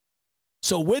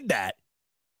 So with that,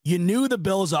 you knew the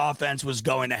Bills offense was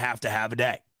going to have a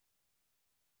day.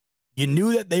 You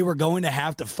knew that they were going to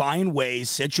have to find ways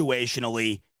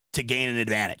situationally to gain an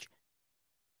advantage.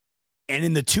 And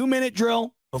in the 2-minute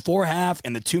drill before half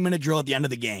and the 2-minute drill at the end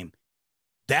of the game,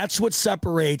 that's what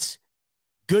separates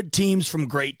good teams from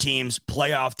great teams,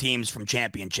 playoff teams from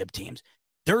championship teams.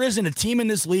 There isn't a team in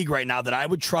this league right now that I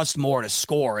would trust more to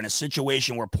score in a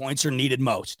situation where points are needed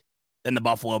most than the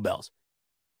Buffalo Bills.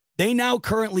 They now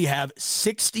currently have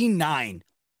 69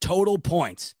 total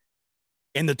points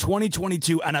in the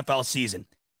 2022 NFL season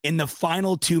in the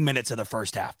final 2 minutes of the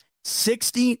first half.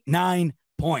 69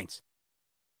 points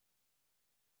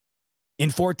in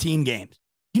 14 games.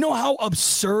 You know how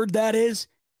absurd that is?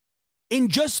 In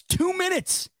just 2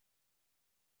 minutes.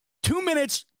 2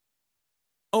 minutes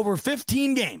over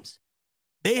 15 games.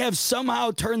 They have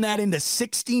somehow turned that into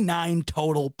 69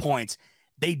 total points.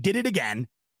 They did it again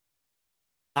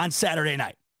on Saturday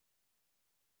night.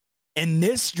 And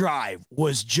this drive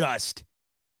was just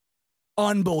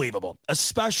unbelievable,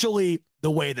 especially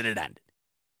the way that it ended.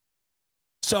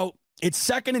 So it's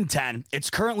 2nd and 10. It's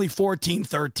currently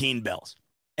 14-13 Bills.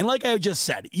 And like I just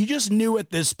said, you just knew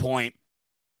at this point,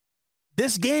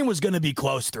 this game was going to be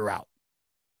close throughout.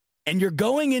 And you're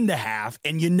going into half,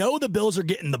 and you know the Bills are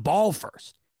getting the ball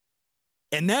first.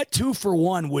 And that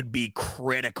 2-for-1 would be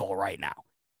critical right now.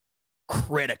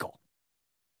 Critical.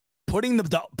 Putting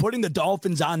the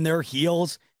Dolphins on their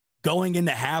heels, going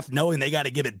into half, knowing they got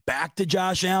to give it back to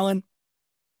Josh Allen,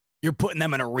 you're putting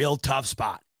them in a real tough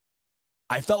spot.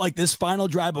 I felt like this final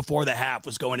drive before the half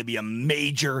was going to be a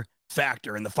major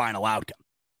factor in the final outcome.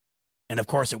 And, of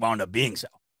course, it wound up being so.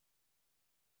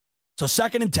 So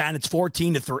 2nd and 10, it's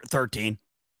 14-13.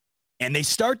 And they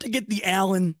start to get the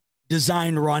Allen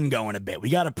design run going a bit. We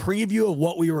got a preview of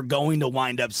what we were going to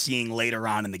wind up seeing later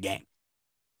on in the game.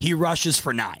 He rushes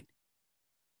for 9.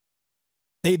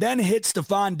 They then hit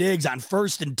Stephon Diggs on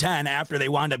 1st and 10 after they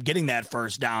wound up getting that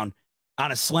first down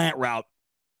on a slant route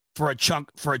for a chunk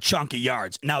of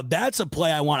yards. Now, that's a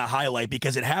play I want to highlight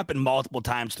because it happened multiple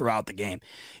times throughout the game.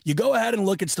 You go ahead and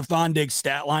look at Stephon Diggs'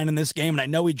 stat line in this game, and I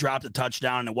know he dropped a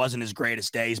touchdown and it wasn't his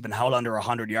greatest day. He's been held under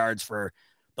 100 yards for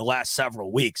the last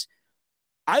several weeks.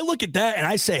 I look at that and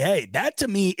I say, hey, that to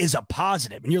me is a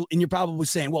positive. And you're probably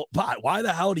saying, well, Pot, why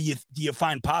the hell do you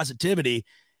find positivity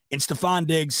in Stephon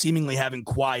Diggs seemingly having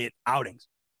quiet outings?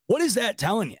 What is that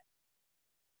telling you?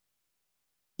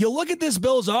 You look at this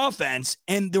Bills offense,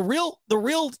 and the real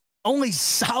only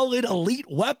solid elite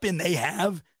weapon they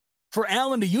have for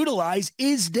Allen to utilize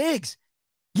is Diggs.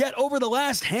 Yet over the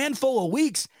last handful of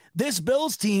weeks, this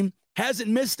Bills team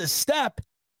hasn't missed a step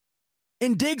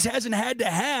And Diggs hasn't had to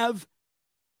have,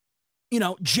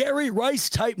 Jerry Rice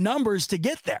type numbers to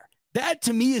get there. That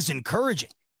to me is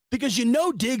encouraging because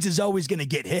Diggs is always going to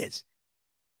get his.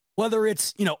 Whether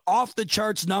it's, off the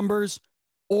charts numbers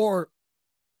or,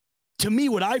 to me,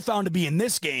 what I found to be in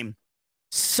this game,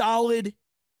 solid,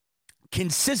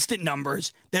 consistent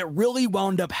numbers that really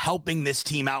wound up helping this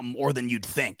team out more than you'd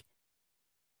think.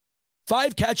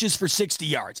 5 catches for 60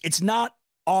 yards. It's not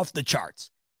off the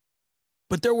charts.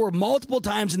 But there were multiple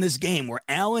times in this game where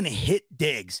Allen hit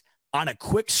Diggs on a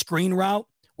quick screen route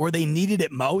where they needed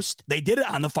it most. They did it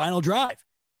on the final drive.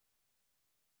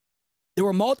 There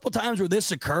were multiple times where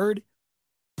this occurred.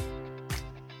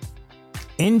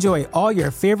 Enjoy all your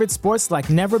favorite sports like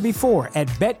never before at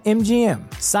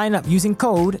BetMGM. Sign up using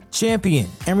code CHAMPION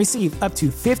and receive up to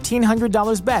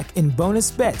 $1,500 back in bonus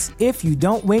bets if you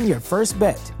don't win your first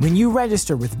bet. When you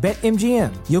register with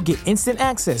BetMGM, you'll get instant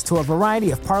access to a variety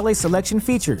of parlay selection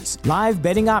features, live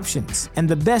betting options, and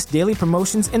the best daily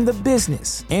promotions in the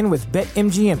business. And with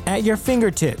BetMGM at your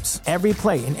fingertips, every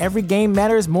play and every game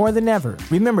matters more than ever.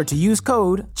 Remember to use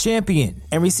code CHAMPION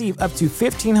and receive up to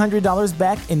 $1,500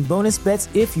 back in bonus bets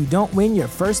if you don't win your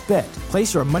first bet.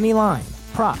 Place your money line,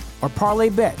 prop, or parlay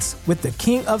bets with the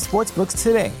king of sportsbooks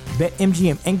today.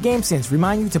 BetMGM and GameSense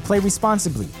remind you to play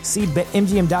responsibly. See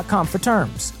BetMGM.com for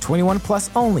terms. 21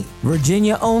 plus only.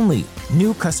 Virginia only.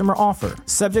 New customer offer.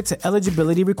 Subject to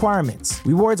eligibility requirements.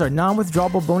 Rewards are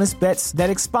non-withdrawable bonus bets that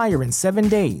expire in 7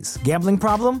 days. Gambling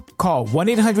problem? Call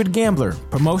 1-800-GAMBLER.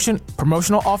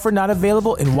 Promotional offer not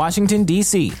available in Washington,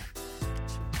 D.C.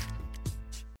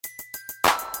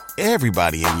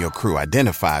 Everybody in your crew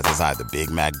identifies as either Big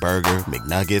Mac Burger,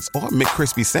 McNuggets, or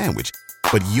McCrispy Sandwich.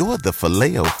 But you're the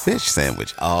Filet-O-Fish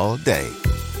Sandwich all day.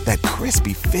 That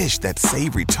crispy fish, that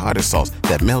savory tartar sauce,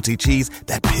 that melty cheese,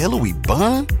 that pillowy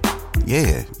bun.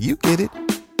 Yeah, you get it.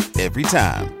 Every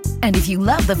time. And if you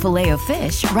love the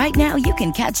Filet-O-Fish, right now you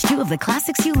can catch 2 of the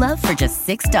classics you love for just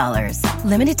 $6.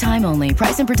 Limited time only.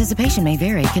 Price and participation may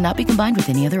vary. Cannot be combined with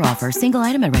any other offer. Single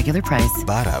item at regular price.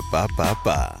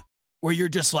 Ba-da-ba-ba-ba. Where you're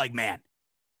just like, man,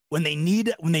 when they need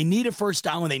a first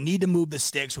down, when they need to move the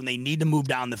sticks, when they need to move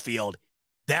down the field,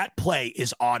 that play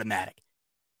is automatic.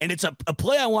 And it's a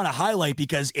play I want to highlight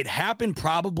because it happened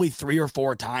probably 3 or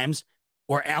 4 times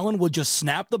where Allen would just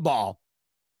snap the ball,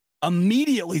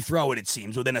 immediately throw it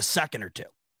seems, within a second or two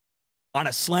on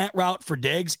a slant route for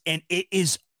Diggs, and it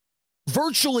is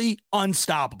virtually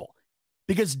unstoppable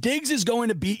because Diggs is going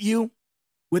to beat you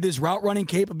with his route running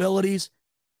capabilities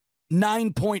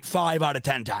 9.5 out of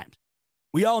 10 times.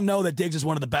 We all know that Diggs is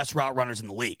one of the best route runners in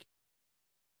the league.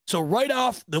 So right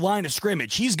off the line of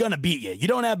scrimmage, he's going to beat you. You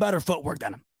don't have better footwork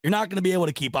than him. You're not going to be able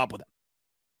to keep up with him.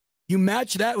 You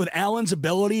match that with Allen's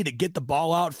ability to get the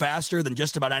ball out faster than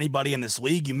just about anybody in this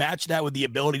league. You match that with the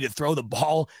ability to throw the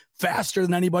ball faster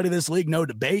than anybody in this league, no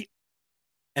debate.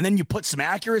 And then you put some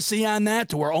accuracy on that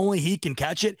to where only he can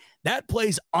catch it. That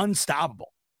play's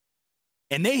unstoppable.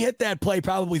 And they hit that play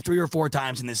probably 3 or 4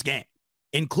 times in this game,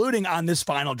 including on this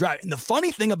final drive. And the funny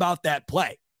thing about that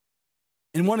play,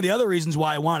 and one of the other reasons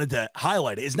why I wanted to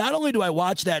highlight it, is not only do I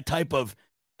watch that type of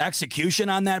execution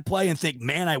on that play and think,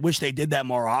 man, I wish they did that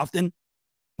more often,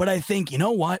 but I think, you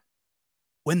know what?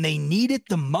 When they need it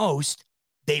the most,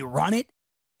 they run it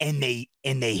and they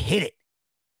hit it.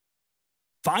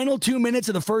 Final 2 minutes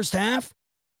of the first half,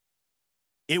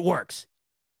 it works.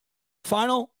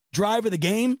 Final drive of the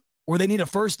game, where they need a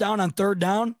first down on 3rd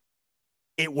down,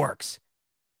 it works.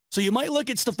 So you might look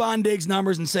at Stephon Diggs'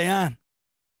 numbers and say,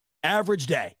 average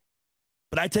day.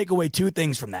 But I take away 2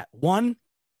 things from that. 1,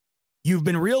 you've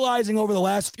been realizing over the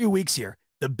last few weeks here,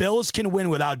 the Bills can win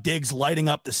without Diggs lighting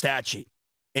up the stat sheet.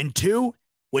 And 2,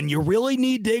 when you really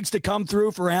need Diggs to come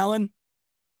through for Allen,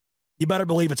 you better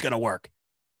believe it's going to work.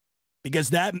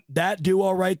 Because that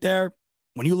duo right there,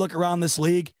 when you look around this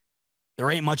league, there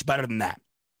ain't much better than that.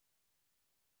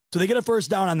 So they get a first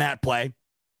down on that play.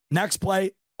 Next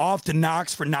play, off to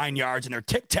Knox for 9 yards, and they're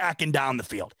tick-tacking down the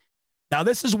field. Now,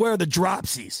 this is where the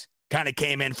dropsies kind of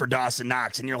came in for Dawson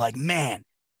Knox, and you're like, man,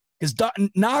 because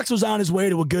Knox was on his way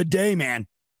to a good day, man.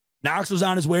 Knox was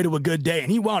on his way to a good day,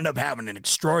 and he wound up having an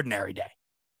extraordinary day.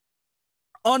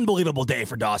 Unbelievable day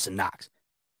for Dawson Knox.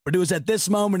 But it was at this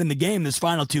moment in the game, this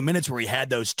final 2 minutes, where he had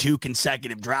those 2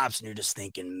 consecutive drops, and you're just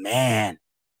thinking, man,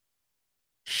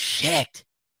 shit.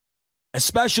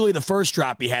 Especially the first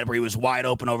drop he had where he was wide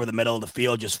open over the middle of the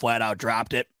field, just flat out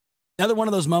dropped it. Another one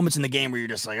of those moments in the game where you're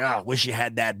just like, oh, wish you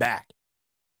had that back.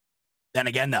 Then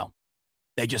again, though,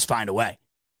 they just find a way.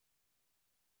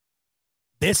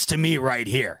 This, to me, right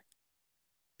here,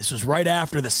 this was right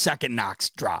after the second Knox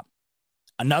drop.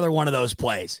 Another one of those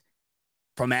plays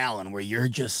from Allen where you're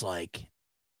just like,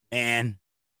 And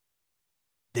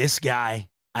this guy,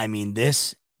 I mean,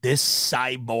 this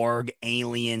cyborg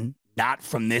alien, not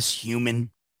from this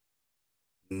human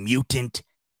mutant.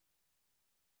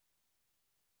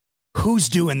 Who's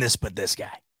doing this but this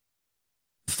guy?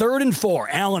 3rd and 4,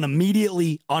 Allen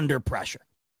immediately under pressure.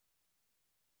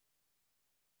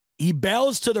 He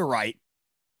bails to the right,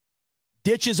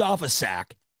 ditches off a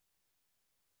sack,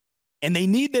 and they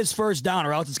need this first down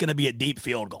or else it's going to be a deep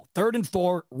field goal. 3rd and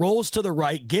 4, rolls to the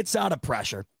right, gets out of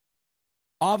pressure.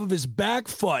 Off of his back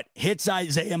foot, hits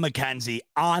Isaiah McKenzie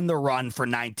on the run for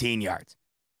 19 yards.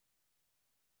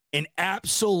 An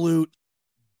absolute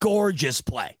gorgeous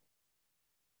play.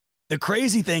 The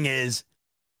crazy thing is,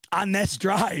 on this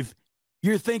drive,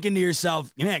 you're thinking to yourself,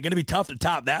 man, going to be tough to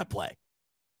top that play.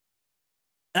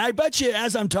 And I bet you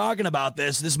as I'm talking about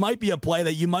this might be a play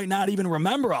that you might not even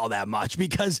remember all that much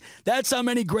because that's how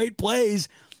many great plays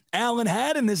Allen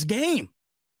had in this game.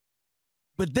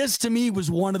 But this, to me, was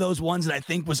one of those ones that I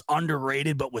think was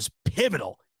underrated but was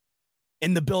pivotal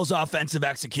in the Bills' offensive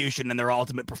execution and their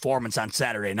ultimate performance on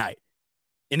Saturday night.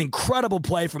 An incredible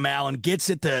play from Allen, gets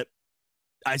it to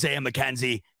Isaiah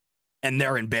McKenzie, and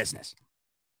they're in business.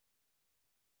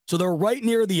 So they're right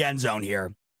near the end zone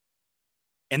here,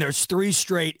 and there's 3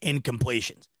 straight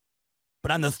incompletions.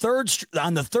 But on the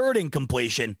third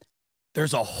incompletion,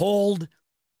 there's a hold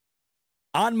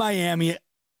on Miami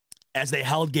as they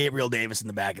held Gabriel Davis in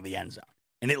the back of the end zone.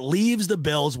 And it leaves the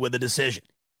Bills with a decision.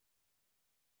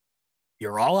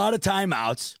 You're all out of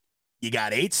timeouts. You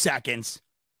got 8 seconds.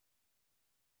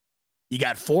 You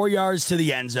got 4 yards to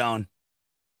the end zone.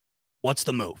 What's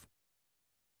the move?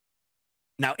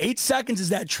 Now, 8 seconds is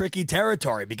that tricky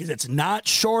territory because it's not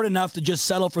short enough to just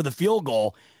settle for the field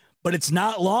goal, but it's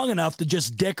not long enough to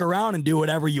just dick around and do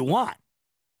whatever you want.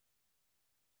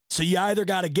 So you either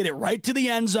got to get it right to the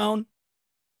end zone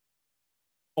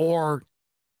or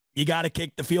you got to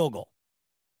kick the field goal.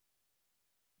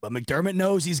 But McDermott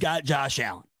knows he's got Josh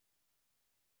Allen.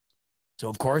 So,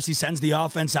 of course, he sends the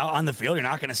offense out on the field. You're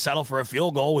not going to settle for a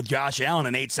field goal with Josh Allen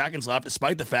and 8 seconds left,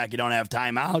 despite the fact you don't have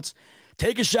timeouts.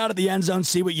 Take a shot at the end zone,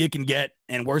 see what you can get,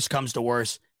 and worst comes to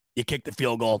worst, you kick the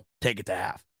field goal, take it to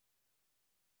half.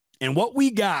 And what we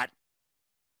got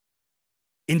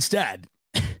instead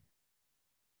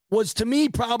was, to me,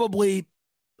 probably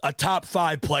a top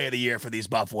 5 play of the year for these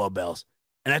Buffalo Bills.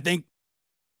 And I think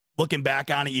looking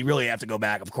back on it, you really have to go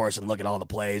back, of course, and look at all the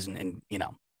plays and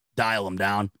dial them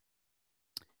down.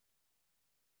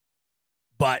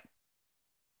 But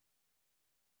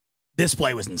this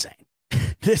play was insane.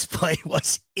 This play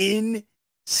was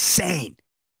insane.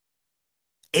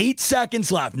 8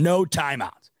 seconds left, no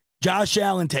timeouts. Josh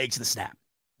Allen takes the snap.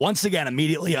 Once again,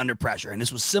 immediately under pressure. And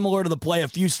this was similar to the play a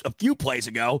few plays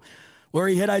ago where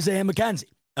he hit Isaiah McKenzie.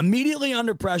 Immediately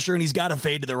under pressure, and he's got to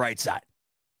fade to the right side.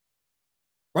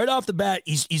 Right off the bat,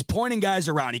 he's pointing guys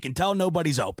around. He can tell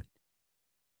nobody's open.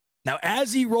 Now,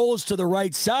 as he rolls to the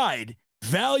right side,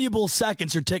 valuable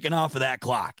seconds are ticking off of that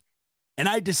clock. And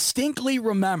I distinctly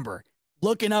remember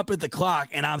looking up at the clock,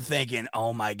 and I'm thinking,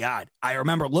 oh, my God. I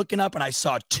remember looking up, and I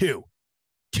saw 2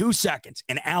 seconds,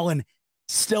 and Allen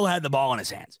still had the ball in his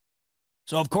hands.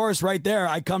 So, of course, right there,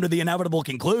 I come to the inevitable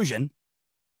conclusion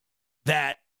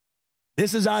that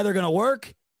this is either going to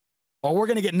work or we're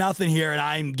going to get nothing here, and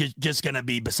I'm just going to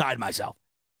be beside myself.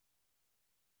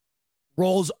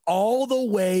 Rolls all the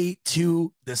way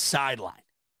to the sideline.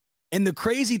 And the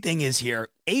crazy thing is here,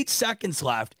 8 seconds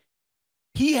left.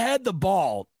 He had the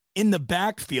ball in the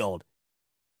backfield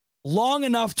long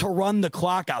enough to run the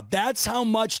clock out. That's how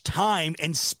much time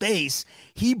and space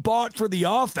he bought for the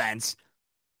offense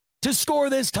to score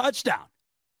this touchdown.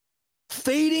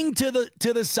 Fading to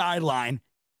the sideline,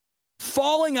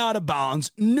 falling out of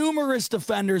bounds, numerous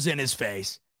defenders in his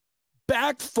face,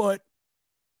 back foot,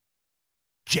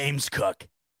 James Cook,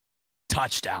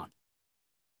 touchdown.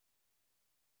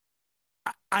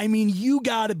 I mean, you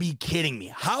got to be kidding me.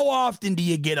 How often do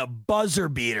you get a buzzer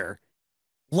beater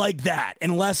like that,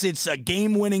 unless it's a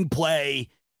game-winning play,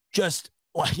 just,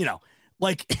 like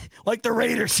the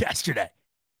Raiders yesterday?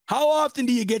 How often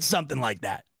do you get something like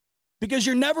that? Because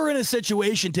you're never in a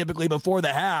situation typically before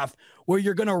the half where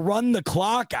you're going to run the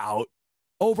clock out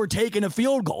over taking a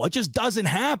field goal. It just doesn't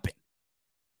happen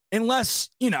unless,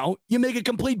 you make a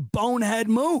complete bonehead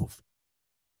move.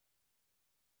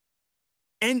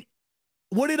 And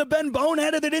would it have been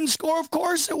boneheaded if they didn't score? Of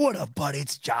course it would have, but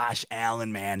it's Josh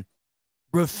Allen, man.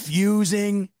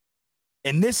 Refusing.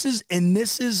 And this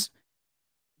is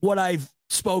what I've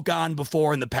spoke on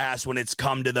before in the past when it's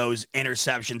come to those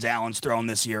interceptions Allen's thrown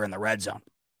this year in the red zone.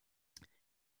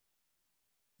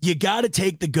 You got to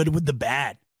take the good with the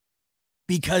bad,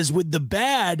 because with the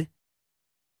bad,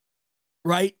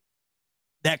 right?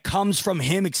 That comes from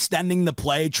him extending the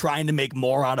play, trying to make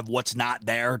more out of what's not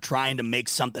there, trying to make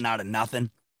something out of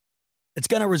nothing. It's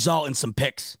going to result in some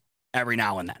picks every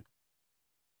now and then.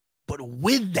 But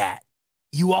with that,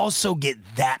 you also get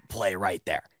that play right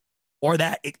there, or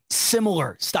that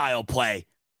similar style play,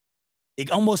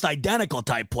 almost identical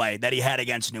type play that he had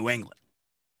against New England.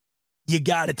 You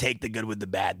got to take the good with the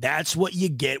bad. That's what you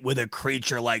get with a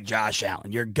creature like Josh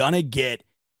Allen. You're going to get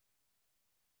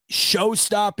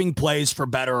show-stopping plays for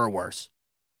better or worse.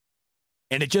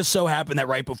 And it just so happened that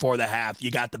right before the half,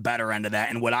 you got the better end of that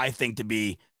and what I think to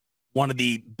be one of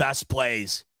the best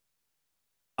plays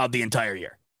of the entire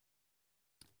year.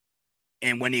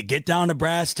 And when you get down to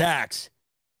brass tacks,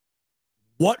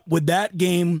 what would that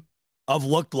game have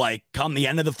looked like come the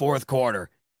end of the fourth quarter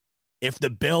if the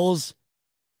Bills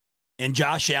and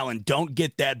Josh Allen don't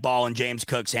get that ball in James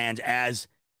Cook's hands as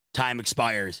time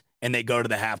expires and they go to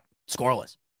the half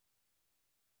scoreless?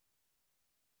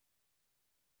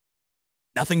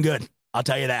 Nothing good. I'll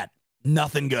tell you that.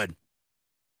 Nothing good.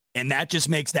 And that just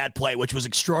makes that play, which was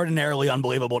extraordinarily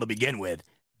unbelievable to begin with,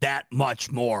 that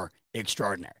much more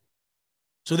extraordinary.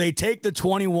 So they take the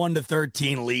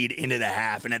 21-13 lead into the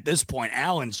half. And at this point,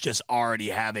 Allen's just already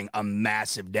having a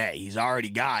massive day. He's already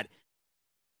got,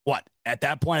 what? At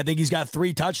that point, I think he's got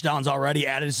 3 touchdowns already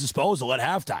at his disposal at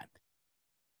halftime.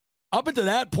 Up until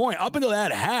that point, up until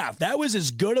that half, that was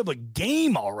as good of a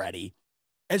game already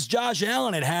as Josh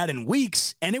Allen had in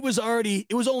weeks, and it was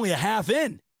only a half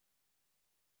in,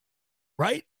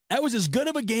 right? That was as good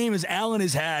of a game as Allen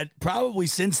has had probably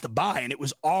since the bye, and it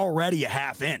was already a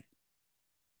half in.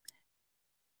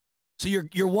 So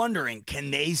you're wondering,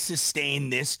 can they sustain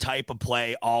this type of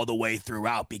play all the way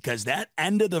throughout? Because that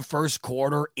end of the first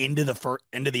quarter into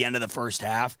the end of the first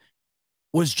half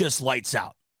was just lights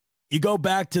out. You go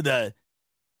back to the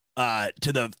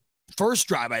first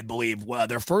drive, I believe,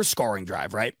 their first scoring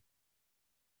drive, right?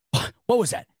 What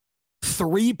was that?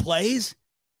 3 plays?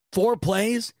 4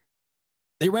 plays?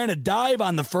 They ran a dive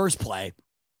on the first play,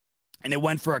 and it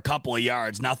went for a couple of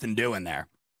yards, nothing doing there.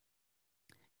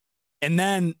 And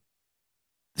then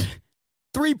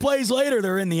 3 plays later,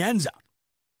 they're in the end zone,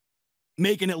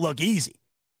 making it look easy.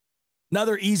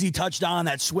 Another easy touchdown on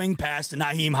that swing pass to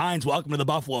Nyheim Hines. Welcome to the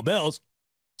Buffalo Bills.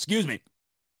 Excuse me.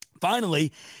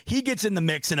 Finally, he gets in the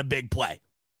mix in a big play.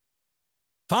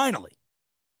 Finally.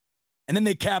 And then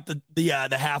they capped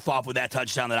the half off with that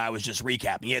touchdown that I was just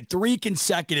recapping. He had 3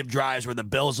 consecutive drives where the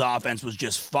Bills offense was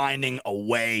just finding a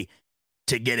way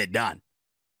to get it done.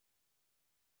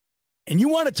 And you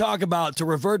want to talk about, to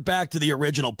revert back to the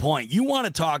original point, you want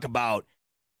to talk about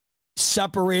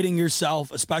separating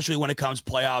yourself, especially when it comes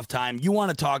playoff time. You want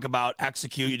to talk about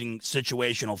executing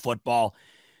situational football.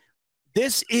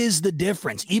 This is the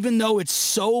difference, even though it's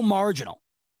so marginal,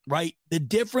 right? The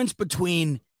difference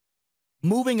between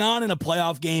moving on in a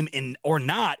playoff game or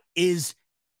not is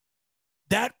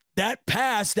that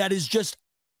pass that is just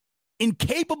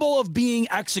incapable of being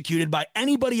executed by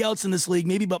anybody else in this league,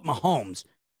 maybe but Mahomes.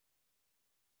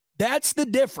 That's the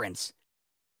difference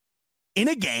in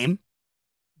a game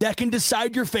that can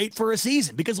decide your fate for a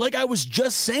season. Because like I was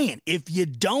just saying, if you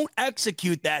don't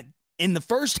execute that in the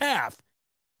first half,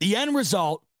 the end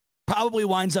result probably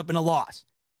winds up in a loss.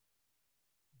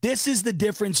 This is the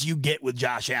difference you get with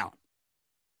Josh Allen.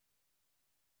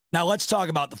 Now let's talk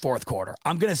about the fourth quarter.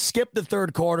 I'm going to skip the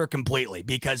third quarter completely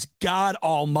because God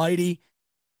almighty,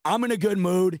 I'm in a good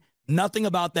mood. Nothing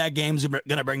about that game's going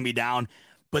to bring me down.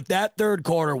 But that third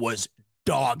quarter was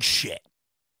dog shit.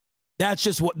 That's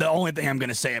just the only thing I'm going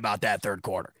to say about that third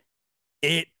quarter.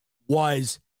 It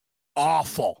was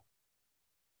awful.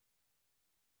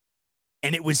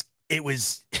 And it was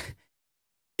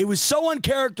so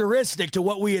uncharacteristic to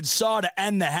what we had saw to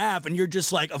end the half. And you're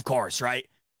just like, of course, right?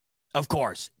 Of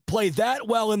course. Play that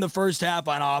well in the first half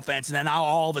on offense. And then now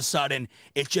all of a sudden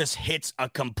it just hits a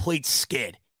complete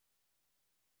skid.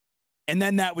 And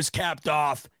then that was capped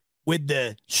off with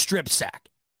the strip sack.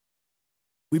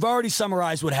 We've already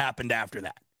summarized what happened after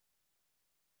that.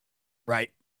 Right?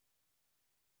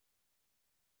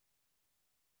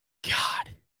 God.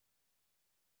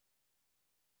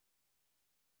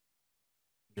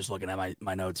 I'm just looking at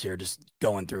my notes here, just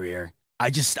going through here. I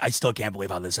still can't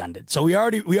believe how this ended. So we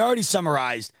already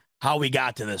summarized how we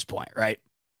got to this point, right?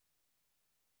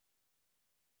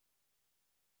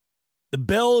 The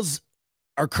Bills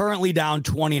are currently down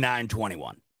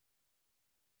 29-21.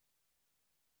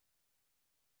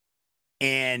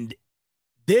 And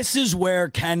this is where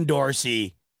Ken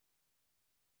Dorsey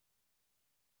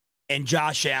and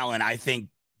Josh Allen, I think,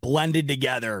 blended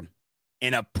together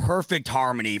in a perfect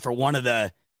harmony for one of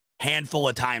the handful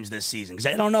of times this season, because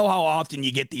I don't know how often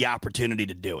you get the opportunity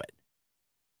to do it,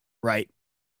 right?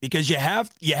 Because you have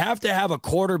to have a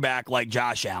quarterback like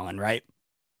Josh Allen, right?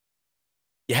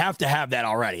 You have to have that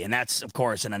already, and that's, of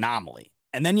course, an anomaly.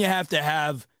 And then you have to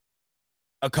have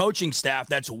a coaching staff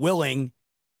that's willing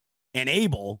and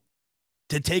able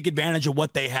to take advantage of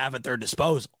what they have at their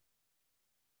disposal.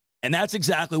 And that's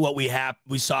exactly what we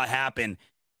saw happen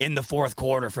in the fourth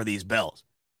quarter for these Bills.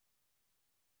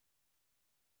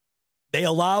 They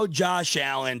allowed Josh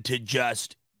Allen to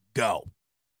just go,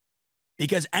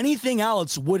 because anything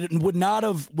else would not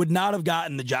have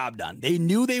gotten the job done. They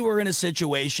knew they were in a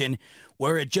situation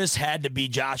where it just had to be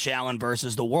Josh Allen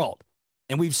versus the world.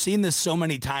 And we've seen this so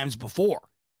many times before.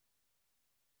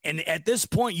 And at this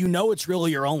point, you know it's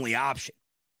really your only option.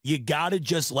 You got to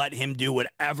just let him do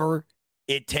whatever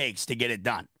it takes to get it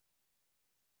done.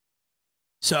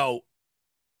 So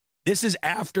this is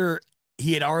after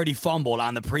he had already fumbled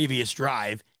on the previous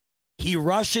drive. He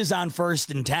rushes on 1st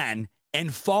and 10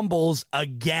 and fumbles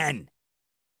again.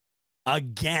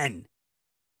 And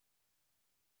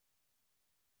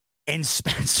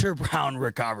Spencer Brown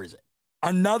recovers it.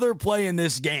 Another play in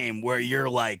this game where you're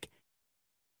like,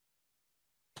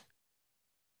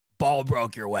 ball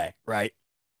broke your way, right?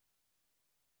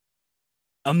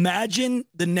 Imagine what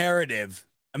the narrative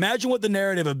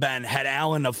had been had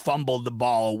Allen have fumbled the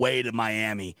ball away to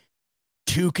Miami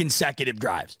 2 consecutive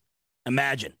drives.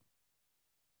 Imagine.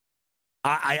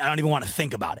 I don't even want to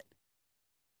think about it.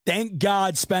 Thank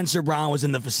God Spencer Brown was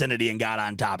in the vicinity and got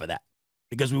on top of that,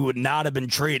 because we would not have been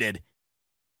treated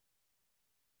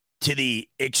to the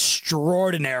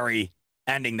extraordinary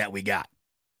ending that we got.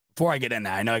 Before I get in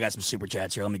that, I know I got some super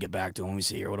chats here. Let me get back to them. Let me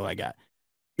see here. What do I got?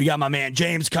 We got my man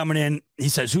James coming in. He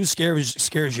says, who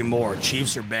scares you more,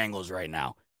 Chiefs or Bengals right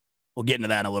now? We'll get into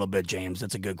that in a little bit, James.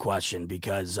 That's a good question,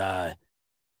 because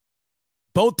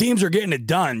both teams are getting it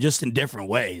done, just in different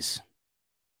ways.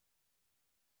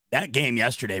 That game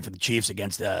yesterday for the Chiefs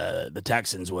against the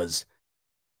Texans was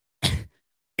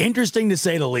interesting, to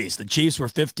say the least. The Chiefs were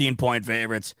 15-point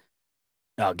favorites.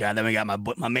 Oh, God, then we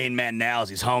got my main man, Nals.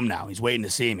 He's home now. He's waiting to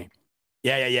see me.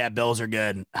 Yeah, Bills are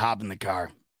good. Hop in the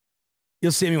car.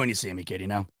 You'll see me when you see me, kid, you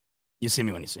know? You see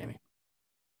me when you see me.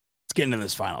 Let's get into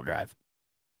this final drive.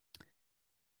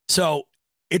 So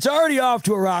it's already off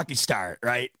to a rocky start,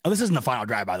 right? Oh, this isn't the final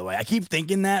drive, by the way. I keep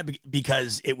thinking that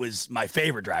because it was my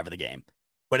favorite drive of the game,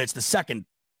 but it's the second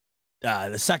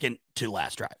to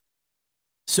last drive.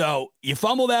 So you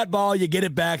fumble that ball, you get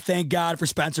it back. Thank God for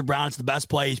Spencer Brown. It's the best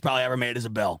play he's probably ever made as a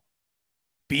Bill.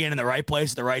 Being in the right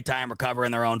place at the right time,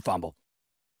 recovering their own fumble.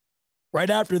 Right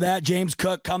after that, James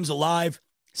Cook comes alive,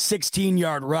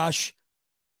 16-yard rush,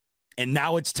 and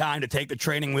now it's time to take the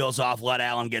training wheels off, let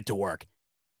Allen get to work.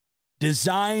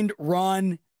 Designed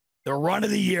run, the run of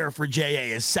the year for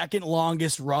J.A., his second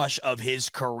longest rush of his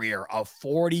career, a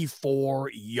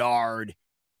 44-yard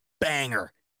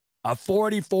banger. A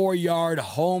 44-yard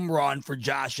home run for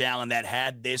Josh Allen that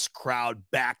had this crowd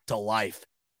back to life.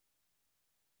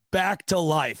 Back to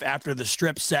life after the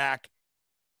strip sack.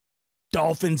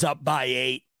 Dolphins up by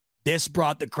 8. This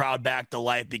brought the crowd back to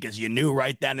life, because you knew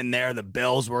right then and there the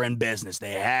Bills were in business.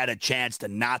 They had a chance to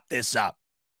knot this up.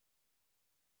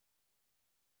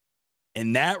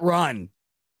 And that run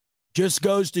just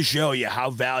goes to show you how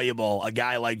valuable a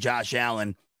guy like Josh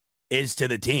Allen is to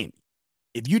the team.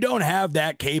 If you don't have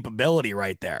that capability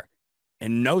right there,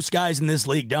 and most guys in this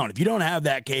league don't, if you don't have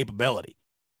that capability,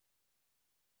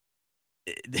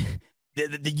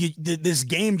 this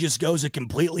game just goes a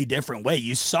completely different way.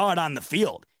 You saw it on the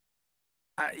field.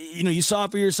 You saw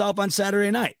it for yourself on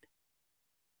Saturday night.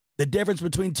 The difference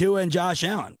between Tua and Josh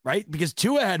Allen, right? Because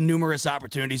Tua had numerous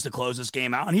opportunities to close this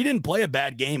game out, and he didn't play a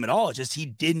bad game at all. It's just he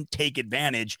didn't take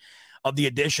advantage of the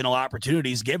additional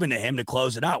opportunities given to him to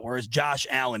close it out, whereas Josh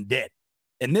Allen did.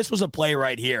 And this was a play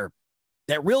right here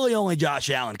that really only Josh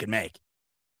Allen could make.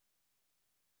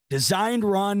 Designed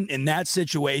run in that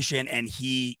situation, and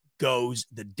he goes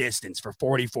the distance for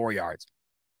 44 yards.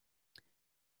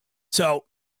 So,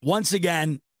 once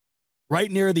again,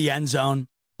 right near the end zone,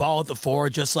 ball at the 4,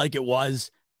 just like it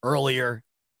was earlier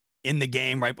in the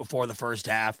game, right before the first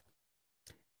half.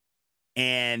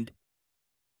 And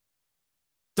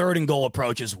 3rd and goal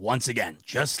approaches once again,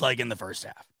 just like in the first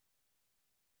half.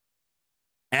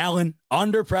 Allen,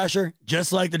 under pressure,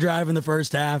 just like the drive in the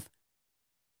first half,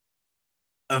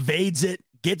 evades it,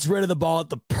 gets rid of the ball at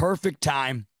the perfect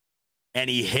time, and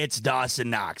he hits Dawson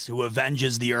Knox, who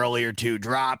avenges the earlier 2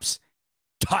 drops.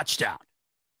 Touchdown.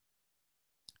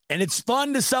 And it's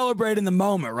fun to celebrate in the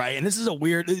moment, right? And this is a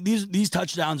weird, these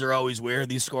touchdowns are always weird.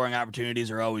 These scoring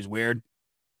opportunities are always weird.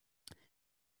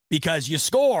 Because you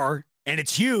score, And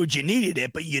it's huge. You needed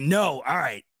it, but all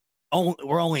right,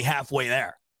 we're only halfway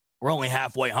there. We're only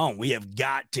halfway home. We have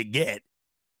got to get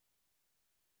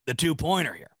the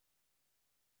 2-pointer here.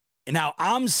 And now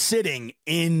I'm sitting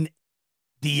in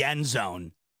the end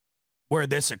zone where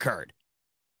this occurred.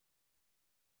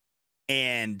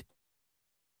 And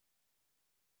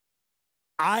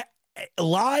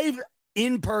live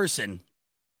in person,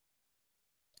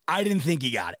 I didn't think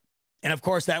he got it. And of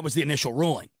course, that was the initial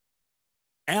ruling.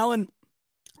 Allen,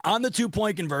 on the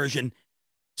 2-point conversion,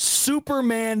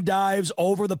 Superman dives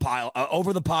over the pile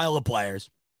of players.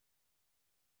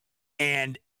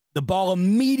 And the ball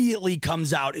immediately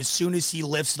comes out as soon as he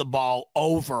lifts the ball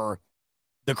over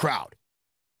the crowd.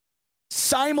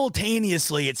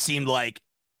 Simultaneously, it seemed like,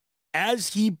 as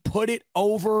he put it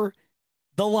over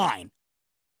the line,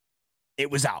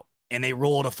 it was out, and they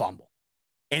ruled a fumble.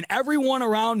 And everyone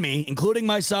around me, including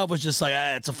myself, was just like,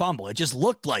 it's a fumble. It just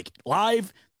looked like it.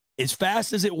 Live, as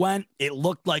fast as it went, it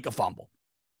looked like a fumble.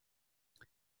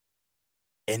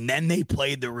 And then they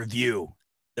played the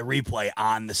replay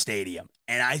on the stadium.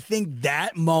 And I think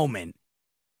that moment,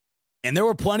 and there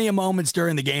were plenty of moments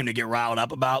during the game to get riled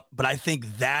up about, but I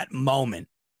think that moment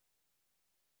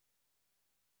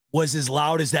was as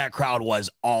loud as that crowd was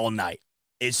all night.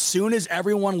 As soon as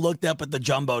everyone looked up at the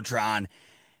Jumbotron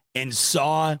and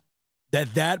saw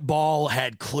that ball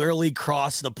had clearly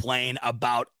crossed the plane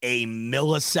about a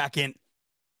millisecond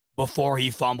before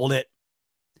he fumbled it,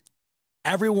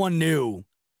 everyone knew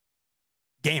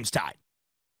game's tied.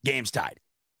 Game's tied.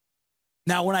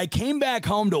 Now, when I came back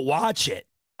home to watch it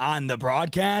on the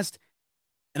broadcast,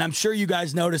 and I'm sure you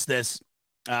guys noticed this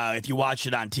if you watched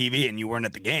it on TV and you weren't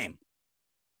at the game,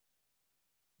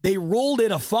 they ruled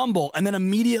it a fumble and then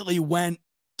immediately went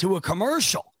to a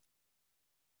commercial.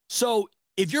 So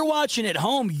if you're watching at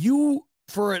home, you,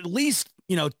 for at least,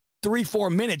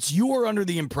 3-4 minutes, you were under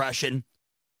the impression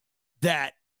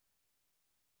that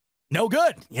no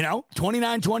good,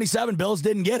 29-27, Bills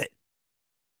didn't get it.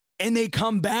 And they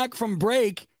come back from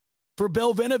break for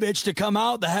Bill Vinovich to come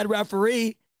out, the head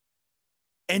referee,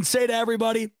 and say to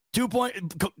everybody,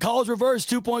 2-point, calls reverse,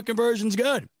 2-point conversion's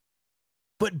good.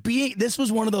 But this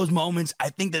was one of those moments, I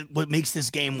think, that what makes this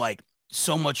game like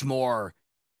so much more,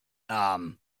 I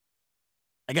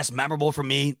guess, memorable for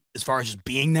me as far as just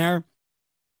being there.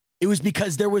 It was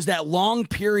because there was that long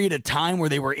period of time where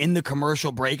they were in the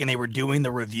commercial break and they were doing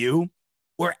the review,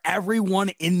 where everyone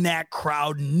in that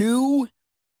crowd knew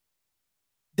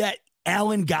that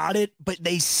Allen got it, but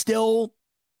they still,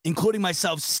 including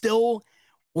myself, still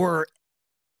were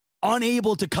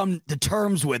unable to come to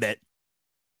terms with it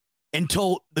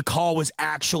until the call was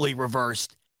actually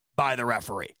reversed by the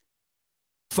referee.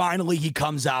 Finally, he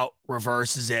comes out,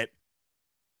 reverses it.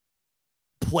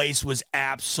 Place was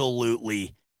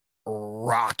absolutely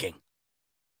rocking.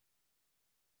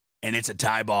 And it's a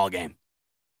tie ball game.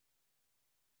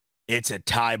 It's a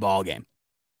tie ball game.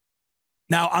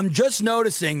 Now, I'm just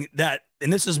noticing that,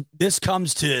 and this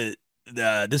comes down to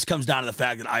the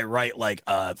fact that I write like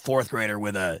a fourth grader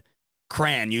with a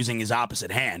crayon using his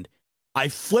opposite hand. I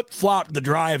flip-flopped the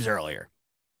drives earlier.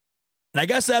 And I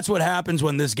guess that's what happens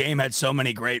when this game had so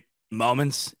many great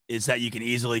moments, is that you can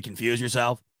easily confuse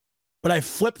yourself. But I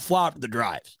flip-flopped the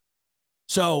drives.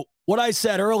 So what I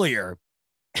said earlier,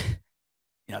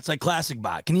 it's like classic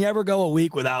bot. Can you ever go a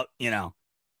week without,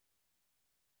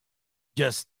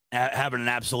 just having an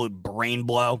absolute brain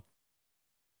blow?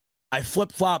 I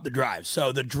flip-flopped the drive.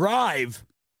 So the drive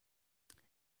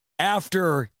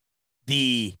after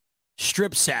the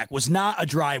strip sack was not a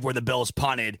drive where the Bills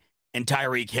punted and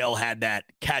Tyreek Hill had that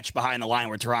catch behind the line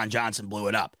where Teron Johnson blew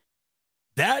it up.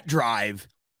 That drive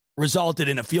resulted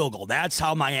in a field goal. That's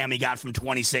how Miami got from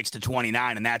 26 to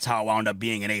 29, and that's how it wound up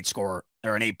being an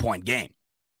 8-point game.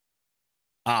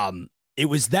 It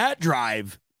was that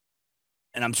drive,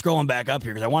 and I'm scrolling back up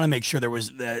here because I want to make sure there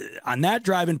was, on that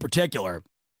drive in particular,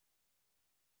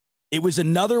 it was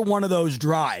another one of those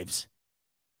drives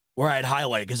where I'd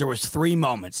highlight, because there was 3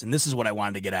 moments, and this is what I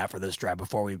wanted to get at for this drive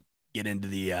before we get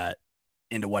into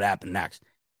into what happened next.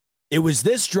 It was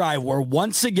this drive where,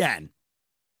 once again,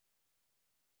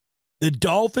 the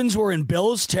Dolphins were in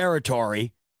Bills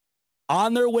territory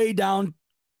on their way down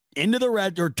into the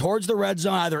red, or towards the red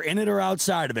zone, either in it or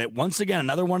outside of it. Once again,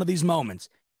 another one of these moments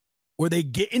where they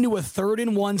get into a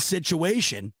 3rd-and-1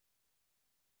 situation.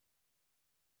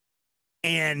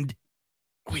 And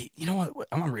wait, you know what?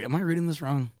 Am I reading this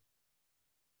wrong?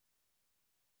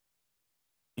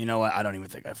 You know what? I don't even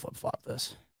think I flip-flopped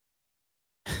this.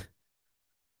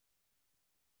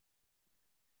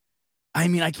 I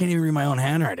mean, I can't even read my own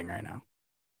handwriting right now.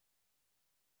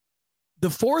 The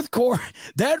fourth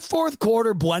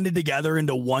quarter blended together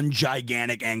into one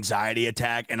gigantic anxiety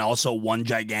attack and also one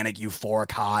gigantic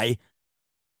euphoric high.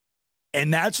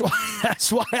 And that's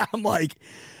why I'm like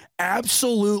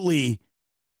absolutely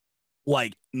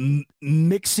like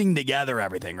mixing together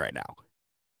everything right now.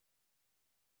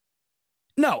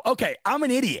 No, okay, I'm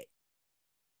an idiot.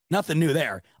 Nothing new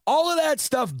there. All of that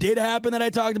stuff did happen that I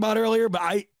talked about earlier, but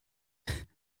I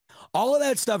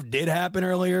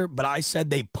said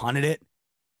they punted it,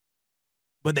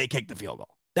 but they kicked the field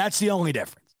goal. That's the only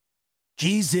difference.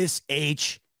 Jesus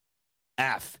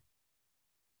H.F.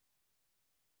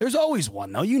 There's always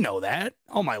one, though. You know that.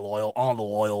 All the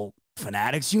loyal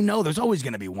fanatics, you know there's always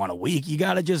going to be one a week. You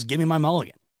got to just give me my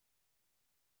mulligan.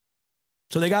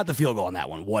 So they got the field goal on that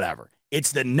one, whatever.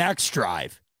 It's the next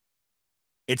drive.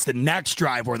 It's the next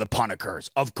drive where the punt occurs,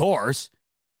 of course,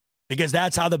 because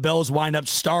that's how the Bills wind up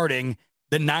starting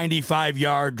the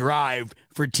 95-yard drive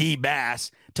for T.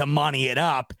 Bass to money it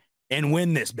up and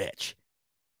win this bitch.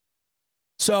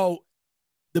 So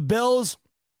the Bills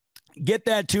get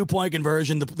that 2-point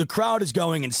conversion. The crowd is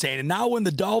going insane. And now when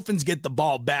the Dolphins get the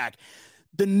ball back,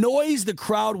 the noise the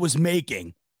crowd was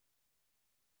making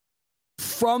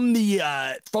from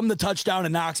the touchdown to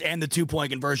Knox and the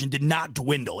 2-point conversion did not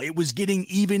dwindle. It was getting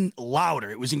even louder.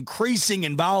 It was increasing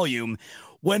in volume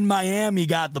when Miami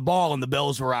got the ball and the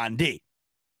Bills were on D,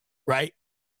 right?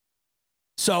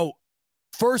 So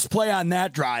first play on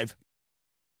that drive,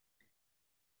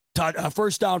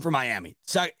 first down for Miami.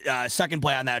 Second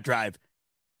play on that drive,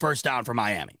 first down for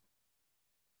Miami.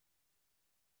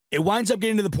 It winds up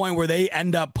getting to the point where they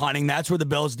end up punting. That's where the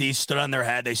Bills D stood on their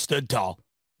head. They stood tall,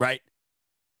 right?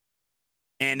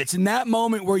 And it's in that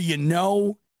moment where you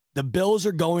know the Bills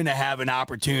are going to have an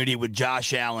opportunity with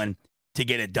Josh Allen to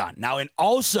get it done. Now,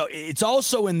 it's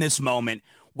also in this moment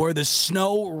where the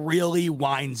snow really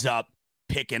winds up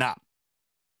picking up.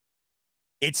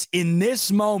 It's in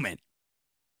this moment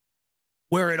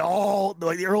where it all,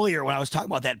 like earlier when I was talking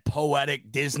about that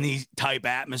poetic Disney type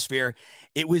atmosphere,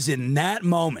 it was in that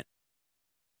moment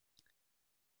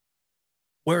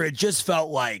where it just felt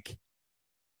like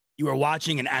you were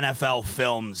watching an NFL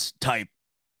Films type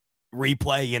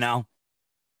replay, you know,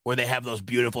 where they have those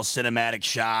beautiful cinematic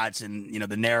shots and, you know,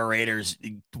 the narrators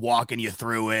walking you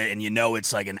through it and you know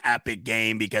it's like an epic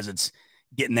game because it's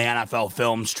getting the NFL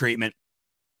Films treatment.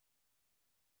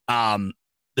 The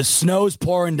snow's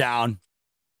pouring down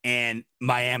and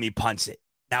Miami punts it.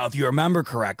 Now, if you remember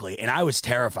correctly, and I was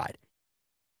terrified,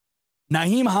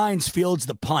 Nyheim Hines fields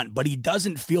the punt, but he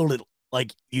doesn't field it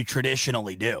like you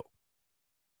traditionally do.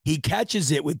 He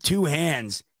catches it with two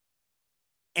hands.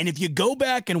 And if you go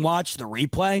back and watch the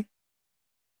replay,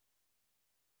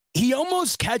 he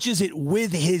almost catches it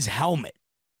with his helmet.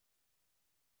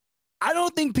 I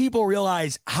don't think people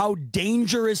realize how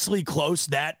dangerously close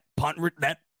that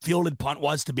fielded punt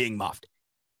was to being muffed.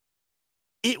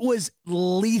 It was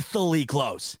lethally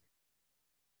close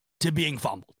to being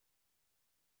fumbled.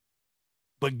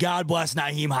 But God bless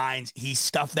Nyheim Hines. He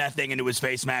stuffed that thing into his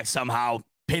face mask somehow,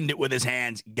 pinned it with his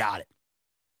hands, got it.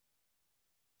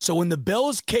 So when the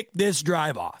Bills kicked this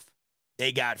drive off,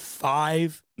 they got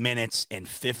 5 minutes and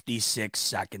 56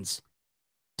 seconds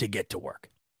to get to work.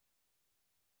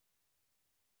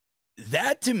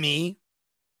 That, to me,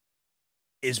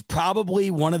 is probably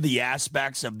one of the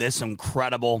aspects of this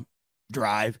incredible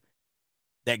drive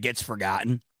that gets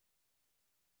forgotten.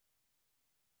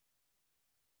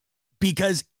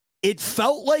 Because it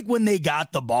felt like when they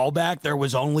got the ball back, there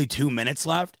was only 2 minutes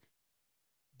left.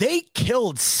 They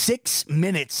killed 6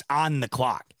 minutes on the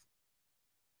clock.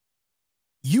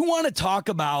 You want to talk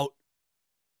about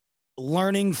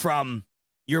learning from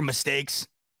your mistakes,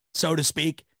 so to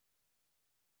speak?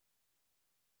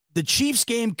 The Chiefs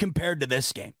game compared to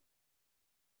this game,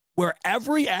 where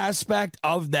every aspect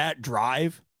of that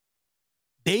drive,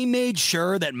 they made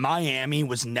sure that Miami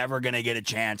was never going to get a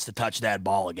chance to touch that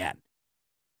ball again.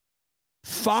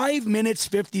 5 minutes,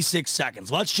 56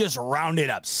 seconds. Let's just round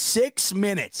it up. 6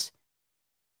 minutes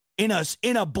in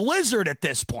a blizzard at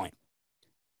this point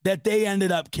that they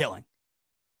ended up killing.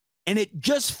 And it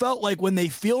just felt like when they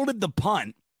fielded the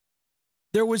punt,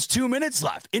 there was 2 minutes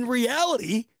left. In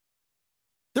reality,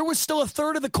 there was still a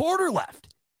third of the quarter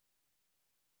left.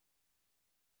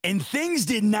 And things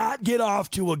did not get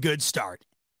off to a good start.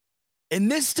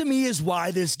 And this, to me, is why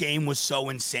this game was so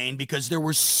insane, because there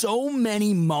were so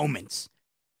many moments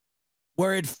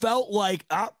where it felt like,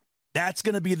 that's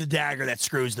going to be the dagger that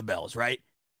screws the Bills, right?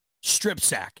 Strip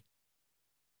sack.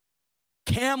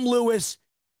 Cam Lewis,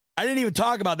 I didn't even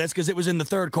talk about this because it was in the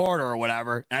third quarter or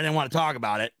whatever, and I didn't want to talk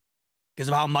about it because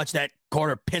of how much that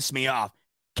quarter pissed me off.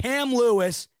 Cam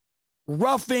Lewis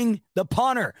roughing the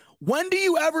punter. When do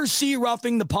you ever see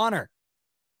roughing the punter?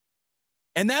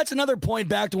 And that's another point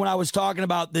back to when I was talking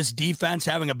about this defense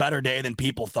having a better day than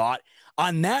people thought.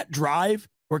 On that drive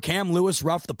where Cam Lewis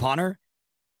roughed the punter,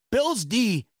 Bills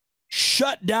D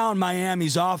shut down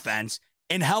Miami's offense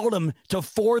and held them to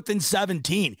 4th and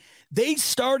 17. They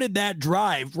started that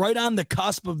drive right on the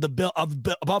cusp of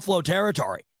Buffalo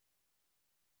territory.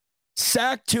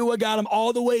 Sack Tua got him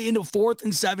all the way into 4th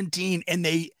and 17, and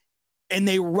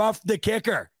they roughed the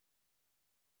kicker.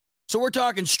 So we're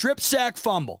talking strip sack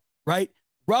fumble, right?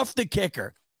 Rough the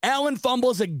kicker. Allen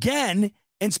fumbles again,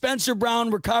 and Spencer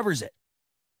Brown recovers it.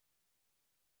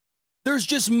 There's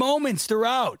just moments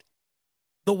throughout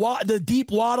the deep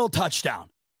Waddle touchdown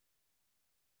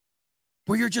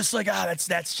where you're just like,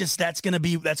 that's gonna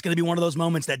be one of those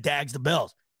moments that dags the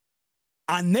Bills.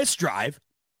 On this drive,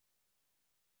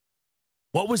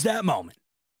 what was that moment?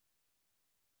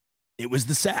 It was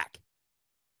the sack.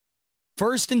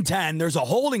 1st and 10. There's a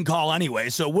holding call anyway,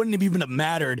 so it wouldn't have even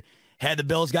mattered had the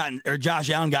Bills Josh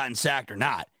Allen gotten sacked or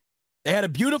not. They had a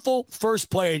beautiful first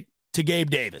play to Gabe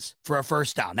Davis for a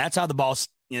first down. That's how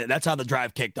that's how the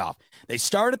drive kicked off. They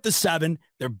start at the 7.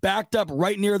 They're backed up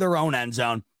right near their own end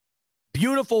zone.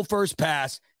 Beautiful first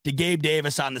pass to Gabe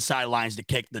Davis on the sidelines to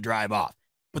kick the drive off.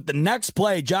 But the next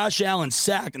play, Josh Allen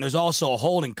sacked, and there's also a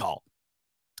holding call.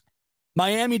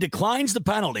 Miami declines the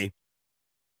penalty.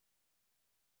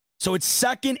 So it's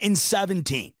 2nd and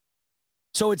 17.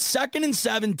 So it's 2nd and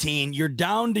 17. You're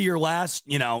down to your last,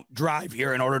 drive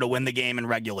here in order to win the game in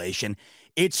regulation.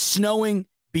 It's snowing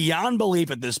beyond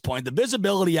belief at this point. The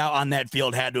visibility out on that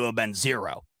field had to have been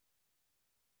 0.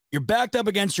 You're backed up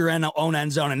against your own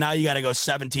end zone, and now you got to go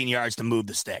 17 yards to move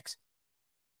the sticks.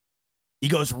 He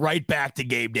goes right back to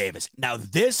Gabe Davis. Now,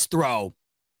 this throw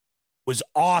was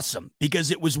awesome because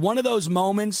it was one of those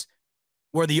moments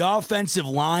where the offensive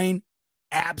line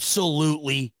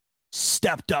absolutely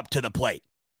stepped up to the plate.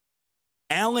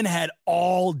 Allen had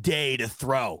all day to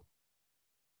throw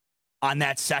on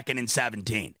that 2nd and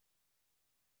 17.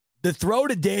 The throw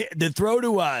to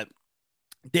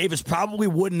Davis probably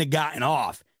wouldn't have gotten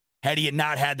off had he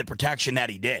not had the protection that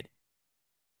he did.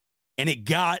 And it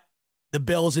got the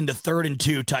Bills into 3rd and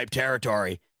 2 type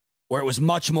territory where it was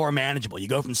much more manageable. You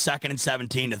go from 2nd and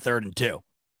 17 to 3rd and 2.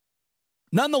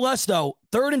 Nonetheless, though,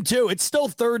 3rd and 2, it's still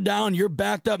 3rd down. You're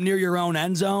backed up near your own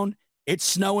end zone. It's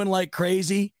snowing like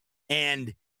crazy.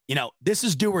 And, this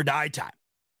is do or die time.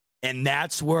 And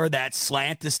that's where that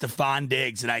slant to Stephon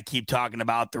Diggs that I keep talking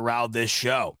about throughout this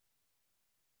show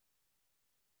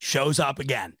shows up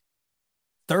again.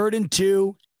 3rd and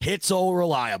 2, hits all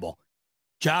reliable.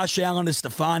 Josh Allen to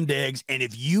Stephon Diggs. And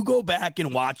if you go back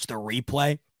and watch the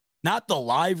replay, not the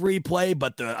live replay,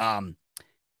 but the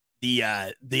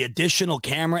additional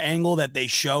camera angle that they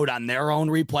showed on their own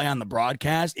replay on the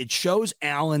broadcast, it shows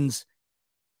Allen's,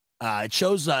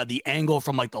 the angle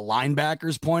from like the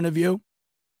linebacker's point of view.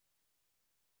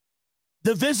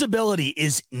 The visibility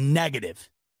is negative.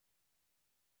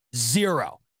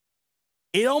 0.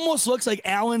 It almost looks like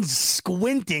Allen's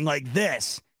squinting like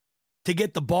this to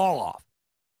get the ball off.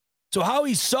 So how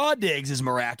he saw Diggs is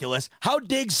miraculous. How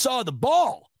Diggs saw the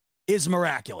ball is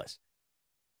miraculous.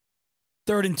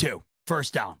 3rd and 2,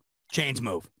 first down, chains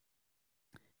move.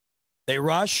 They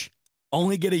rush,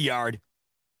 only get a yard.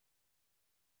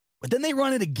 But then they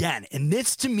run it again. And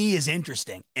this to me is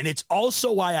interesting. And it's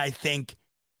also why I think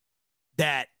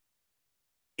that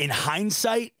in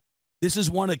hindsight, this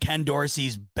is one of Ken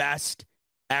Dorsey's best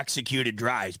executed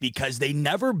drives because they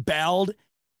never bailed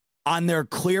on their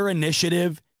clear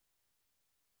initiative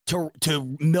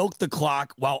to milk the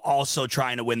clock while also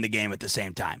trying to win the game at the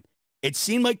same time. It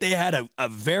seemed like they had a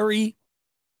very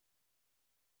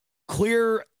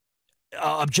clear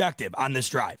objective on this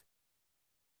drive.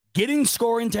 Getting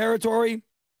scoring territory,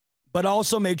 but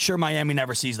also make sure Miami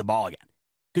never sees the ball again.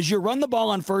 Because you run the ball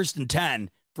on 1st and 10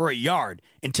 for a yard,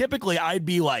 and typically I'd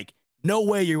be like, no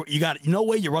way you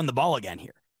run the ball again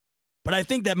here. But I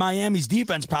think that Miami's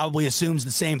defense probably assumes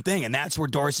the same thing, and that's where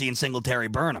Dorsey and Singletary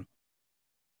burn them.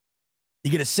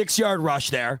 You get a 6-yard rush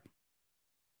there,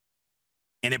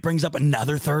 and it brings up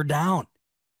another 3rd down.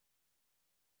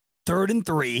 3rd and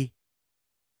 3,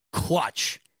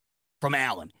 clutch from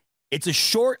Allen. It's a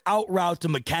short out route to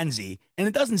McKenzie, and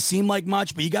it doesn't seem like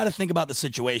much, but you got to think about the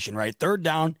situation, right? 3rd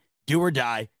down, do or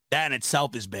die. That in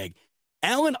itself is big.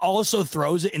 Allen also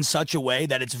throws it in such a way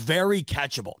that it's very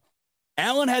catchable.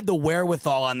 Allen had the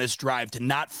wherewithal on this drive to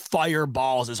not fire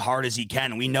balls as hard as he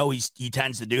can. We know he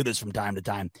tends to do this from time to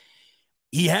time.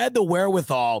 He had the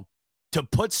wherewithal to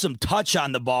put some touch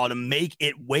on the ball to make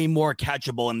it way more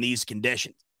catchable in these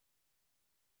conditions.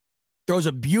 Throws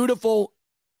a beautiful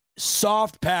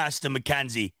soft pass to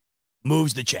McKenzie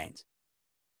moves the chains.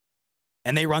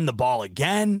 And they run the ball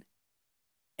again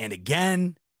and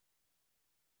again.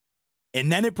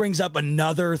 And then it brings up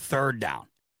another third down.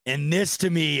 And this to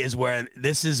me is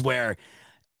where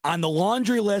on the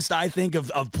laundry list, I think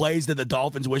of plays that the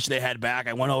Dolphins wish they had back.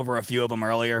 I went over a few of them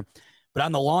earlier. But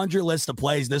on the laundry list of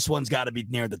plays, this one's got to be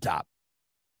near the top.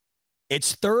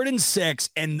 It's 3rd and 6,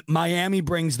 and Miami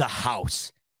brings the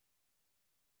house.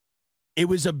 It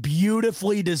was a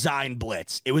beautifully designed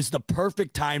blitz. It was the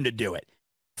perfect time to do it.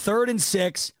 3rd and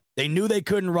 6, they knew they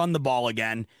couldn't run the ball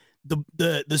again.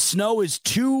 The snow is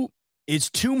too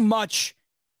much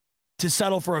to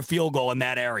settle for a field goal in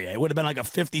that area. It would have been like a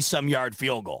 50-some yard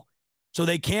field goal. So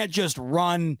they can't just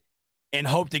run and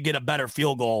hope to get a better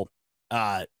field goal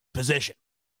position.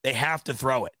 They have to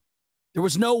throw it. There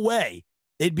was no way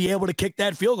they'd be able to kick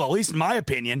that field goal, at least in my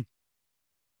opinion.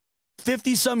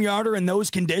 50-some yarder in those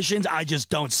conditions, I just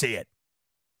don't see it.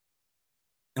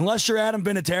 Unless you're Adam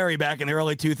Vinatieri back in the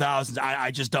early 2000s, I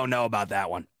just don't know about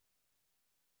that one.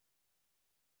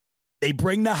 They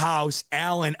bring the house,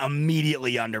 Allen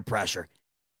immediately under pressure,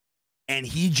 and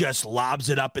he just lobs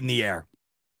it up in the air.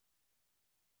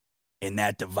 And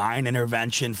that divine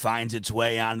intervention finds its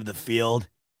way onto the field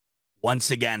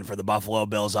once again for the Buffalo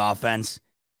Bills offense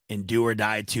in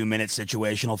do-or-die 2-minute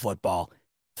situational football.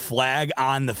 Flag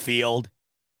on the field.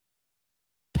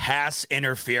 Pass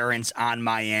interference on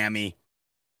Miami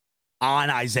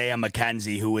on Isaiah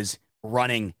McKenzie, who was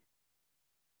running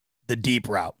the deep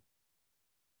route.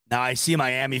 Now, I see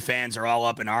Miami fans are all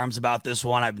up in arms about this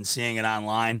one. I've been seeing it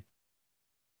online.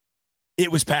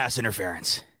 It was pass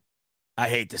interference. I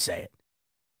hate to say it.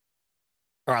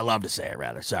 Or I love to say it,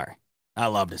 rather. Sorry. I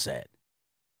love to say it.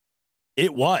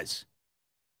 It was.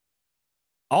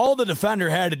 All the defender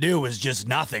had to do was just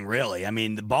nothing, really. I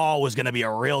mean, the ball was going to be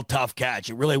a real tough catch.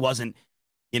 It really wasn't,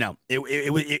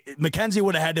 McKenzie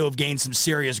would have had to have gained some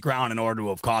serious ground in order to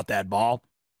have caught that ball.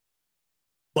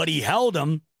 But he held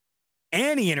him,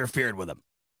 and he interfered with him.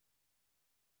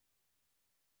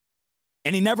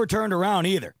 And he never turned around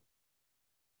either.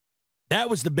 That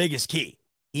was the biggest key.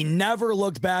 He never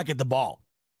looked back at the ball.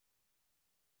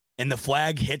 And the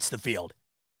flag hits the field.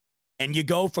 And you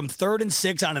go from 3rd and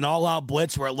 6 on an all-out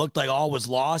blitz where it looked like all was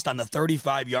lost on the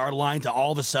 35-yard line to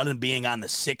all of a sudden being on the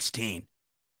 16.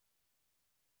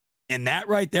 And that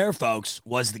right there, folks,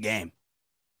 was the game.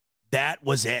 That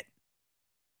was it.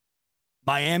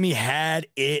 Miami had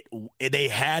it. They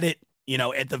had it,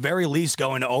 at the very least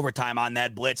going to overtime on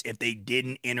that blitz if they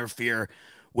didn't interfere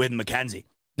with McKenzie.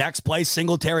 Next play,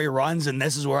 Singletary runs, and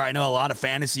this is where I know a lot of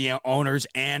fantasy owners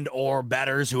and or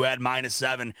bettors who had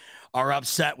 -7 are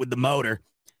upset with the motor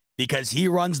because he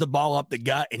runs the ball up the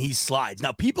gut and he slides.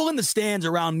 Now, people in the stands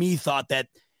around me thought that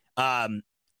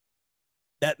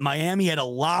that Miami had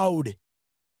allowed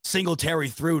Singletary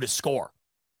through to score.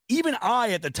 Even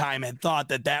I, at the time, had thought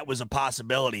that that was a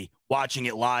possibility watching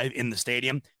it live in the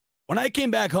stadium. When I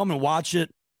came back home and watched it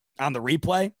on the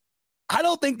replay, I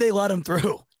don't think they let him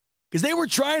through because they were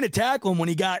trying to tackle him when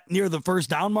he got near the first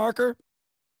down marker.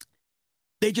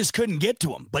 They just couldn't get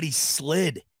to him, but he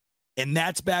slid. And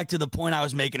that's back to the point I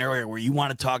was making earlier where you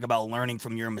want to talk about learning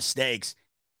from your mistakes.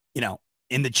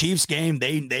 In the Chiefs game,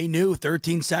 they knew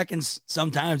 13 seconds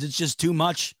sometimes. It's just too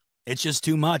much. It's just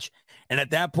too much. And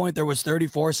at that point, there was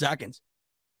 34 seconds.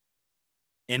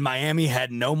 And Miami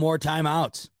had no more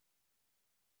timeouts.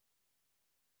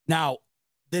 Now,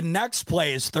 the next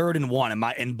play is 3rd and 1,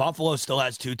 and Buffalo still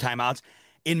has 2 timeouts.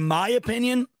 In my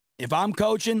opinion, if I'm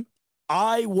coaching,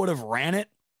 I would have ran it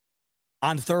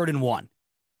on 3rd and 1.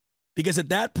 Because at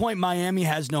that point, Miami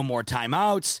has no more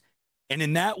timeouts. And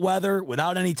in that weather,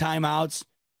 without any timeouts,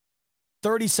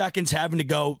 30 seconds having to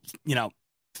go,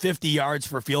 50 yards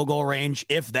for field goal range,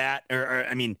 if that, or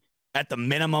at the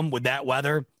minimum with that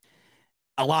weather,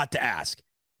 a lot to ask.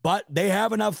 But they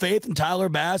have enough faith in Tyler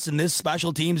Bass and this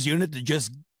special teams unit to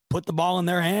just put the ball in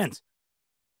their hands.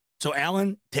 So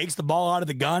Allen takes the ball out of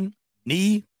the gun,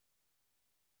 knee,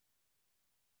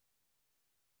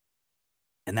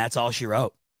 and that's all she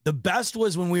wrote. The best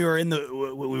was when we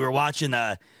were watching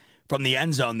from the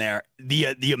end zone there,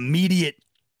 the immediate,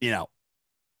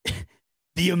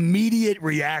 the immediate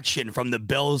reaction from the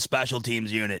Bills special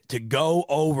teams unit to go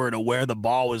over to where the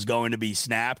ball was going to be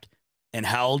snapped and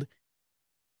held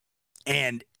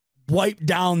and wipe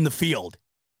down the field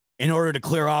in order to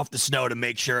clear off the snow to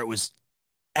make sure it was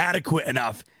adequate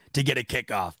enough to get a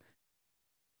kickoff.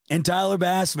 And Tyler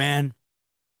Bass, man,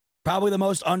 probably the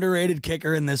most underrated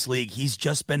kicker in this league. He's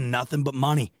just been nothing but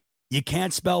money. You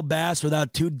can't spell Bass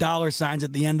without $2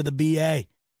 at the end of the BA.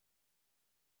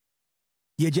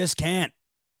 You just can't.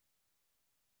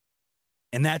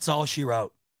 And that's all she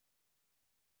wrote.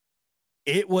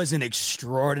 It was an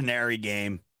extraordinary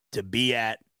game to be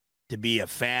at, to be a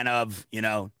fan of,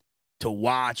 to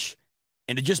watch,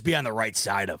 and to just be on the right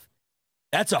side of.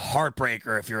 That's a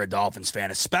heartbreaker if you're a Dolphins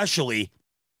fan, especially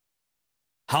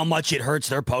how much it hurts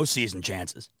their postseason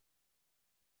chances.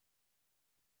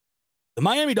 The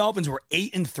Miami Dolphins were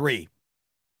 8-3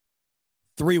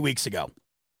 3 weeks ago.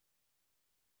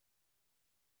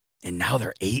 And now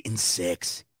they're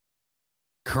 8-6.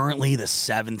 Currently the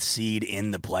 7th seed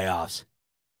in the playoffs.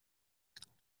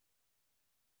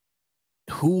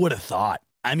 Who would have thought?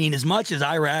 I mean, as much as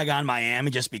I rag on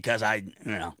Miami just because they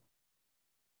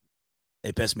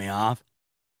pissed me off,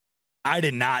 I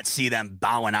did not see them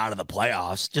bowing out of the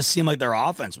playoffs. Just seemed like their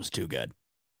offense was too good.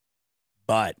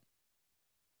 But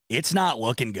it's not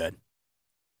looking good.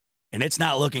 And it's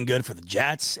not looking good for the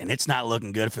Jets, and it's not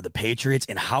looking good for the Patriots,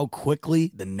 and how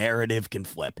quickly the narrative can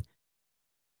flip.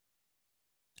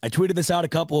 I tweeted this out a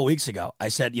couple of weeks ago. I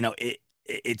said,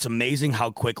 it's amazing how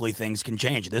quickly things can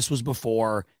change. This was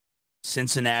before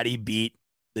Cincinnati beat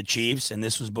the Chiefs, and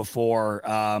this was before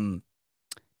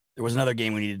there was another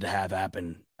game we needed to have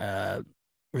happen. There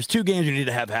was 2 games we needed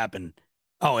to have happen.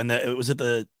 Oh, and it was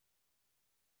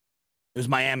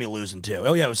Miami losing too.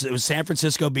 Oh yeah, it was San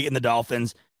Francisco beating the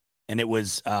Dolphins, and it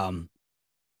was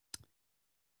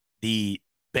the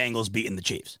Bengals beating the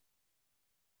Chiefs.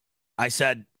 I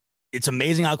said, it's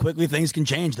amazing how quickly things can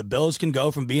change. The Bills can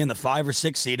go from being the 5 or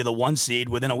 6 seed to the 1 seed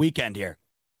within a weekend here.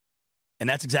 And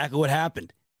that's exactly what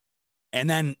happened. And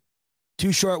then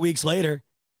 2 short weeks later,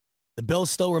 the Bills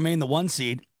still remain the 1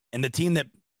 seed, and the team that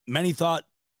many thought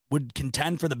would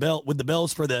contend with the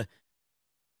Bills for the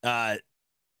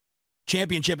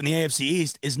championship in the AFC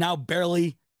East is now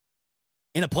barely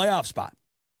in a playoff spot.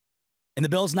 And the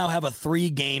Bills now have a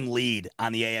 3-game lead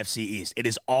on the AFC East. It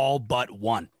is all but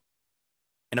 1.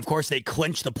 And of course, they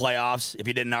clinched the playoffs. If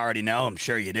you didn't already know, I'm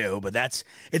sure you do. But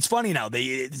it's funny now.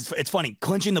 It's funny.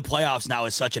 Clinching the playoffs now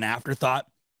is such an afterthought.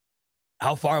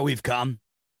 How far we've come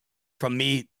from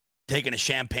me taking a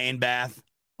champagne bath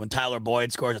when Tyler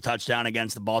Boyd scores a touchdown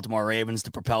against the Baltimore Ravens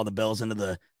to propel the Bills into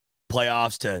the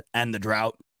playoffs to end the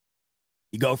drought.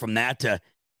 You go from that to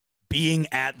being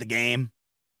at the game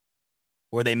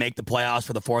where they make the playoffs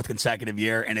for the 4th consecutive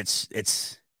year, and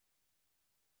it's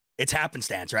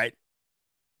happenstance, right?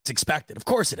 It's expected. Of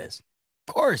course it is.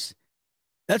 Of course.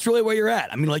 That's really where you're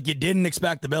at. I mean, you didn't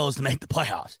expect the Bills to make the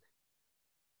playoffs.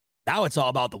 Now it's all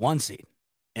about the 1 seed.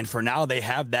 And for now, they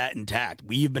have that intact.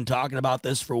 We've been talking about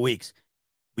this for weeks.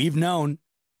 We've known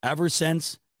ever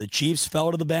since the Chiefs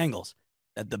fell to the Bengals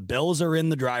that the Bills are in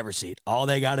the driver's seat. All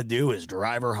they got to do is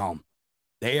drive her home.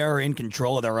 They are in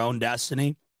control of their own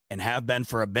destiny and have been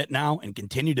for a bit now and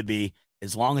continue to be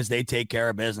as long as they take care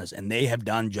of business. And they have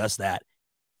done just that.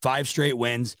 5 straight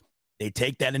wins. They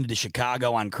take that into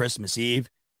Chicago on Christmas Eve.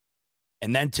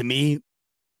 And then to me,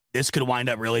 this could wind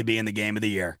up really being the game of the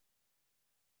year.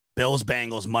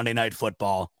 Bills-Bengals Monday Night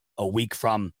Football 2 weeks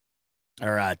from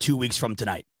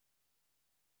tonight.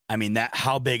 I mean,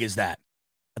 how big is that?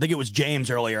 I think it was James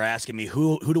earlier asking me,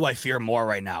 who do I fear more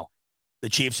right now, the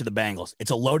Chiefs or the Bengals?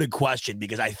 It's a loaded question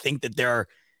because I think that there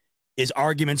is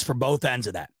arguments for both ends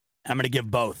of that. I'm going to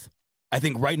give both. I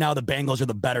think right now the Bengals are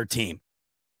the better team.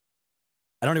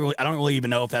 I don't really even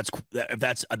know if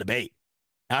that's a debate.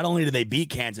 Not only did they beat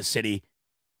Kansas City,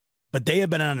 but they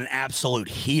have been on an absolute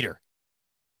heater.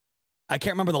 I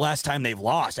can't remember the last time they've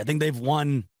lost. I think they've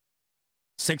won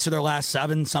 6 of their last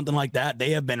 7, something like that.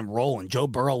 They have been rolling. Joe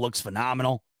Burrow looks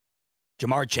phenomenal.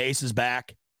 Jamar Chase is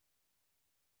back.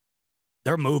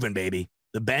 They're moving, baby.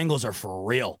 The Bengals are for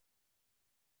real.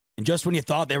 And just when you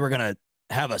thought they were going to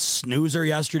have a snoozer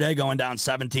yesterday going down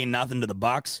 17-0 to the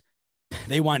Bucs,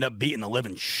 they wind up beating the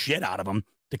living shit out of them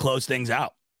to close things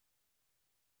out.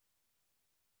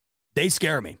 They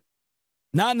scare me.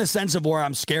 Not in the sense of where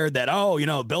I'm scared that,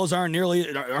 Bills aren't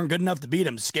good enough to beat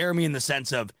them. Scare me in the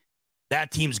sense of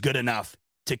that team's good enough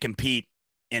to compete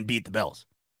and beat the Bills.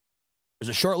 There's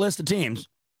a short list of teams.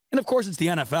 And of course, it's the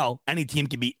NFL. Any team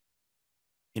can beat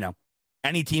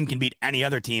any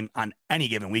other team on any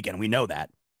given weekend. We know that.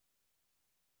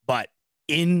 But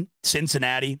in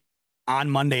Cincinnati, on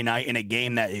Monday night in a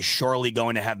game that is surely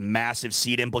going to have massive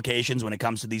seed implications when it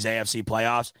comes to these AFC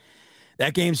playoffs.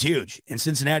 That game's huge. And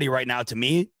Cincinnati right now, to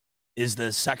me, is the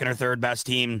 2nd or 3rd best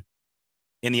team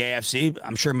in the AFC.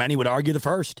 I'm sure many would argue the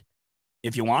 1st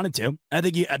if you wanted to. I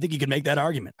think you could make that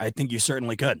argument. I think you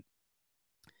certainly could.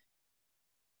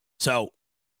 So,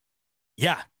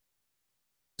 yeah.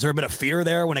 Is there a bit of fear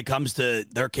there when it comes to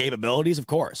their capabilities? Of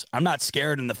course. I'm not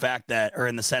scared in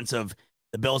the sense of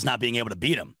the Bills not being able to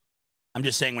beat them. I'm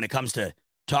just saying when it comes to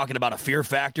talking about a fear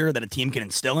factor that a team can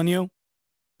instill in you,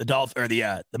 the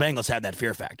Bengals have that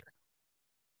fear factor.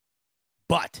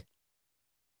 But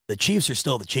the Chiefs are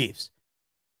still the Chiefs.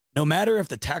 No matter if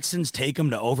the Texans take them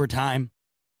to overtime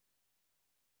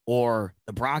or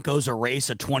the Broncos erase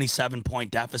a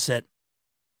 27-point deficit,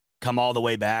 come all the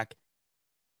way back,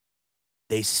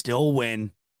 they still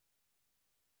win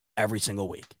every single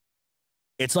week.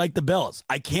 It's like the Bills.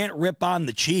 I can't rip on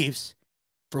the Chiefs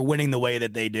for winning the way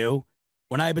that they do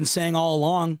when I've been saying all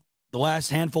along the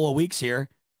last handful of weeks here,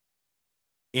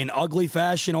 in ugly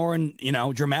fashion or in,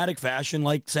 dramatic fashion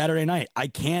like Saturday night. I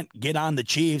can't get on the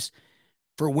Chiefs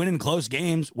for winning close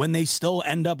games when they still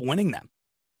end up winning them,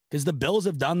 because the Bills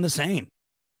have done the same.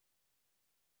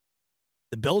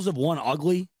 The Bills have won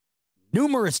ugly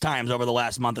numerous times over the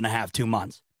last month and a half, 2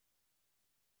 months.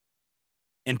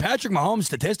 And Patrick Mahomes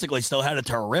statistically still had a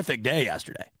terrific day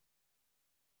yesterday.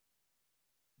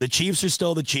 The Chiefs are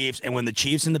still the Chiefs, and when the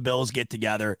Chiefs and the Bills get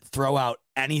together, throw out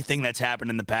anything that's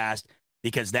happened in the past,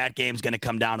 because that game's going to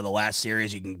come down to the last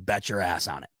series. You can bet your ass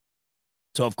on it.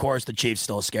 So, of course, the Chiefs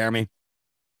still scare me.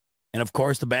 And, of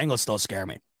course, the Bengals still scare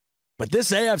me. But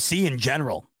this AFC in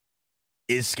general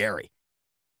is scary.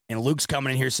 And Luke's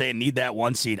coming in here saying need that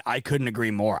 1 seed. I couldn't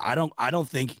agree more.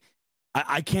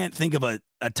 I can't think of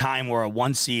a time where a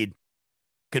 1 seed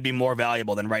could be more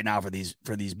valuable than right now for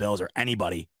these Bills or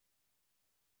anybody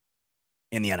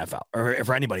in the NFL or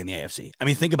for anybody in the AFC. I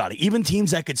mean, think about it. Even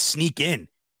teams that could sneak in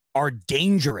are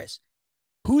dangerous.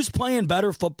 Who's playing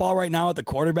better football right now at the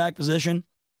quarterback position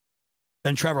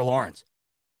than Trevor Lawrence?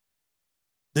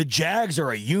 The Jags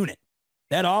are a unit.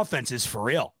 That offense is for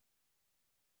real.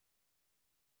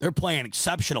 They're playing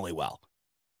exceptionally well.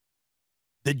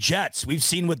 The Jets, we've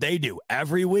seen what they do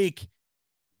every week.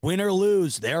 Win or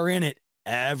lose, they're in it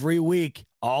every week,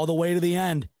 all the way to the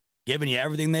end, giving you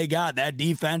everything they got. That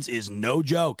defense is no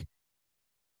joke.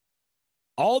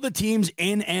 All the teams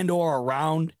in and or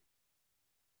around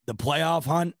the playoff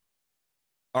hunt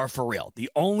are for real.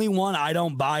 The only one I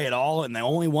don't buy at all, and the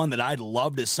only one that I'd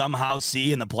love to somehow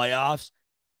see in the playoffs,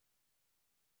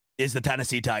 is the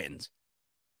Tennessee Titans.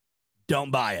 Don't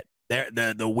buy it.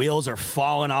 The wheels are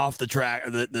falling off the track,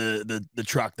 the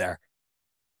truck there.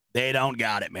 They don't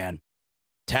got it, man.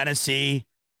 Tennessee,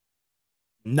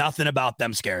 nothing about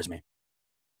them scares me.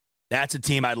 That's a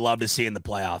team I'd love to see in the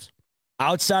playoffs.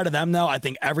 Outside of them, though, I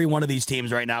think every one of these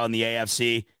teams right now in the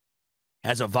AFC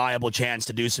has a viable chance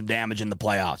to do some damage in the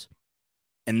playoffs.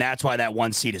 And that's why that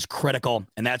 1 seed is critical.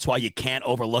 And that's why you can't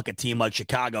overlook a team like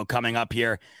Chicago coming up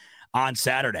here on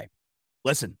Saturday.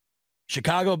 Listen,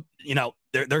 Chicago,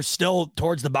 they're still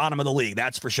towards the bottom of the league.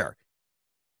 That's for sure.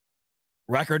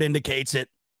 Record indicates it.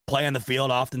 Play on the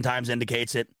field oftentimes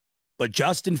indicates it. But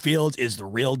Justin Fields is the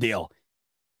real deal.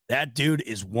 That dude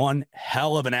is one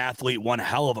hell of an athlete, one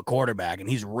hell of a quarterback, and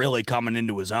he's really coming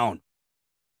into his own.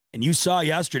 And you saw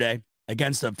yesterday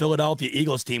against the Philadelphia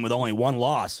Eagles team with only 1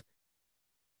 loss,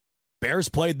 Bears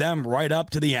played them right up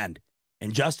to the end.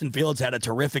 And Justin Fields had a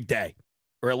terrific day,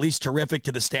 or at least terrific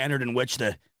to the standard in which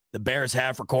the Bears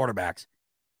have for quarterbacks.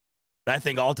 But I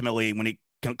think ultimately when it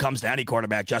comes to any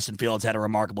quarterback, Justin Fields had a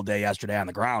remarkable day yesterday on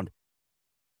the ground.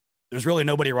 There's really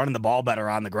nobody running the ball better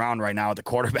on the ground right now at the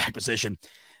quarterback position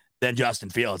than Justin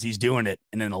Fields. He's doing it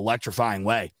in an electrifying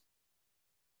way.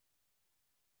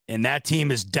 And that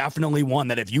team is definitely one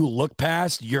that if you look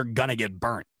past, you're going to get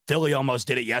burnt. Philly almost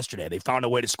did it yesterday. They found a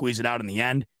way to squeeze it out in the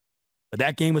end. But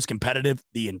that game was competitive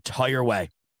the entire way.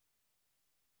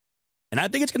 And I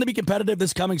think it's going to be competitive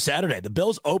this coming Saturday. The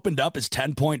Bills opened up as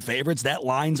 10-point favorites. That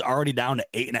line's already down to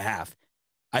 8.5.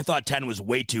 I thought 10 was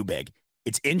way too big.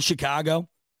 It's in Chicago.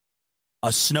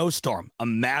 A snowstorm, a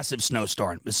massive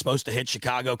snowstorm, is supposed to hit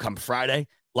Chicago come Friday.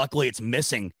 Luckily, it's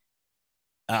missing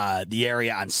the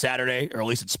area on Saturday, or at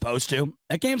least it's supposed to.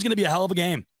 That game's going to be a hell of a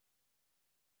game.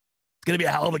 It's going to be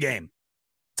a hell of a game.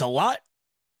 It's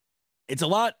a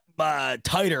lot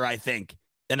tighter, I think,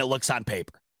 than it looks on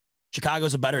paper.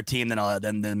 Chicago's a better team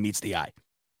than meets the eye.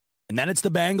 And then it's the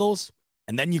Bengals,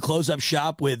 and then you close up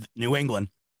shop with New England,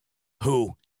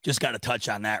 who just got to touch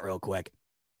on that real quick.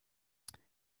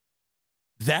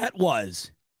 That was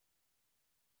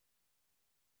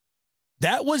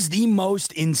the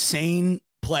most insane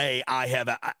play I have.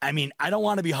 I mean, I don't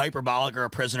want to be hyperbolic or a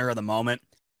prisoner of the moment,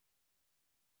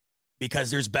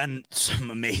 because there's been some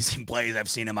amazing plays I've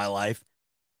seen in my life.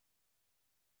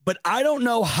 But I don't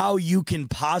know how you can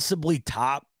possibly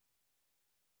top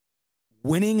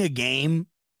winning a game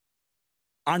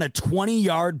on a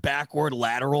 20-yard backward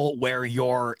lateral where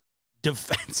your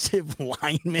defensive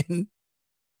lineman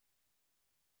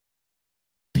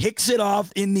picks it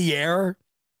off in the air,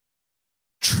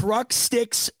 truck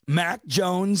sticks Mac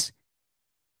Jones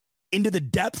into the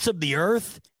depths of the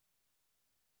earth,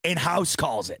 and House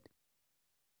calls it.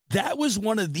 That was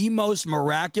one of the most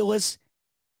miraculous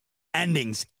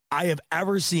endings I have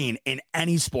ever seen in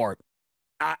any sport.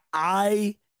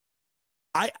 You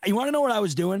want to know what I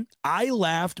was doing? I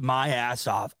laughed my ass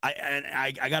off.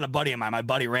 I got a buddy of mine, my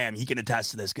buddy Ram. He can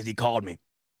attest to this because he called me.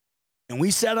 And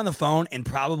we sat on the phone and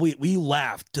we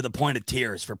laughed to the point of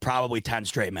tears for probably 10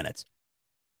 straight minutes.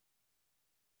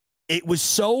 It was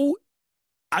so,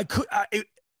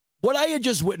 what I had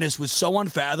just witnessed was so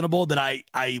unfathomable that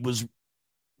I was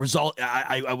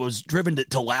driven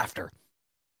to laughter.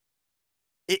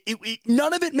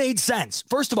 None of it made sense.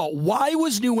 First of all, why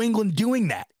was New England doing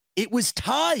that? It was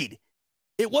tied.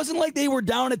 It wasn't like they were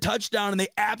down a touchdown and they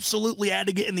absolutely had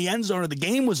to get in the end zone or the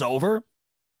game was over.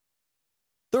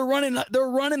 They're running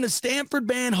the Stanford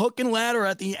band hook and ladder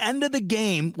at the end of the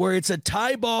game where it's a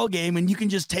tie ball game and you can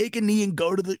just take a knee and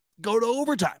go to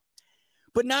overtime.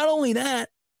 But not only that,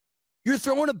 you're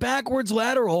throwing a backwards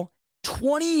lateral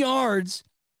 20 yards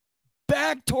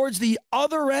back towards the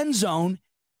other end zone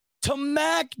to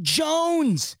Mac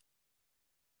Jones.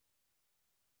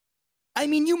 I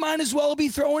mean, you might as well be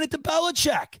throwing it to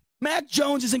Belichick. Mac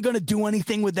Jones isn't going to do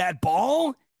anything with that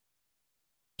ball.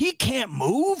 He can't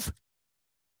move.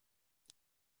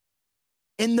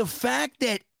 And the fact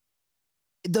that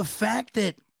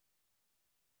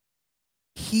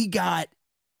he got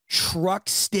truck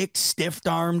stick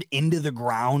stiff-armed into the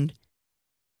ground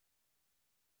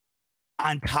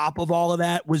on top of all of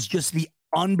that was just the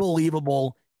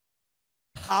unbelievable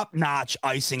top-notch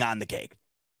icing on the cake.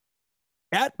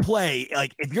 That play,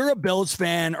 like if you're a Bills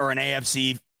fan or an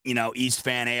AFC, East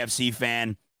fan, AFC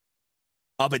fan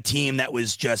of a team that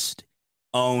was just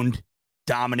owned,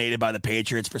 dominated by the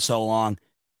Patriots for so long,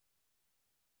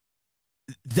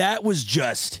 that was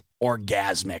just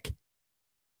orgasmic.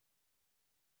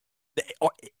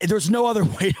 There's no other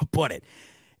way to put it.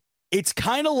 It's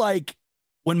kind of like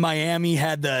when Miami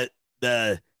had the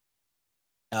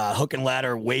hook and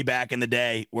ladder way back in the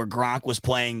day where Gronk was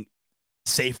playing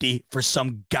safety for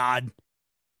some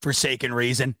God-forsaken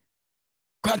reason.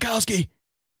 Gronkowski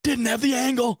didn't have the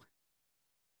angle.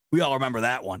 We all remember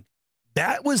that one.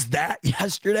 That was that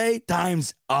yesterday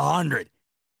times 100.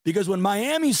 Because when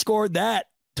Miami scored that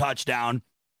touchdown,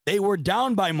 they were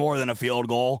down by more than a field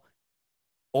goal,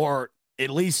 or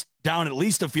at least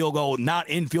a field goal, not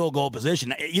in field goal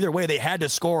position. Either way, they had to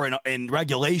score in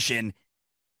regulation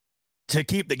to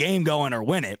keep the game going or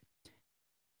win it.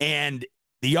 And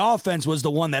the offense was the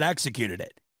one that executed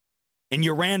it. And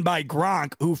you ran by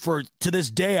Gronk, who to this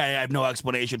day, I have no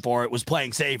explanation for it, was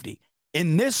playing safety.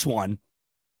 In this one,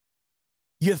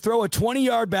 you throw a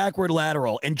 20-yard backward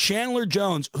lateral, and Chandler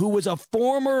Jones, who was a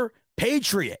former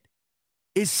Patriot,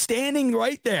 is standing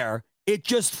right there. It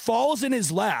just falls in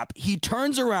his lap. He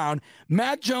turns around.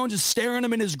 Mac Jones is staring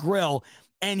him in his grill,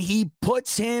 and he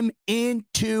puts him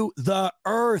into the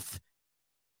earth.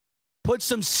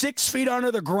 Puts him 6 feet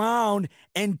under the ground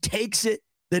and takes it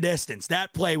the distance.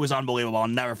 That play was unbelievable. I'll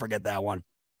never forget that one.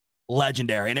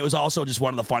 Legendary. And it was also just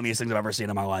one of the funniest things I've ever seen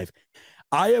in my life.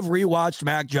 I have rewatched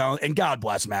Mac Jones, and God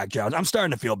bless Mac Jones. I'm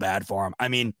starting to feel bad for him. I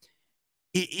mean,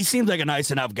 he seems like a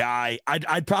nice enough guy.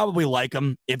 I'd probably like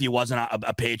him if he wasn't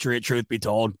a Patriot, truth be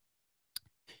told.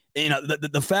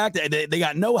 The fact that they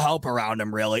got no help around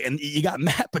him, really, and you got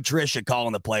Matt Patricia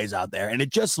calling the plays out there, and it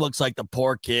just looks like the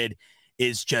poor kid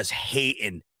is just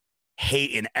hating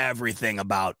everything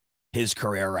about his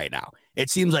career right now. It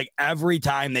seems like every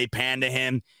time they pan to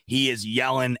him, he is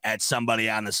yelling at somebody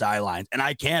on the sidelines. And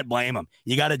I can't blame him.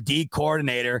 You got a D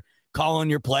coordinator calling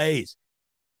your plays.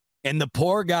 And the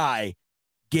poor guy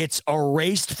gets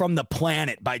erased from the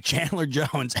planet by Chandler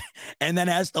Jones and then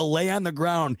has to lay on the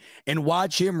ground and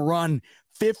watch him run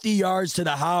 50 yards to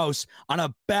the house on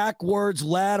a backwards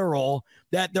lateral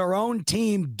that their own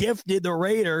team gifted the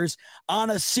Raiders on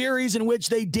a series in which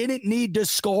they didn't need to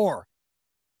score.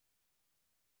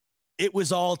 It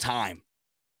was all time.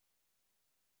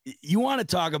 You want to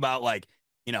talk about,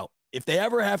 if they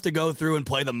ever have to go through and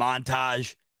play the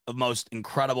montage of most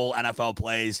incredible NFL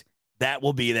plays, that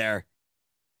will be there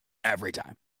every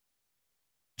time.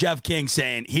 Jeff King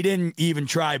saying he didn't even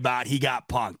try bot. He got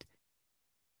punked.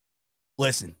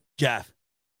 Listen, Jeff,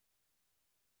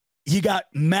 you got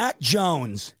Mac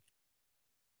Jones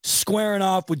squaring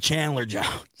off with Chandler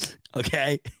Jones.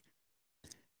 Okay.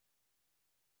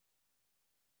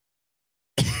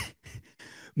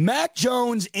 Mac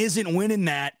Jones isn't winning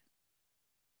that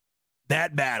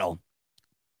battle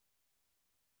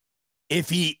if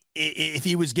he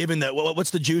was given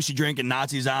what's the juice you drink in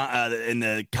Nazis in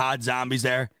the COD zombies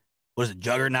there? Was it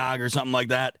Juggernog or something like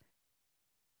that?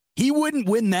 He wouldn't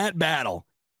win that battle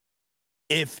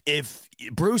if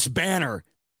Bruce Banner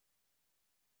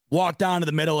walked onto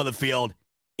the middle of the field,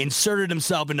 inserted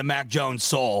himself into Mac Jones'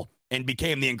 soul, and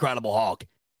became the Incredible Hulk,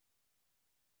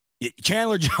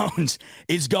 Chandler Jones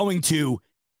is going to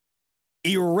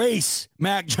erase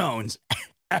Mac Jones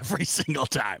every single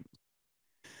time.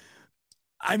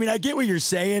 I mean, I get what you're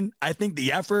saying. I think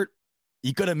the effort,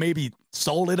 you could have maybe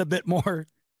sold it a bit more.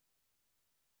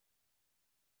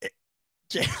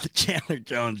 Chandler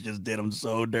Jones just did him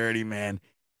so dirty, man.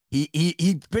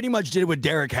 He pretty much did what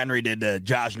Derrick Henry did to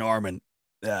Josh Norman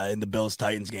in the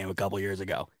Bills-Titans game a couple years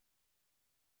ago,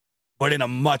 but in a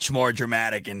much more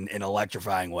dramatic and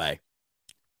electrifying way.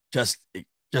 Just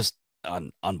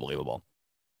unbelievable.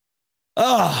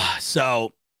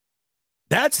 So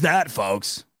that's that,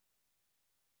 folks.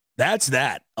 That's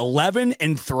that.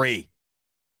 11-3.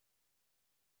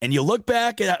 And you look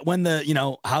back at when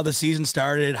how the season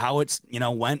started, how it's,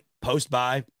 went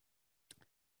post-bye.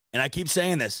 And I keep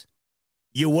saying this.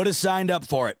 You would have signed up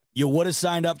for it. You would have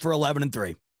signed up for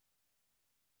 11-3.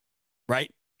 Right?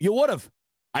 You would have.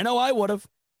 I know I would have.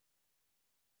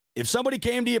 If somebody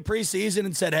came to you preseason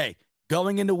and said, hey,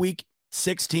 going into week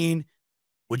 16,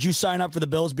 would you sign up for the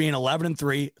Bills being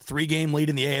 11-3, 3-game lead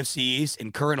in the AFC East,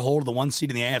 and current hold of the 1 seed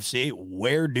in the AFC?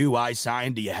 Where do I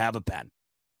sign? Do you have a pen?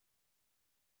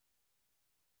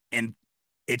 And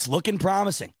it's looking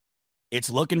promising. It's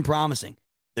looking promising.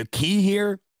 The key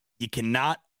here, you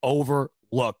cannot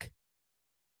overlook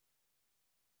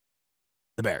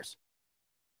the Bears.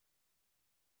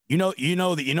 You know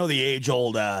the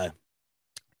age-old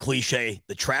cliche,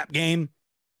 the trap game.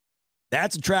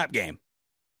 That's a trap game.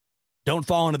 Don't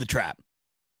fall into the trap.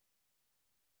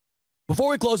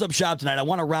 Before we close up shop tonight, I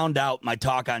want to round out my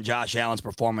talk on Josh Allen's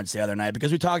performance the other night,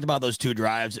 because we talked about those two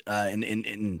drives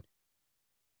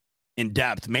in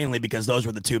depth, mainly because those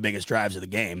were the two biggest drives of the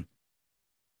game.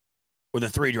 Or the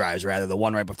three drives, rather, the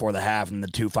one right before the half and the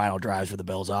two final drives for the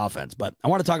Bills offense. But I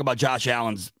want to talk about Josh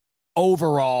Allen's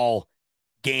overall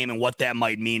game and what that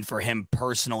might mean for him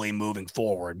personally moving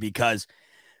forward. Because,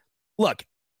 look,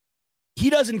 he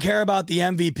doesn't care about the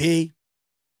MVP.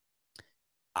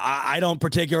 I don't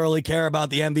particularly care about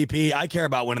the MVP. I care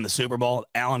about winning the Super Bowl.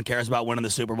 Allen cares about winning the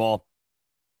Super Bowl.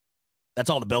 That's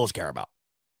all the Bills care about.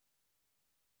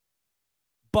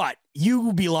 But you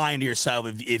would be lying to yourself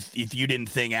if you didn't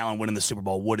think Allen winning the Super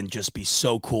Bowl wouldn't just be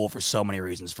so cool for so many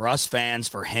reasons. For us fans,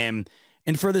 for him,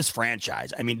 and for this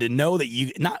franchise. I mean, to know that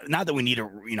you not that we need a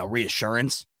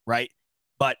reassurance, right?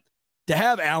 But to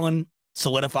have Allen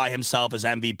solidify himself as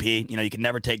MVP, you can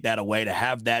never take that away. To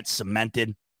have that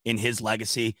cemented in his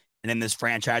legacy and in this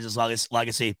franchise's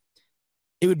legacy,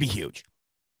 it would be huge.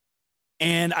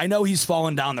 And I know he's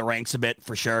fallen down the ranks a bit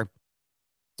for sure,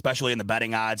 especially in the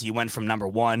betting odds. He went from number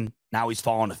 1. Now he's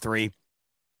fallen to 3.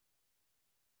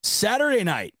 Saturday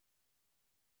night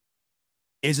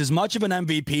is as much of an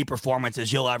MVP performance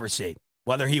as you'll ever see,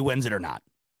 whether he wins it or not.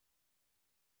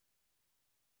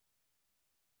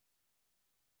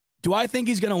 Do I think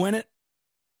he's going to win it?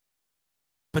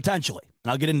 Potentially.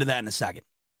 And I'll get into that in a second.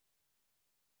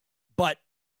 But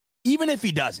even if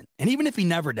he doesn't, and even if he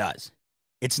never does,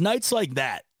 it's nights like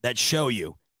that that show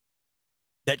you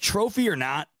that, trophy or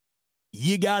not,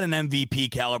 you got an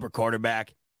MVP caliber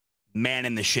quarterback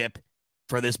manning the ship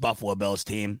for this Buffalo Bills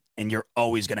team, and you're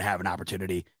always going to have an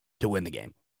opportunity to win the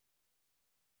game.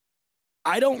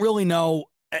 I don't really know.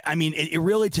 I mean, it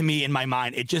really, to me, in my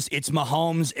mind, it's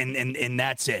Mahomes and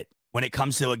that's it when it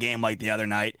comes to a game like the other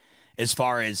night, as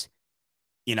far as,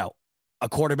 a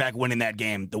quarterback winning that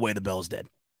game the way the Bills did.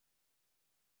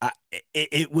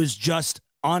 It was just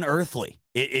unearthly.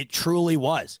 It truly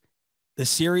was. The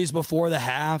series before the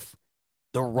half,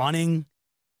 the running,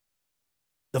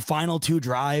 the final 2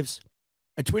 drives.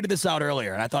 I tweeted this out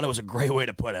earlier, and I thought it was a great way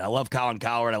to put it. I love Colin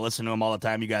Cowherd. I listen to him all the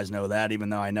time. You guys know that, even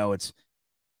though I know it's,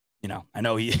 I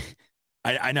know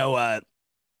I know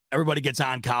everybody gets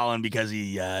on Colin because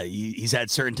he's had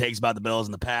certain takes about the Bills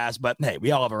in the past, but hey,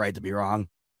 we all have a right to be wrong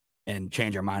and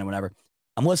change our mind and whatever.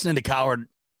 I'm listening to Cowherd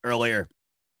earlier,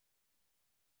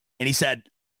 and he said,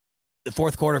 the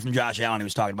fourth quarter from Josh Allen he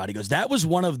was talking about, he goes, that was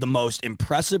one of the most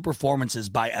impressive performances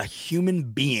by a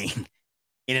human being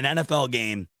in an NFL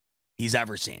game he's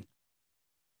ever seen.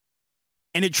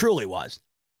 And it truly was.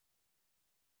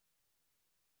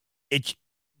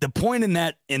 The point in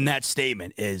that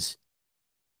statement is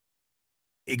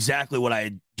exactly what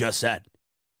I just said.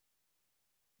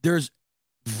 There's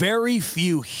very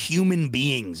few human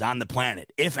beings on the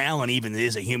planet, if Allen even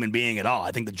is a human being at all.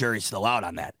 I think the jury's still out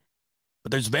on that. But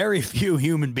there's very few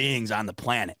human beings on the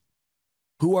planet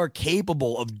who are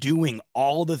capable of doing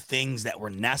all the things that were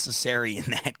necessary in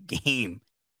that game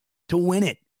to win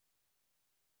it.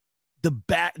 the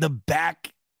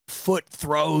back foot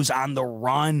throws on the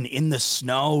run in the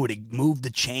snow to move the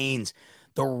chains,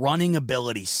 the running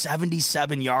ability,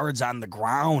 77 yards on the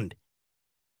ground,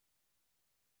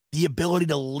 the ability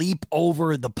to leap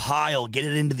over the pile, get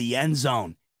it into the end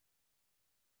zone,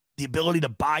 the ability to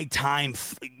buy time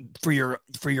for your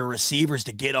receivers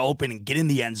to get open and get in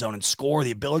the end zone and score,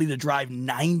 the ability to drive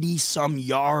 90-some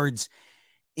yards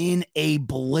in a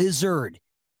blizzard.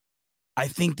 I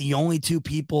think the only two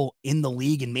people in the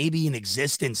league and maybe in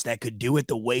existence that could do it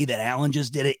the way that Allen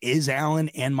just did it is Allen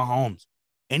and Mahomes.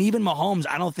 And even Mahomes,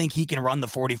 I don't think he can run the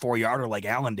 44-yarder like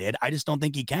Allen did. I just don't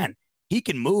think he can. He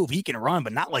can move, he can run,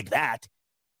 but not like that.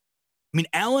 I mean,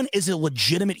 Allen is a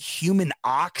legitimate human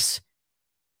ox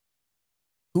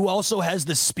who also has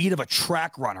the speed of a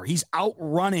track runner. He's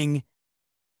outrunning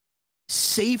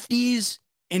safeties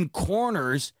and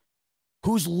corners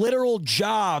whose literal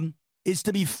job is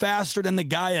to be faster than the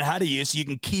guy ahead of you so you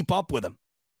can keep up with him.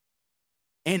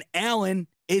 And Allen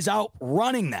is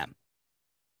outrunning them.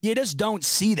 You just don't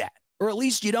see that. Or at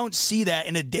least you don't see that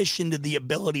in addition to the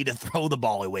ability to throw the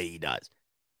ball the way he does.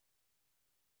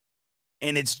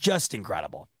 And it's just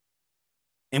incredible.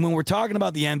 And when we're talking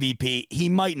about the MVP, he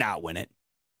might not win it.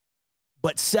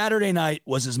 But Saturday night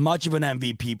was as much of an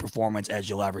MVP performance as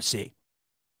you'll ever see.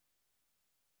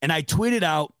 And I tweeted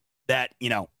out that,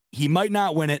 he might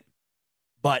not win it,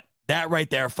 but that right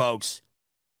there, folks,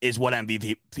 is what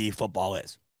MVP football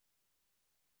is.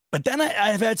 But then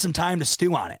I've had some time to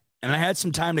stew on it. And I had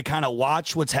some time to kind of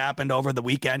watch what's happened over the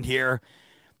weekend here.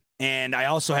 And I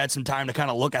also had some time to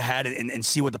kind of look ahead and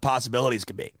see what the possibilities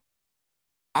could be.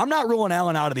 I'm not ruling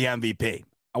Allen out of the MVP.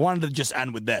 I wanted to just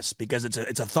end with this because it's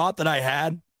a thought that I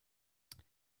had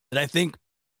that I think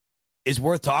is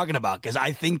worth talking about, because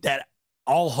I think that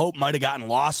all hope might have gotten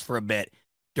lost for a bit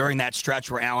during that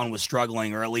stretch where Allen was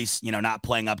struggling, or at least, not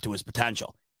playing up to his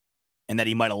potential, and that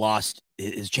he might have lost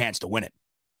his chance to win it.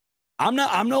 I'm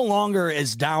no longer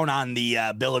as down on the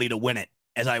ability to win it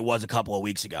as I was a couple of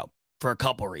weeks ago for a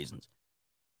couple of reasons.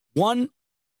 One,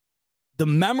 the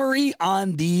memory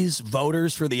on these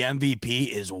voters for the MVP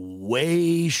is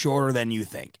way shorter than you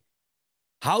think.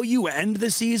 How you end the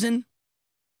season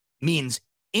means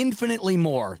infinitely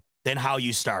more than how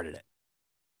you started it.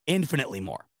 Infinitely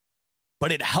more.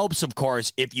 But it helps, of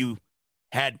course, if you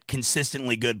had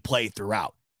consistently good play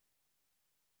throughout.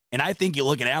 And I think you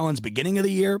look at Allen's beginning of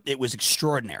the year, it was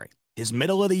extraordinary. His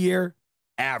middle of the year,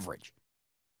 average.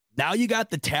 Now you got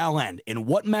the tail end. And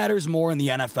what matters more in the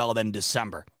NFL than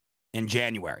December and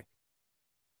January?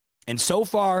 And so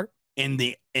far in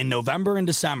November and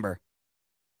December,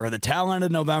 or the tail end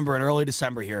of November and early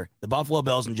December here, the Buffalo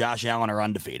Bills and Josh Allen are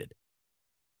undefeated.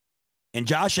 And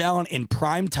Josh Allen in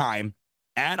prime time,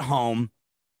 at home,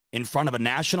 in front of a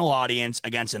national audience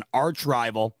against an arch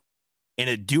rival, in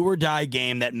a do-or-die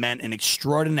game that meant an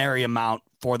extraordinary amount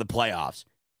for the playoffs,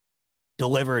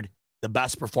 delivered the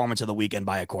best performance of the weekend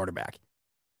by a quarterback.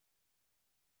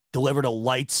 Delivered a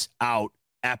lights-out,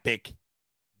 epic,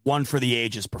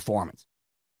 one-for-the-ages performance.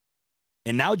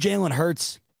 And now Jalen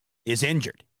Hurts is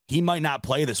injured. He might not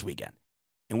play this weekend.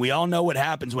 And we all know what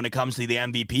happens when it comes to the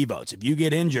MVP votes. If you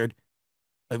get injured,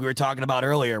 like we were talking about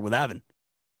earlier with Evan,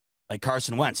 like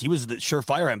Carson Wentz, he was the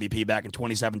surefire MVP back in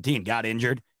 2017, got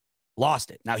injured,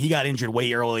 lost it. Now, he got injured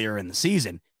way earlier in the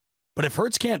season. But if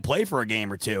Hurts can't play for a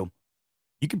game or two,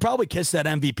 you can probably kiss that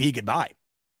MVP goodbye.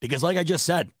 Because like I just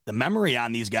said, the memory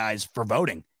on these guys for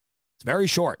voting, it's very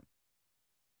short.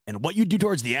 And what you do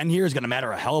towards the end here is going to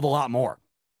matter a hell of a lot more.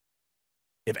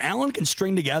 If Allen can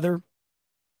string together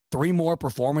 3 more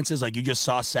performances like you just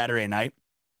saw Saturday night,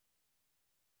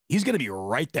 he's going to be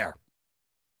right there.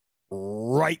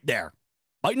 Right there.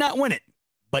 Might not win it,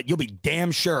 but you'll be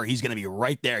damn sure he's going to be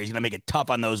right there. He's going to make it tough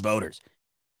on those voters.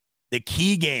 The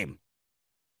key game,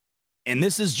 and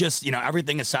this is just,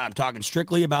 everything aside, I'm talking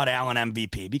strictly about Allen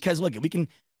MVP, because look,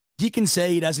 he can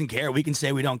say he doesn't care. We can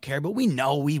say we don't care, but we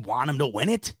know we want him to win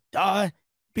it. Duh.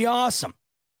 Be awesome.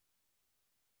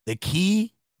 The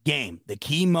key game, the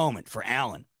key moment for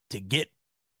Allen to get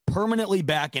permanently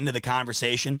back into the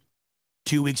conversation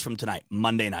 2 weeks from tonight,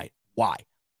 Monday night. Why?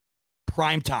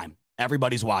 Prime time.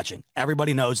 Everybody's watching.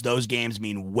 Everybody knows those games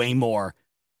mean way more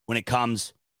when it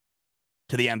comes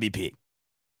to the MVP.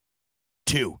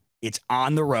 2, it's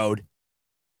on the road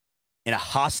in a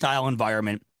hostile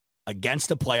environment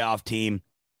against a playoff team,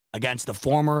 against the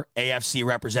former AFC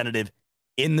representative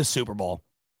in the Super Bowl.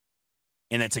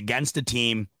 And it's against a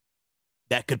team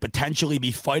that could potentially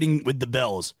be fighting with the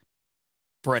Bills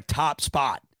for a top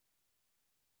spot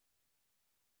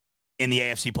in the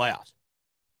AFC playoffs.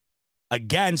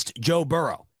 Against Joe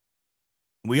Burrow,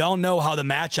 We all know how the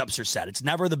matchups are set. It's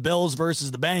never the Bills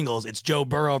versus the Bengals. It's Joe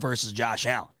Burrow versus Josh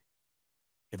Allen.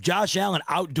 If Josh Allen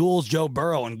outduels Joe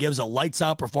Burrow and gives a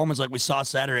lights-out performance like we saw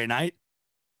Saturday night,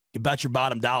 you bet your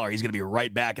bottom dollar he's going to be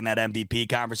right back in that MVP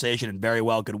conversation and very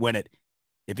well could win it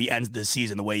if he ends the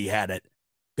season the way he had it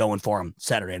going for him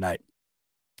Saturday night.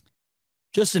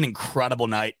 Just an incredible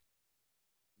night.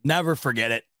 Never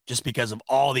forget it, just because of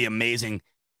all the amazing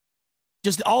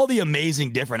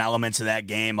different elements of that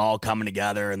game all coming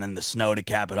together, and then the snow to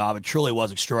cap it off. It truly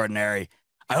was extraordinary.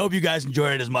 I hope you guys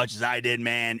enjoyed it as much as I did,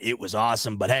 man. It was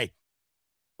awesome. But hey,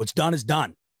 what's done is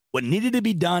done. What needed to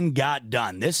be done got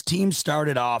done. This team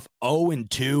started off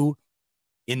 0-2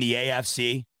 in the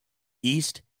AFC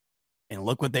East, and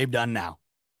look what they've done now.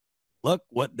 Look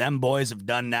what them boys have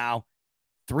done now.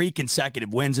 3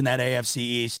 consecutive wins in that AFC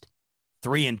East,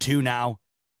 3-2 now,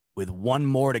 with 1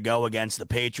 more to go against the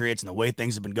Patriots. And the way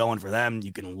things have been going for them,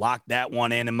 you can lock that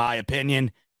one in my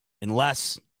opinion,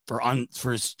 unless for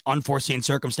unforeseen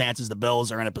circumstances, the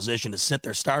Bills are in a position to sit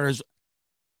their starters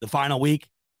the final week.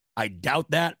 I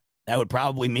doubt that. That would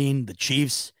probably mean the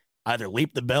Chiefs either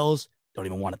leap the Bills, don't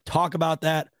even want to talk about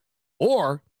that,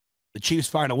 or the Chiefs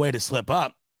find a way to slip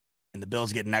up and the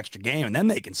Bills get an extra game and then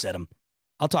they can sit them.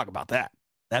 I'll talk about that.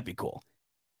 That'd be cool.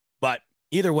 But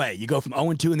either way, you go from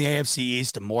 0-2 in the AFC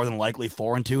East to more than likely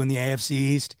 4-2 in the AFC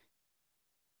East.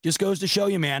 Just goes to show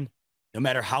you, man, no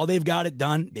matter how they've got it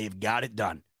done, they've got it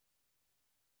done.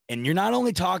 And you're not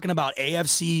only talking about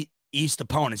AFC East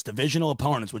opponents, divisional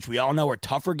opponents, which we all know are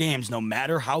tougher games no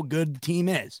matter how good the team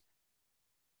is.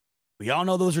 We all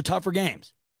know those are tougher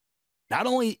games. Not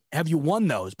only have you won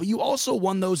those, but you also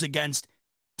won those against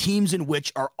teams in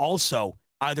which are also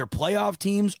either playoff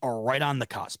teams or right on the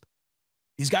cusp.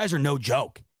 These guys are no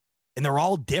joke, and they're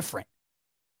all different.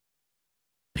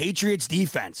 Patriots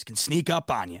defense can sneak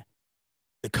up on you.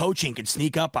 The coaching can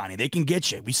sneak up on you. They can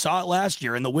get you. We saw it last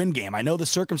year in the win game. I know the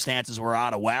circumstances were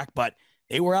out of whack, but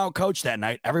they were out-coached that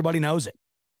night. Everybody knows it.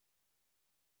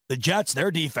 The Jets,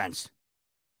 their defense,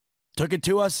 took it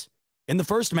to us in the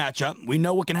first matchup. We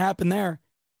know what can happen there.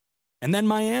 And then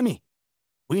Miami.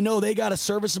 We know they got a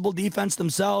serviceable defense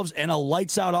themselves and a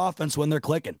lights-out offense when they're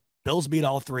clicking. Bills beat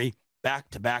all 3 back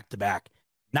to back to back.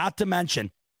 Not to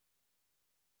mention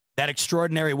that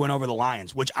extraordinary win over the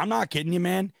Lions, which I'm not kidding you,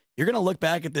 man. You're going to look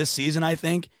back at this season, I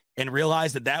think, and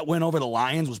realize that win over the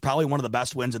Lions was probably one of the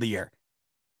best wins of the year.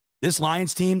 This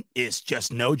Lions team is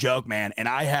just no joke, man. And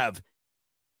I have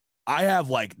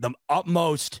like the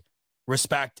utmost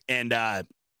respect and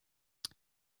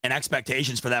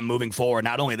expectations for them moving forward,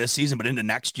 not only this season, but into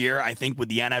next year. I think with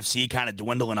the NFC kind of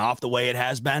dwindling off the way it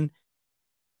has been,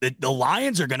 the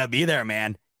Lions are going to be there,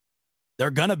 man. They're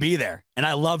going to be there. And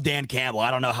I love Dan Campbell. I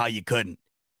don't know how you couldn't.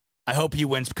 I hope he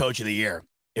wins Coach of the Year.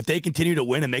 If they continue to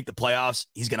win and make the playoffs,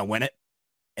 he's going to win it.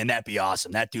 And that'd be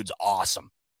awesome. That dude's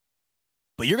awesome.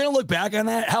 But you're going to look back on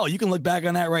that. Hell, you can look back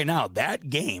on that right now. That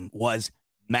game was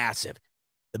massive.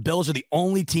 The Bills are the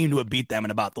only team to have beat them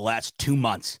in about the last 2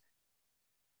 months.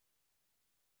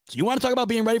 So you want to talk about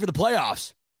being ready for the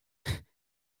playoffs.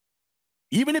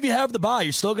 Even if you have the bye,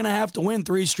 you're still going to have to win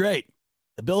 3 straight.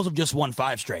 The Bills have just won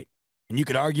 5 straight. And you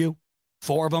could argue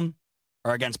 4 of them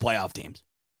are against playoff teams.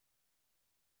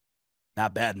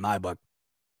 Not bad in my book.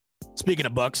 Speaking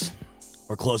of books,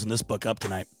 we're closing this book up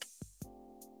tonight.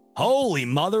 Holy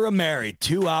Mother of Mary,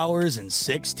 2 hours and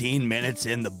 16 minutes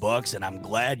in the books, and I'm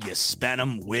glad you spent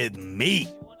them with me.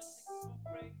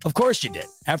 Of course you did.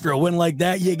 After a win like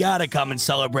that, you got to come and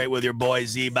celebrate with your boy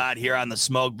Z-Bot here on the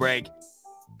Smoke Break.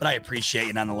 But I appreciate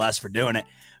you nonetheless for doing it.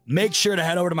 Make sure to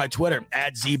head over to my Twitter,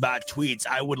 @ZBotTweets.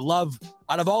 I would love,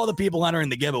 out of all the people entering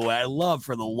the giveaway, I love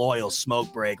for the loyal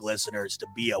Smoke Break listeners to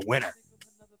be a winner.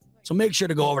 So make sure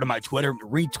to go over to my Twitter,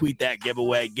 retweet that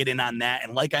giveaway, get in on that.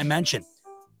 And like I mentioned,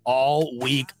 all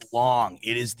week long,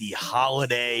 it is the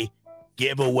holiday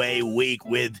giveaway week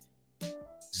with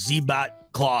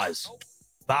Z-Bot Claus,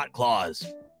 Bot Claus,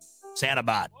 Santa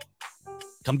Bot.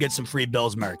 Come get some free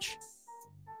Bills merch,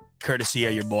 courtesy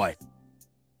of your boy.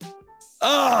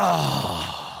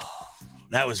 Oh,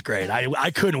 that was great.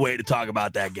 I couldn't wait to talk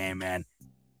about that game, man.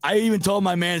 I even told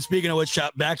my man, speaking of which,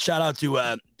 shout out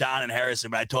to Don and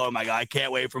Harrison, but I told him, I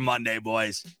can't wait for Monday,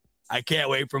 boys. I can't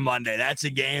wait for Monday. That's a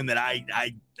game that I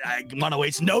want to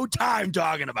waste no time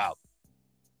talking about.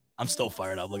 I'm still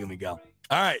fired up. Look at me go.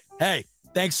 All right. Hey,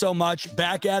 thanks so much.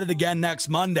 Back at it again next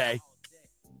Monday.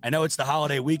 I know it's the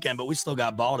holiday weekend, but we still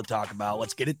got ball to talk about.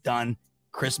 Let's get it done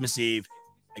Christmas Eve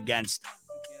against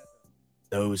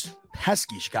those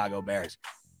pesky Chicago Bears.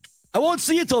 I won't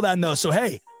see you till then, though. So,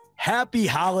 hey, happy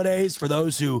holidays for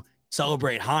those who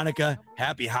celebrate Hanukkah.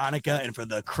 Happy Hanukkah. And for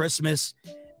the Christmas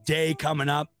day coming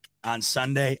up, on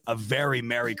Sunday, a very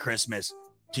Merry Christmas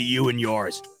to you and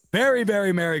yours. Very,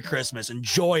 very Merry Christmas.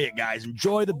 Enjoy it, guys.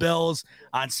 Enjoy the Bills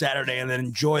on Saturday, and then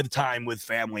enjoy the time with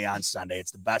family on Sunday.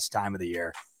 It's the best time of the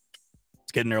year.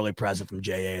 Let's get an early present from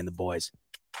J.A. and the boys.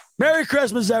 Merry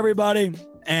Christmas, everybody.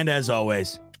 And as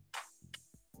always,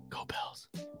 go Bills.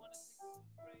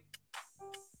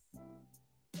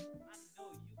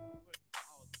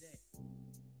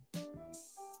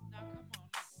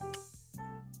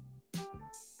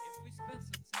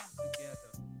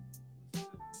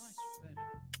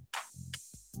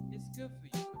 Good for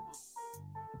you. Come on.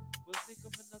 We'll think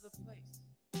of another place.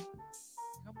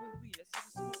 Come with me. Let's have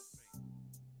a smoke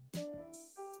break.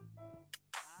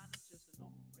 Nah, it's just a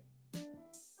normal break.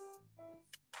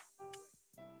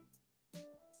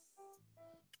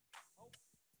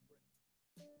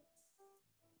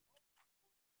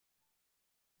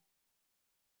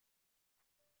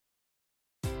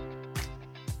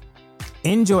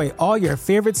 Enjoy all your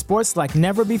favorite sports like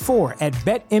never before at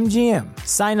BetMGM.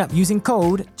 Sign up using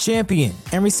code CHAMPION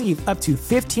and receive up to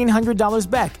 $1,500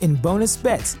 back in bonus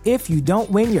bets if you don't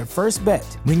win your first bet.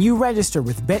 When you register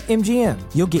with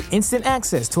BetMGM, you'll get instant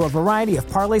access to a variety of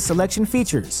parlay selection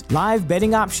features, live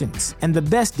betting options, and the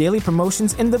best daily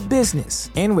promotions in the business.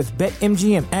 And with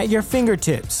BetMGM at your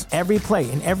fingertips, every play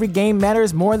and every game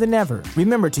matters more than ever.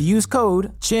 Remember to use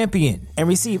code CHAMPION and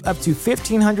receive up to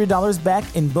 $1,500 back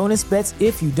in bonus bets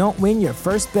if you don't win your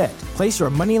first bet. Place your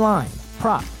money line,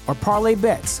 prop, or parlay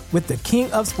bets with the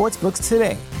king of sportsbooks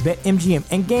today. BetMGM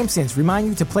and GameSense remind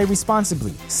you to play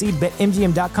responsibly. See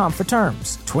BetMGM.com for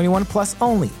terms. 21 plus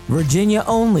only. Virginia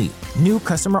only. New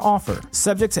customer offer.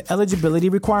 Subject to eligibility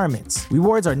requirements.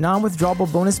 Rewards are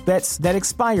non-withdrawable bonus bets that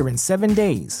expire in 7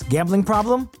 days. Gambling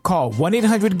problem? Call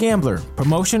 1-800-GAMBLER.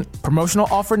 Promotional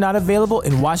offer not available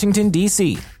in Washington,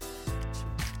 D.C.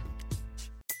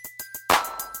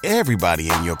 Everybody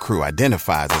in your crew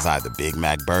identifies as either Big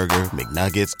Mac Burger,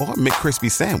 McNuggets, or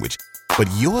McCrispy Sandwich. But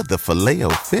you're the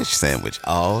Filet-O-Fish Sandwich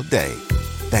all day.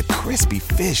 That crispy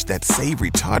fish, that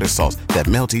savory tartar sauce, that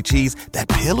melty cheese, that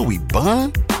pillowy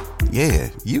bun.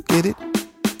 Yeah, you get it.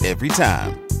 Every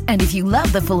time. And if you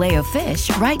love the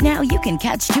Filet-O-Fish, right now you can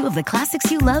catch two of the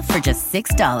classics you love for just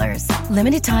 $6.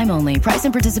 Limited time only. Price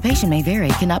and participation may vary.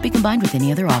 Cannot be combined with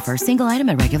any other offer. Single item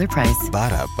at regular price.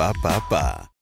 Ba-da-ba-ba-ba.